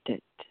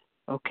perfected.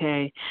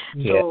 Okay,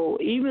 Yeah. so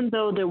even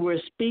though that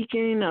we're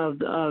speaking of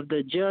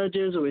the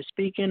judges, we're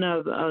speaking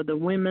of the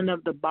women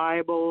of the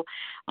Bible,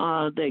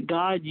 that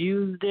God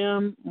used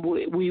them,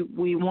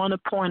 we want to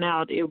point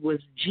out it was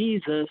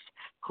Jesus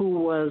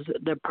who was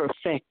the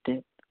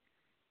perfected.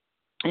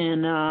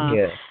 And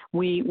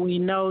we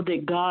know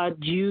that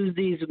God used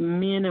these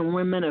men and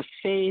women of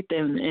faith,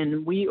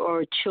 and we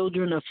are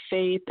children of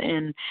faith,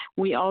 and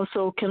we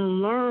also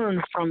can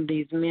learn from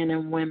these men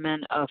and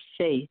women of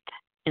faith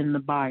in the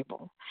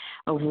Bible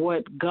of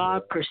what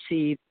God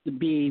perceived to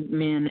be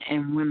men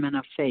and women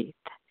of faith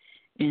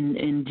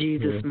in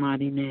Jesus'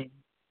 mighty name.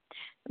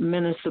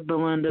 Minister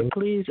Belinda,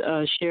 please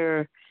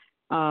share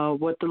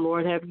what the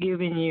Lord have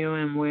given you,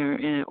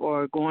 and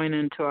or going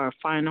into our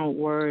final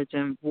words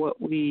and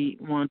what we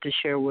want to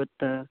share with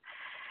the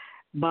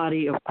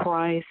body of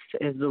Christ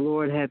as the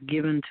Lord have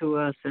given to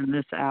us in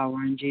this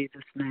hour in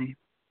Jesus' name.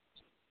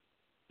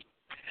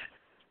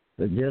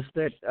 Just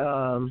that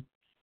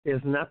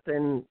there's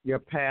nothing your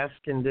past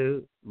can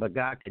do, but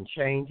God can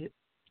change it.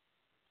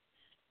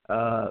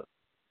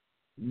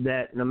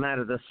 That no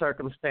matter the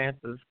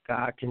circumstances,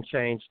 God can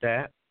change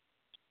that.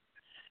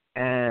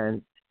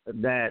 And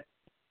that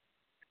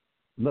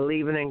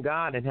believing in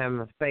God and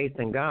having faith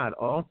in God,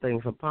 all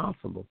things are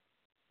possible.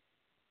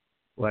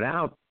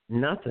 Without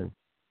nothing.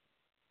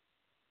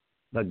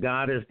 But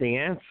God is the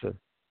answer.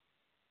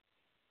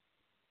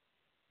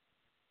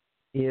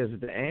 He is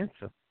the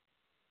answer.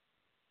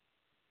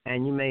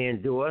 And you may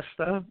endure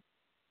stuff,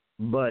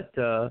 but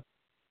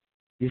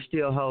you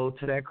still hold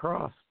to that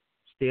cross.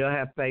 Still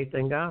have faith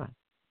in God.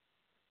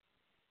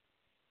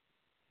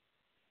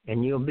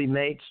 And you'll be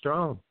made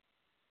strong.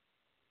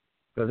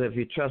 Because if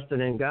you're trusting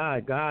in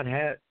God, God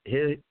has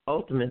his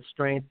ultimate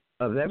strength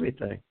of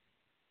everything.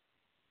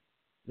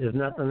 There's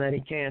nothing that he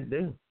can't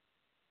do.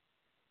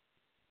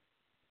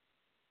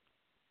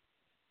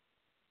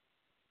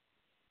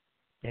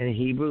 And in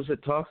Hebrews,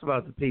 it talks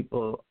about the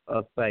people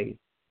of faith.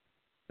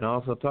 It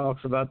also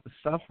talks about the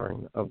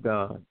suffering of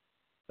God.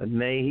 But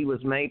he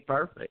was made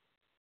perfect.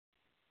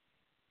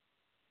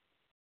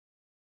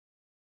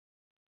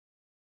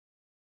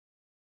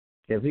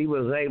 If he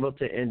was able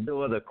to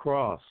endure the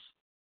cross,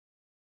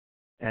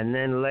 and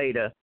then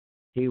later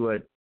he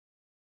would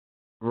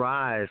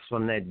rise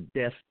from that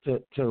death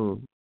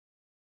tomb,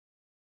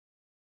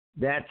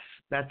 that's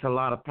a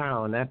lot of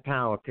power, and that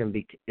power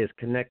is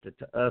connected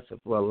to us if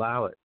we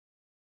allow it.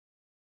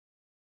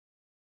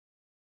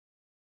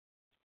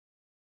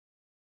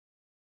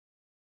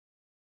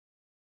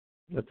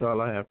 That's all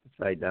I have to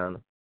say,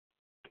 Donna.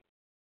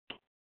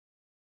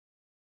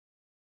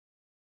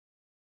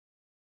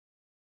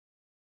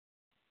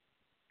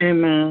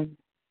 Amen.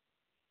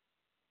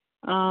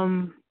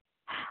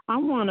 I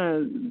want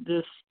to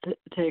just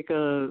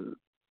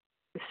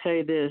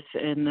say this,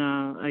 and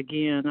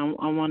again,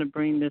 I want to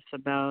bring this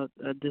about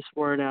this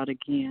word out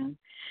again.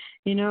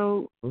 You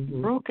know,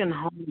 broken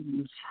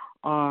homes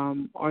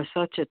are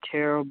such a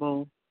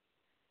terrible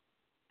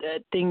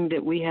thing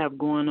that we have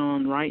going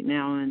on right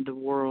now in the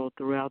world,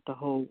 throughout the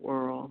whole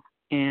world.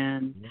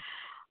 And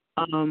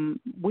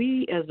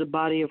we, as the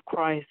body of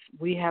Christ,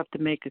 we have to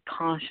make a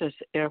conscious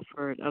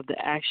effort of the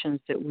actions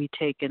that we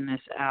take in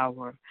this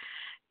hour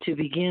to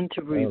begin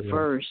to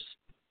reverse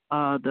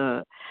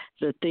the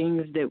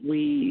things that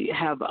we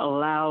have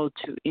allowed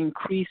to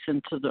increase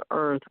into the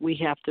earth. We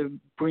have to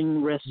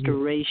bring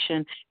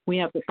restoration. We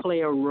have to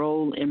play a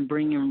role in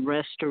bringing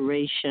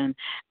restoration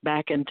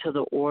back into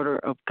the order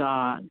of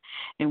God.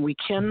 And we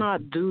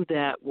cannot do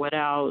that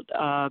without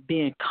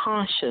being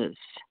conscious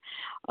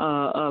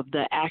of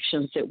the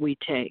actions that we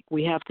take.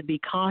 We have to be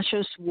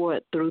conscious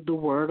through the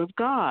Word of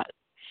God.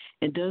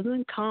 It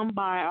doesn't come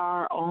by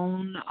our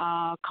own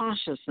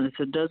consciousness.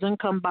 It doesn't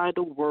come by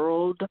the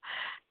world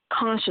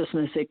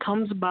consciousness. It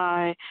comes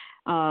by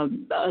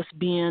us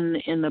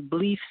being in the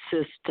belief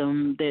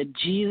system that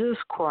Jesus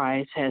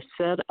Christ has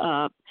set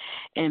up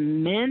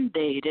and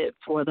mandated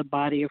for the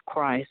body of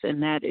Christ,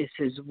 and that is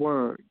His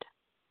Word.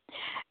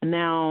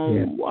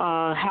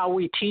 Now, how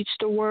we teach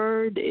the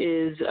Word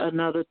is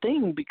another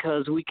thing,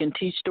 because we can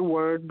teach the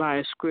Word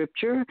by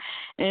Scripture,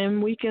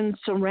 and we can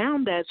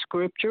surround that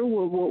Scripture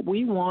with what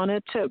we want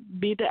it to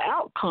be the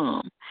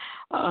outcome.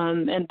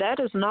 And that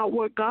is not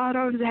what God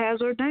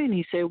has ordained.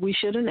 He said we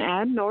shouldn't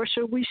add, nor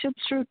should we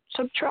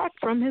subtract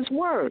from His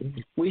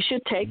Word. We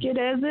should take it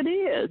as it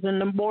is. And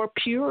the more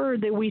pure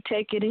that we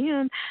take it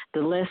in,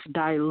 the less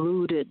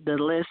diluted, the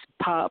less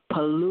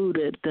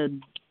polluted, the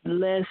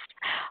less,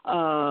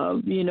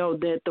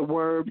 that the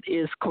Word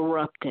is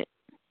corrupted.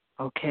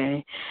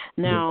 Okay.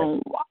 Now,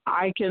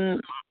 I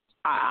can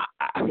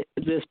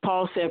this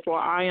Paul said, for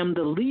I am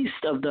the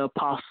least of the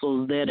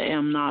apostles that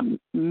am not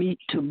meet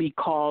to be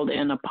called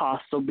an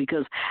apostle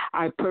because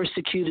I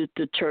persecuted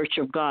the church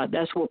of God.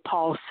 That's what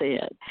Paul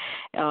said.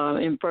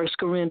 In 1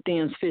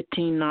 Corinthians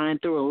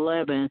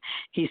 15:9-11,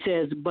 he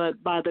says,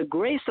 but by the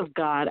grace of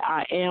God,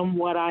 I am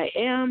what I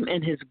am,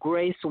 and his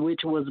grace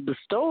which was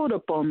bestowed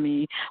upon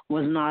me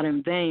was not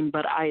in vain,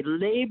 but I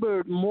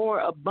labored more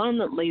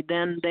abundantly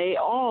than they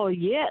all,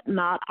 yet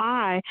not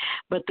I,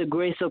 but the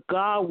grace of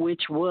God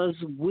which was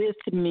with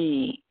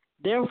me.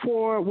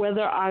 Therefore,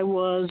 whether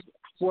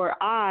were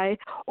I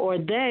or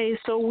they,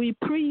 so we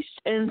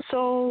preached, and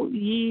so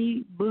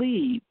ye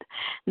believed.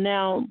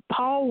 Now,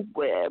 Paul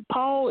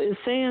is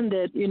saying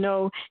that,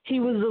 he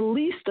was the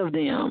least of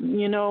them,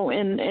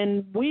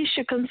 and we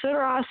should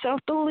consider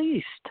ourselves the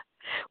least.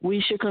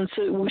 We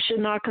should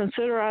not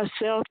consider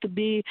ourselves to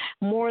be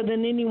more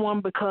than anyone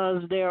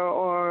because there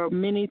are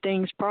many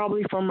things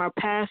probably from our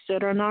past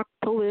that are not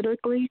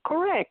politically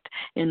correct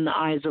in the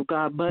eyes of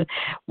God. But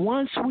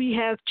once we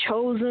have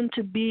chosen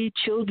to be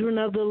children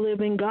of the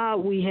living God,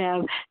 we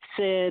have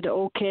said,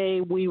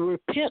 okay, we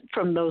repent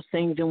from those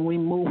things and we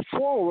move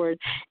forward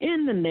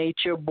in the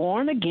nature,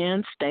 born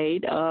again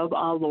state of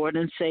our Lord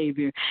and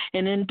Savior.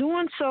 And in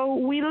doing so,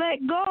 we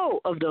let go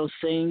of those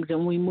things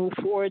and we move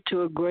forward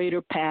to a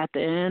greater path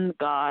in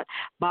God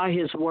by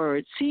his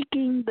word,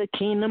 seeking the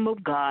kingdom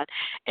of God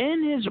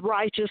and his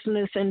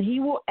righteousness, and he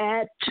will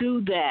add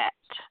to that.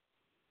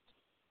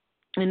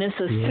 And it's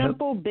a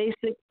simple,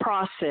 basic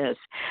process,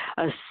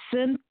 a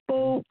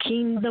simple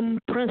kingdom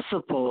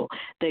principle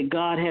that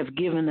God has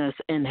given us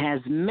and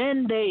has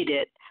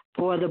mandated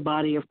for the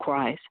body of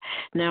Christ.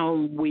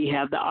 Now, we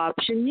have the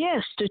option,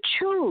 yes, to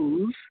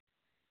choose.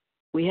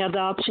 We have the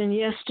option,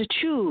 yes, to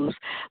choose,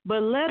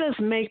 but let us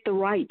make the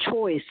right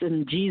choice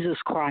in Jesus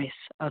Christ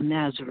of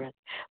Nazareth.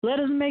 Let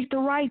us make the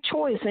right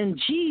choice in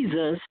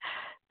Jesus,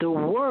 the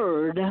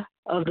Word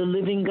of the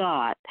living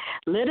God.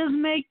 Let us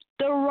make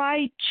the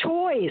right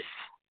choice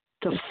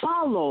to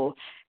follow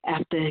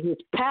after his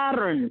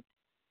pattern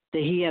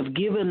that he has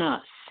given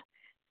us,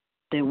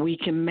 that we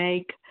can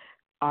make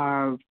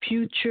our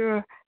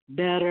future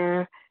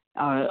better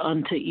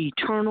unto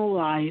eternal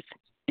life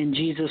in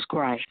Jesus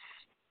Christ.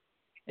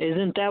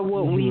 Isn't that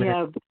what we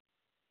have?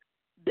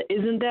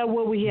 Isn't that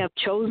what we have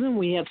chosen?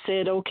 We have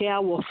said, okay, I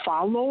will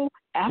follow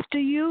after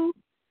you.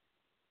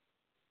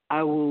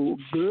 I will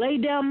lay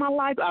down my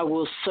life. I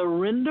will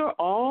surrender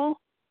all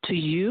to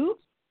you.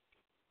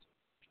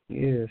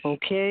 Yes.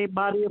 Okay,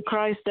 body of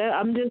Christ.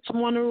 I'm just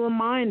want to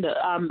remind.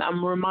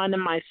 I'm reminding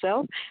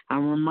myself.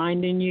 I'm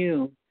reminding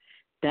you.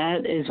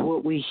 That is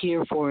what we're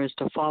here for, is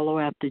to follow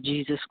after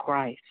Jesus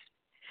Christ.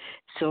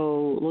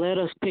 So let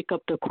us pick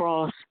up the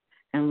cross.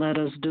 And let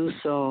us do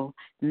so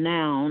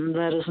now.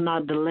 Let us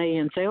not delay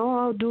and say, oh,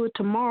 I'll do it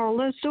tomorrow.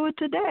 Let's do it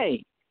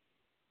today.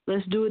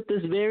 Let's do it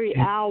this very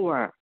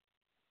hour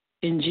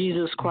in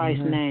Jesus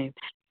Christ's name,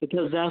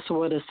 because that's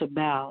what it's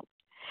about.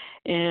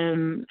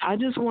 And I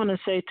just want to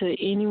say to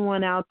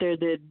anyone out there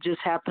that just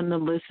happened to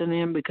listen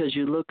in because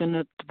you're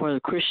looking for the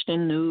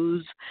Christian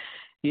news,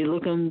 you're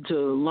looking to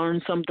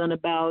learn something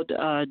about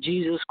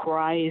Jesus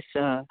Christ,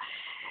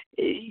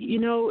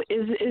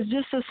 it's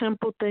just a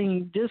simple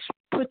thing. Just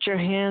put your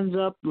hands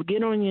up,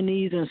 get on your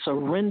knees, and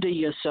surrender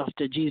yourself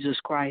to Jesus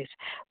Christ.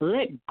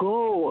 Let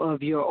go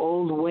of your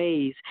old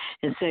ways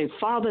and say,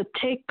 Father,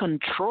 take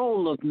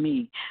control of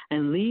me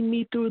and lead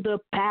me through the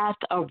path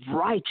of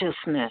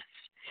righteousness.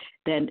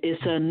 That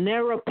it's a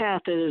narrow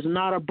path. It is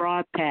not a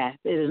broad path.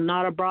 It is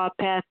not a broad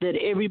path that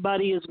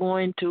everybody is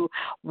going to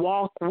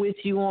walk with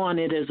you on.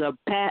 It is a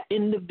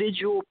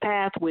individual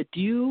path with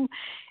you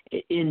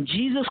in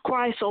Jesus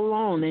Christ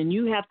alone, and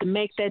you have to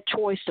make that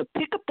choice to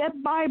pick up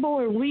that Bible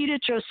and read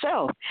it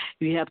yourself.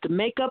 You have to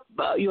make up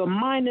your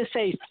mind and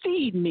say,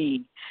 feed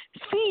me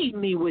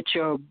with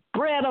your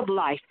bread of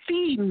life,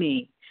 feed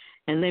me,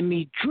 and let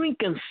me drink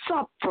and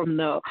sup from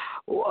the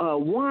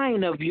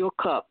wine of your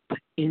cup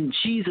in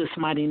Jesus'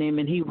 mighty name,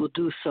 and he will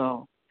do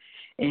so.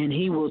 And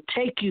he will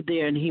take you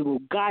there, and he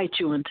will guide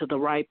you into the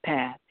right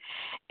path.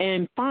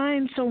 And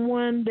find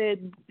someone that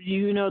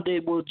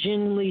that will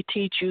genuinely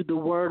teach you the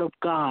Word of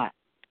God.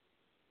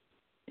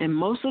 And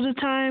most of the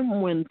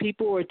time, when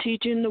people are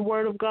teaching the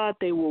Word of God,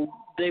 they will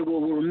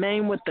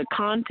remain with the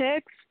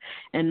context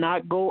and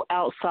not go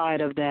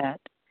outside of that.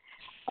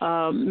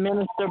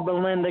 Minister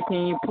Belinda,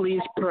 can you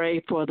please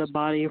pray for the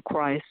body of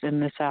Christ in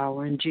this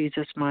hour in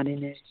Jesus' mighty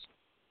name?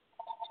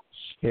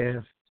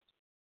 Yes.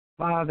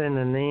 Father, in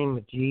the name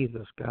of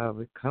Jesus, God,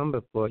 we come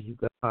before you,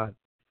 God,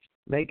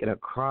 making a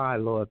cry,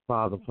 Lord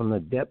Father, from the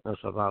depths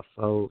of our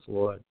souls,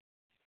 Lord.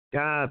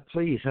 God,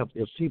 please help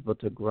your people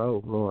to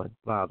grow, Lord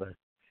Father,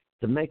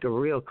 to make a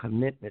real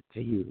commitment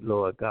to you,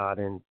 Lord God,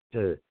 and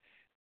to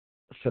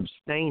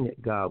sustain it,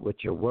 God, with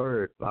your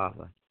word,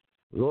 Father.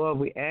 Lord,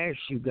 we ask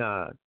you,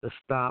 God, to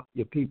stop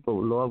your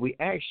people. Lord, we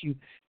ask you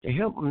to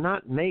help them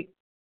not make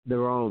the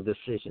wrong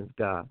decisions,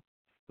 God.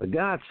 But,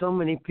 God, so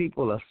many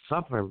people are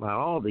suffering by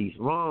all these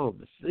wrong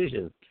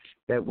decisions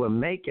that we're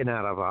making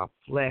out of our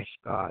flesh,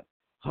 God.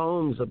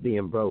 Homes are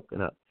being broken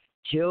up.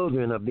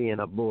 Children are being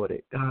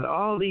aborted. God,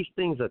 all these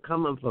things are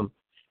coming from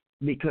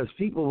because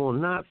people will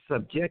not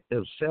subject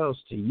themselves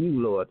to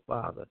you, Lord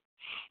Father.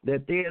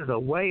 That there's a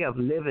way of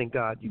living,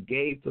 God, you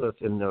gave to us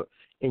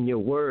in your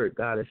word,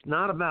 God. It's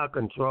not about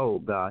control,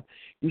 God.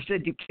 You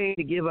said you came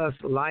to give us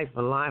life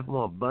and life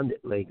more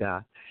abundantly,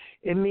 God.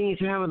 It means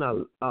having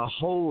a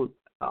whole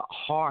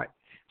heart,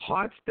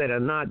 hearts that are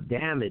not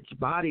damaged,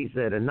 bodies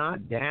that are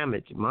not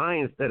damaged,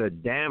 minds that are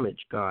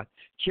damaged, God,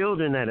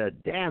 children that are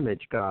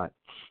damaged, God,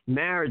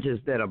 marriages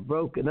that are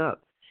broken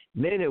up,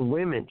 men and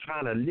women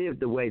trying to live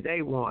the way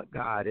they want,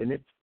 God, and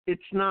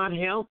it's not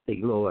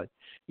healthy, Lord.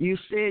 You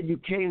said you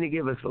came to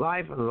give us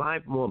life and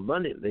life more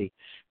abundantly.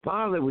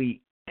 Father,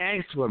 we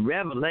ask for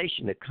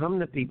revelation to come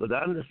to people to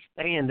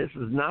understand this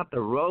is not the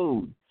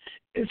road.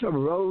 It's a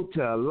road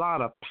to a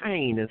lot of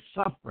pain and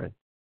suffering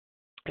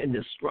and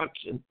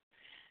destruction.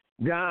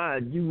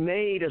 God, you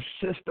made a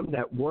system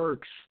that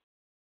works.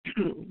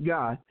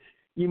 God,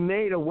 you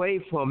made a way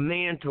for a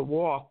man to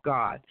walk,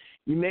 God.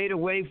 You made a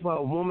way for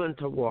a woman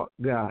to walk,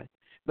 God.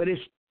 But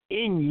it's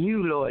in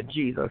you, Lord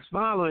Jesus,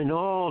 following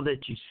all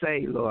that you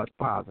say, Lord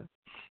Father.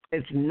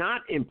 It's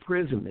not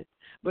imprisonment,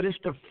 but it's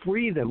to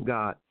free them,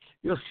 God.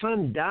 Your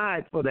son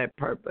died for that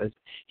purpose.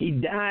 He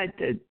died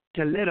to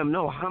let them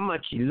know how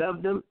much he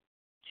loved them,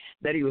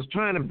 that he was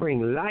trying to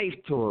bring life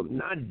to them,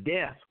 not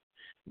death.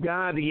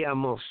 God,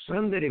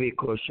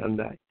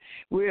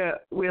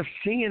 we're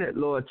seeing it,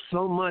 Lord,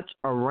 so much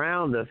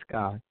around us,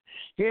 God.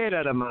 We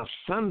have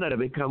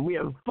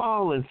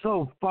fallen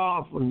so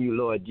far from you,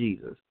 Lord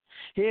Jesus.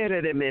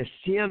 We're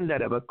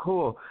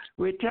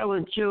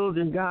telling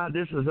children, God,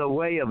 this is a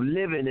way of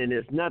living and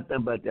it's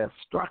nothing but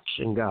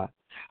destruction, God.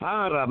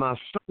 God,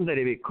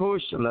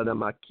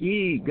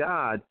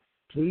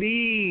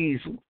 please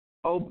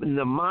open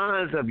the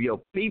minds of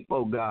your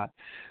people, God.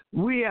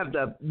 We have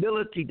the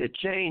ability to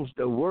change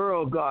the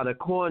world, God,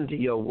 according to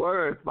your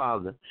word,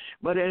 Father.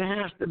 But it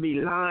has to be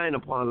line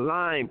upon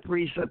line,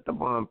 precept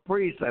upon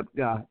precept,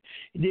 God.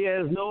 There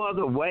is no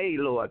other way,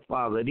 Lord,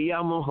 Father.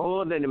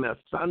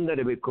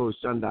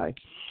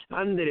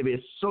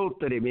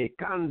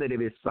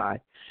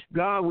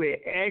 God, we're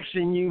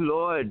asking you,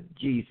 Lord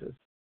Jesus,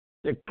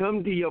 to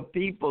come to your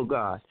people,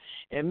 God,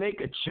 and make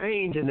a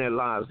change in their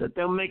lives, that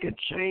they'll make a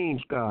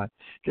change, God,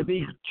 to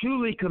be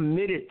truly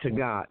committed to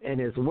God and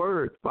his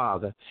word,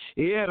 Father.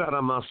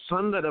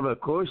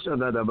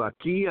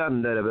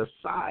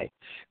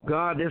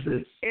 God, this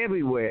is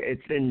everywhere.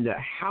 It's in the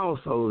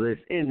household.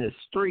 It's in the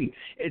street.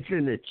 It's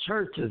in the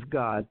churches,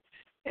 God.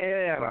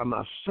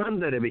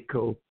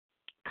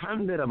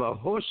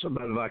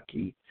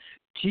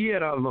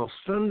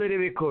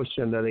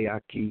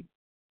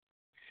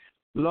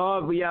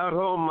 Lord, we are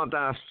home at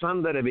our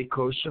Sunday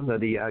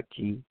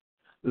Bikoshana.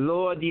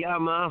 Lord,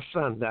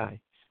 Yamasandai.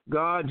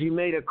 God, you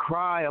made a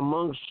cry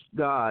amongst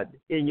God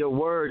in your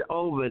word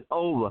over and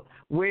over.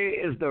 Where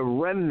is the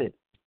remnant?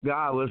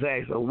 God was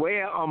asking,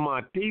 where are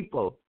my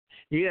people?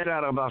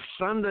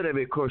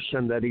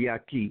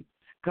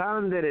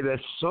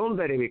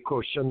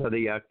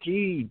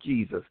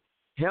 Jesus.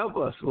 Help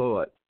us,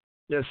 Lord,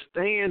 to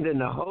stand in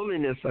the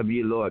holiness of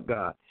you, Lord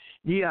God.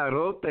 God,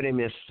 open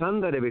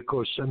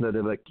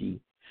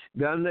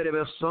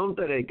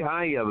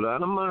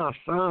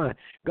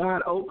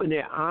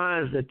their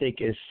eyes that they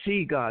can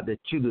see, God, that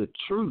you the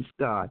truth,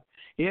 God.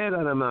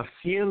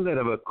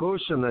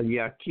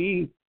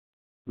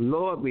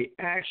 Lord, we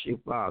ask you,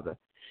 Father.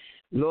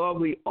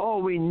 Lord,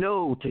 all we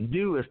know to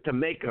do is to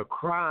make a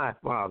cry,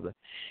 Father.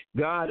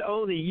 God,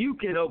 only you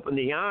can open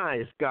the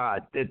eyes,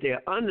 God, that their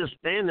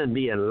understanding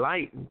be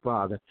enlightened,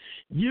 Father.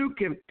 You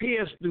can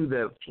pierce through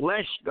the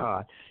flesh,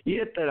 God,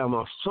 to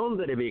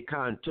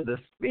the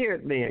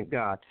spirit man,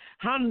 God.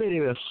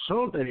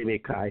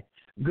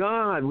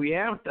 God, we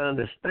have to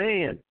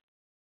understand.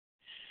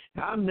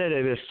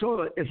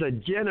 It's a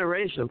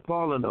generation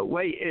falling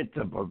away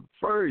into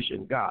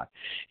perversion, God.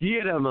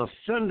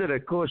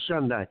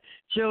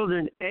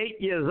 Children 8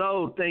 years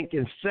old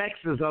thinking sex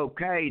is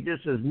okay.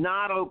 This is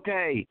not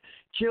okay.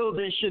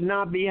 Children should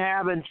not be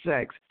having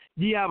sex.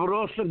 They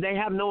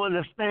have no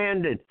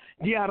understanding.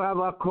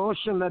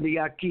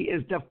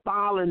 Is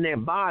defiling their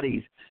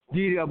bodies.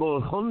 Dear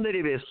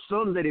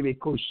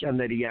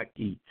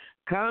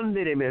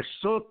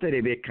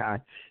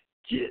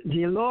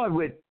Lord,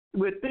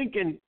 we're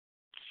thinking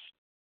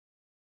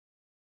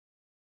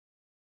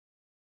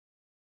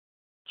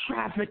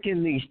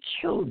trafficking these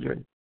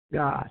children,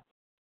 God.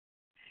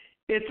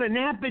 It's an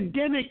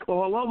epidemic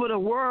all over the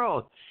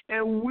world,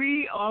 and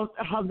we are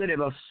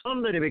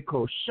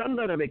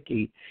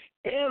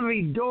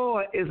every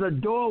door is a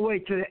doorway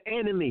to the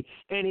enemy,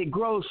 and it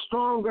grows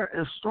stronger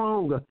and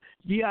stronger.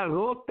 In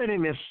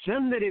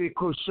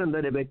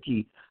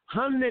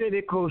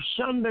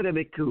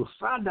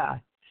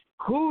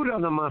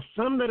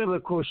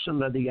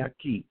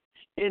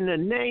the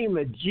name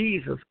of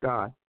Jesus,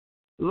 God.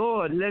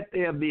 Lord, let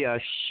there be a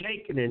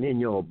shaking in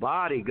your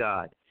body,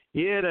 God.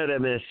 God,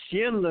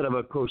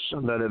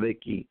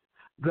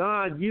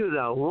 you're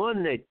the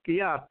one that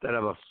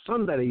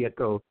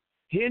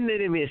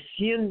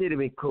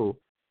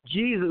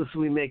Jesus,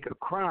 we make a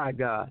cry,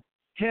 God.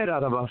 Head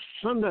out of our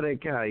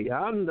Sundarekai,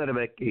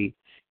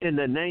 in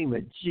the name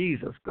of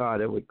Jesus,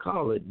 God, and we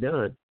call it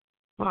done.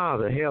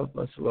 Father, help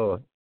us,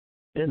 Lord.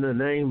 In the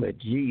name of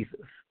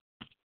Jesus,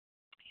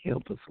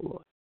 help us,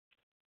 Lord.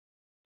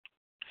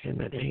 In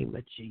the name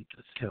of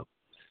Jesus, help us.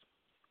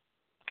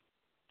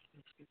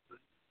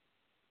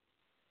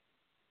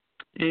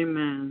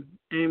 Amen.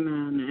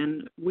 Amen.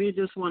 And we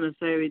just want to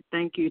say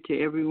thank you to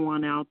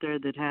everyone out there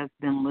that has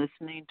been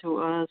listening to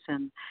us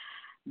and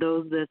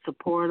those that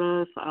support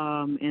us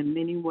in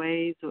many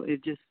ways. So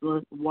it's just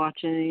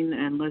watching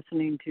and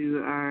listening to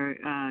our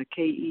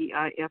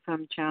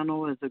KEIFM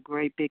channel is a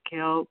great big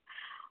help.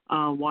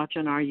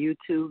 Watching our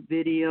YouTube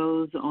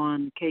videos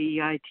on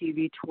KEI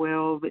TV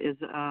 12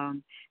 is a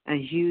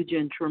huge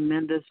and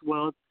tremendous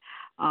wealth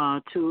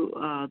to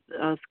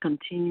us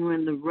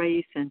continuing the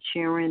race and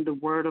sharing the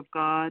Word of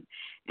God.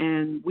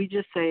 And we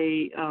just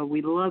say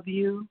we love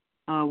you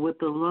with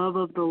the love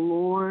of the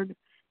Lord,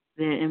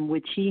 in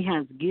which He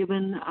has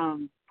given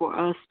for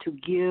us to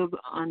give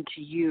unto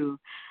you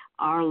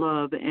our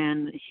love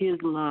and His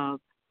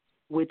love,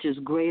 which is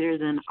greater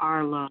than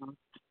our love.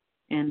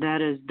 And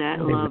that is that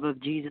love of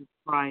Jesus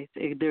Christ.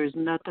 There's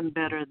nothing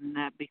better than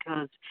that,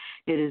 because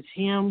it is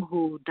Him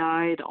who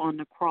died on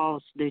the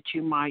cross that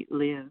you might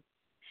live.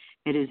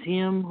 It is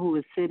Him who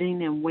is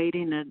sitting and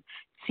waiting and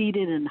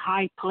seated in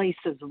high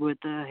places with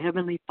the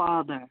Heavenly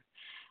Father,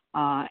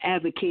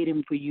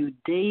 advocating for you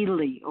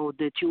daily,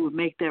 that you would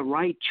make that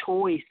right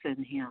choice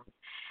in Him.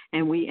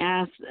 And we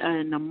ask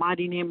in the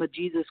mighty name of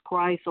Jesus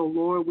Christ,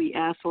 Lord, we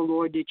ask,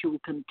 Lord, that you will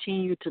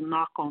continue to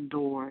knock on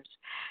doors,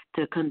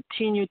 to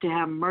continue to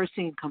have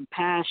mercy and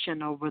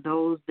compassion over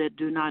those that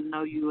do not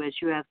know you. As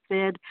you have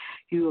said,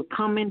 you are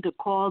coming to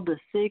call the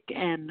sick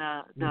and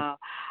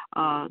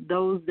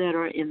those that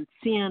are in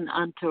sin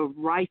unto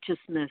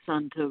righteousness,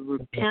 unto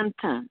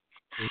repentance.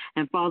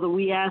 And, Father,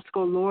 we ask,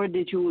 Lord,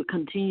 that you would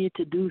continue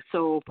to do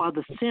so.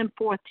 Father, send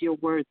forth your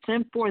word.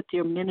 Send forth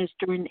your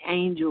ministering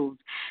angels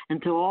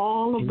into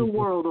all of the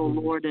world,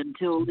 Lord,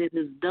 until it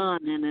is done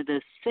and it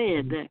is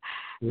said that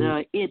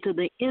to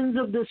the ends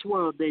of this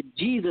world that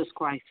Jesus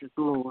Christ is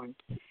Lord.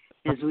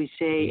 As we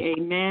say,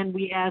 amen,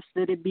 we ask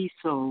that it be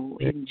so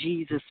in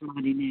Jesus'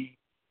 mighty name.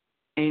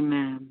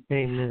 Amen.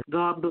 Amen.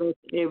 God bless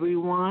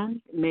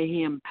everyone. May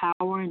He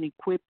empower and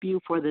equip you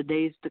for the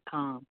days to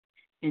come.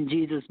 In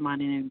Jesus'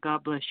 mighty name,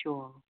 God bless you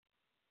all.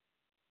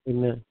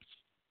 Amen.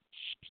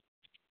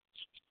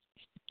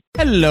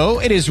 Hello,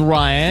 it is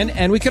Ryan,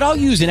 and we could all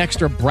use an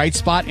extra bright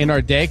spot in our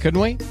day,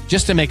 couldn't we?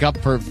 Just to make up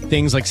for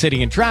things like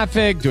sitting in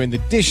traffic, doing the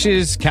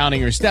dishes,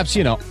 counting your steps,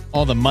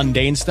 all the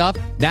mundane stuff.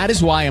 That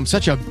is why I'm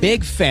such a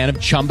big fan of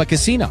Chumba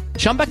Casino.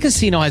 Chumba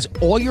Casino has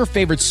all your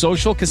favorite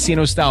social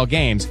casino-style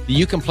games that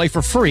you can play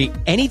for free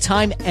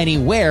anytime,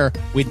 anywhere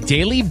with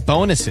daily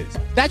bonuses.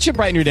 That should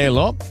brighten your day a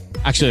little.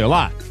 Actually, a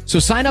lot. So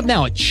sign up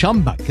now at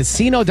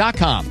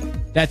ChumbaCasino.com.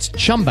 That's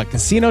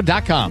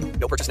ChumbaCasino.com.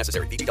 No purchase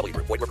necessary. VGW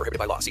Group. Void where prohibited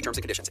by law. See terms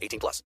and conditions. 18+.